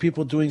 some of the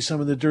people doing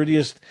some of the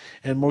dirtiest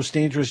and most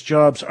dangerous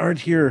jobs aren't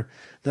here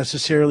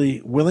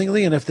necessarily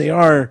willingly, and if they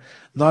are,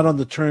 not on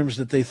the terms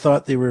that they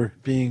thought they were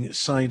being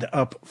signed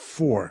up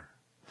for.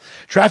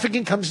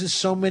 Trafficking comes in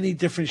so many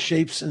different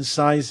shapes and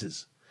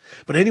sizes.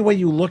 But any way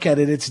you look at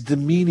it, it's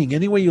demeaning.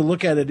 Any way you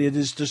look at it, it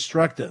is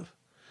destructive.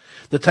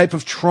 The type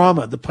of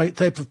trauma, the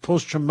type of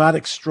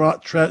post-traumatic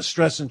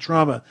stress and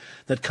trauma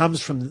that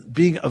comes from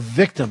being a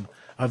victim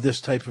of this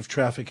type of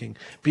trafficking,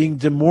 being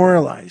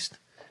demoralized,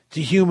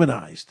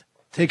 dehumanized,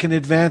 taken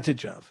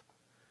advantage of,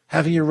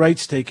 having your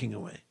rights taken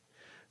away.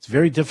 It's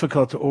very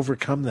difficult to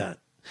overcome that.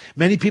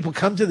 Many people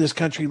come to this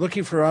country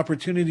looking for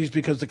opportunities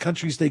because the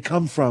countries they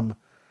come from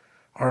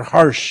are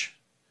harsh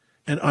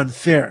and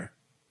unfair.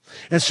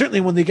 And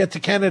certainly when they get to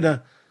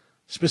Canada,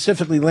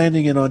 specifically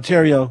landing in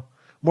Ontario,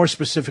 more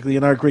specifically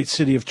in our great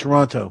city of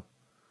Toronto,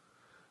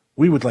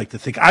 I would like to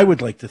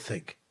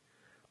think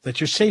that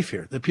you're safe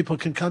here, that people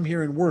can come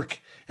here and work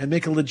and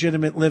make a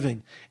legitimate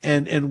living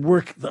and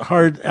work the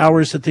hard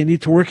hours that they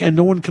need to work, and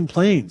no one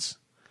complains.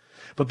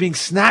 But being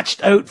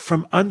snatched out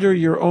from under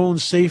your own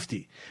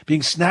safety,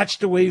 being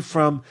snatched away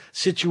from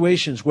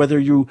situations, whether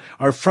you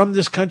are from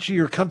this country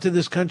or come to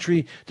this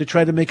country to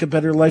try to make a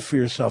better life for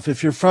yourself.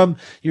 If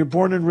you're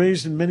born and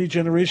raised in many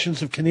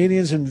generations of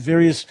Canadians in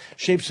various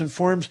shapes and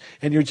forms,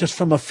 and you're just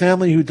from a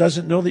family who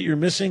doesn't know that you're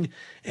missing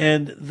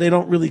and they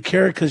don't really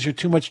care because you're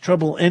too much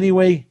trouble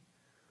anyway,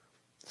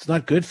 it's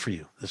not good for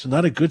you. This is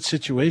not a good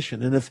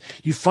situation. And if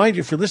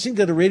you're listening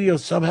to the radio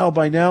somehow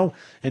by now,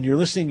 and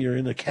you're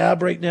in a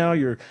cab right now,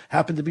 you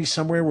happen to be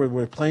somewhere where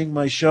we're playing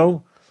my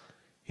show,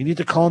 you need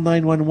to call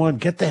 911.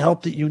 Get the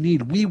help that you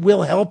need. We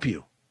will help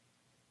you.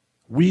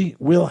 We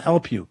will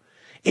help you.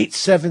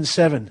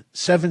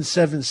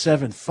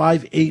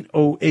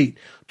 877-777-5808.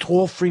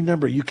 Toll-free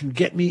number. You can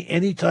get me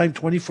anytime,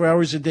 24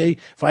 hours a day.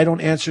 If I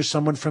don't answer,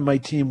 someone from my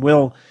team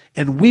will,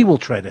 and we will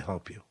try to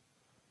help you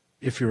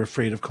if you're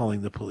afraid of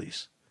calling the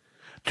police.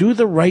 Do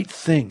the right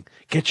thing.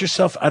 Get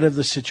yourself out of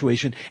the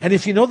situation. And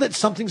if you know that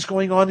something's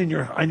going on in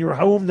your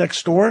home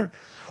next door,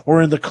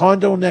 or in the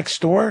condo next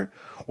door,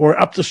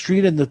 or up the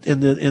street in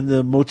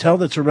the motel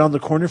that's around the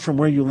corner from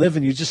where you live,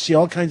 and you just see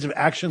all kinds of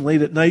action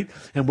late at night,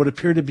 and what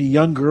appear to be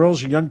young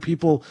girls or young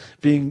people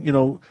being,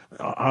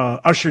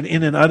 ushered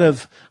in and out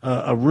of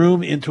a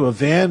room into a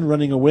van,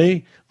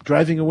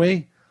 driving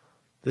away.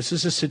 This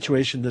is a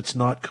situation that's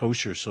not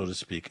kosher, so to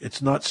speak.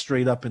 It's not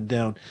straight up and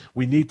down.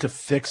 We need to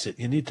fix it.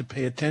 You need to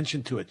pay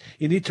attention to it.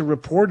 You need to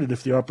report it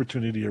if the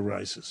opportunity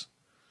arises.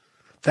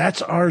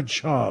 That's our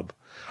job.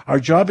 Our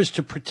job is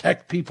to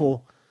protect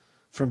people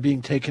from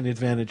being taken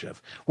advantage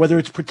of. Whether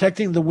it's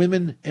protecting the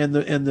women and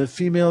the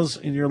females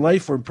in your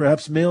life, or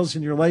perhaps males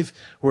in your life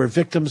who are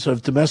victims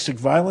of domestic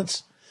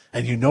violence,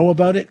 and you know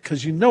about it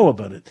because you know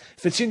about it.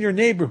 If it's in your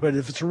neighborhood,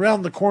 if it's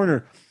around the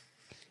corner,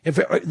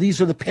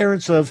 these are the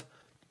parents of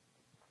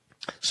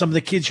some of the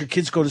kids your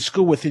kids go to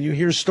school with, and you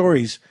hear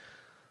stories,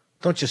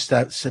 don't just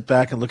sit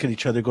back and look at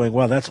each other going,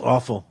 wow, that's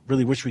awful.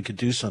 Really wish we could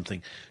do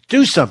something.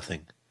 Do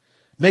something.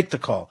 Make the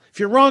call. If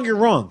you're wrong, you're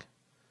wrong.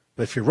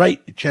 But if you're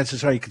right,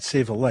 chances are you could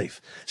save a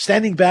life.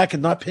 Standing back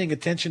and not paying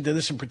attention to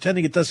this and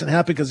pretending it doesn't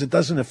happen because it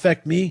doesn't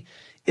affect me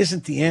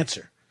isn't the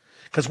answer.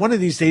 Because one of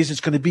these days it's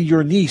going to be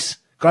your niece,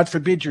 God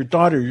forbid your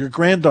daughter, your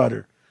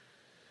granddaughter,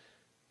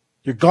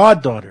 your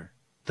goddaughter,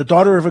 the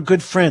daughter of a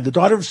good friend, the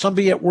daughter of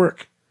somebody at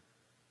work.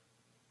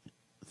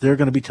 They're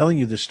going to be telling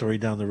you this story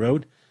down the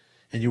road,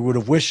 and you would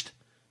have wished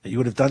that you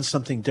would have done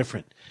something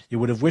different. You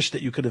would have wished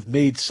that you could have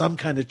made some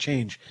kind of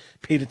change,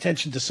 paid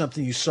attention to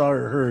something you saw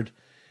or heard,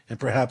 and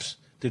perhaps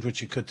did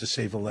what you could to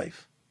save a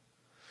life.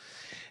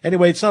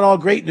 Anyway, it's not all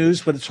great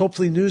news, but it's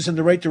hopefully news in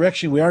the right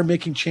direction. We are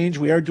making change.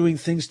 We are doing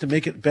things to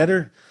make it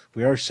better.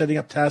 We are setting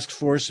up task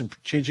force and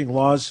changing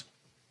laws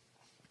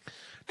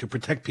to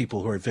protect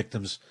people who are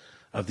victims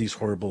of these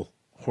horrible,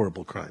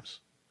 horrible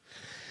crimes.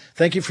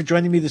 Thank you for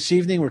joining me this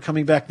evening. We're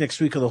coming back next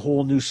week with a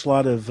whole new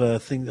slate of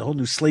things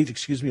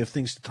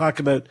to talk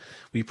about.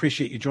 We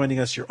appreciate you joining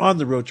us. You're on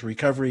the road to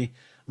recovery.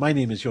 My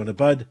name is Yonah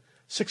Budd,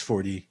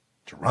 640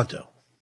 Toronto.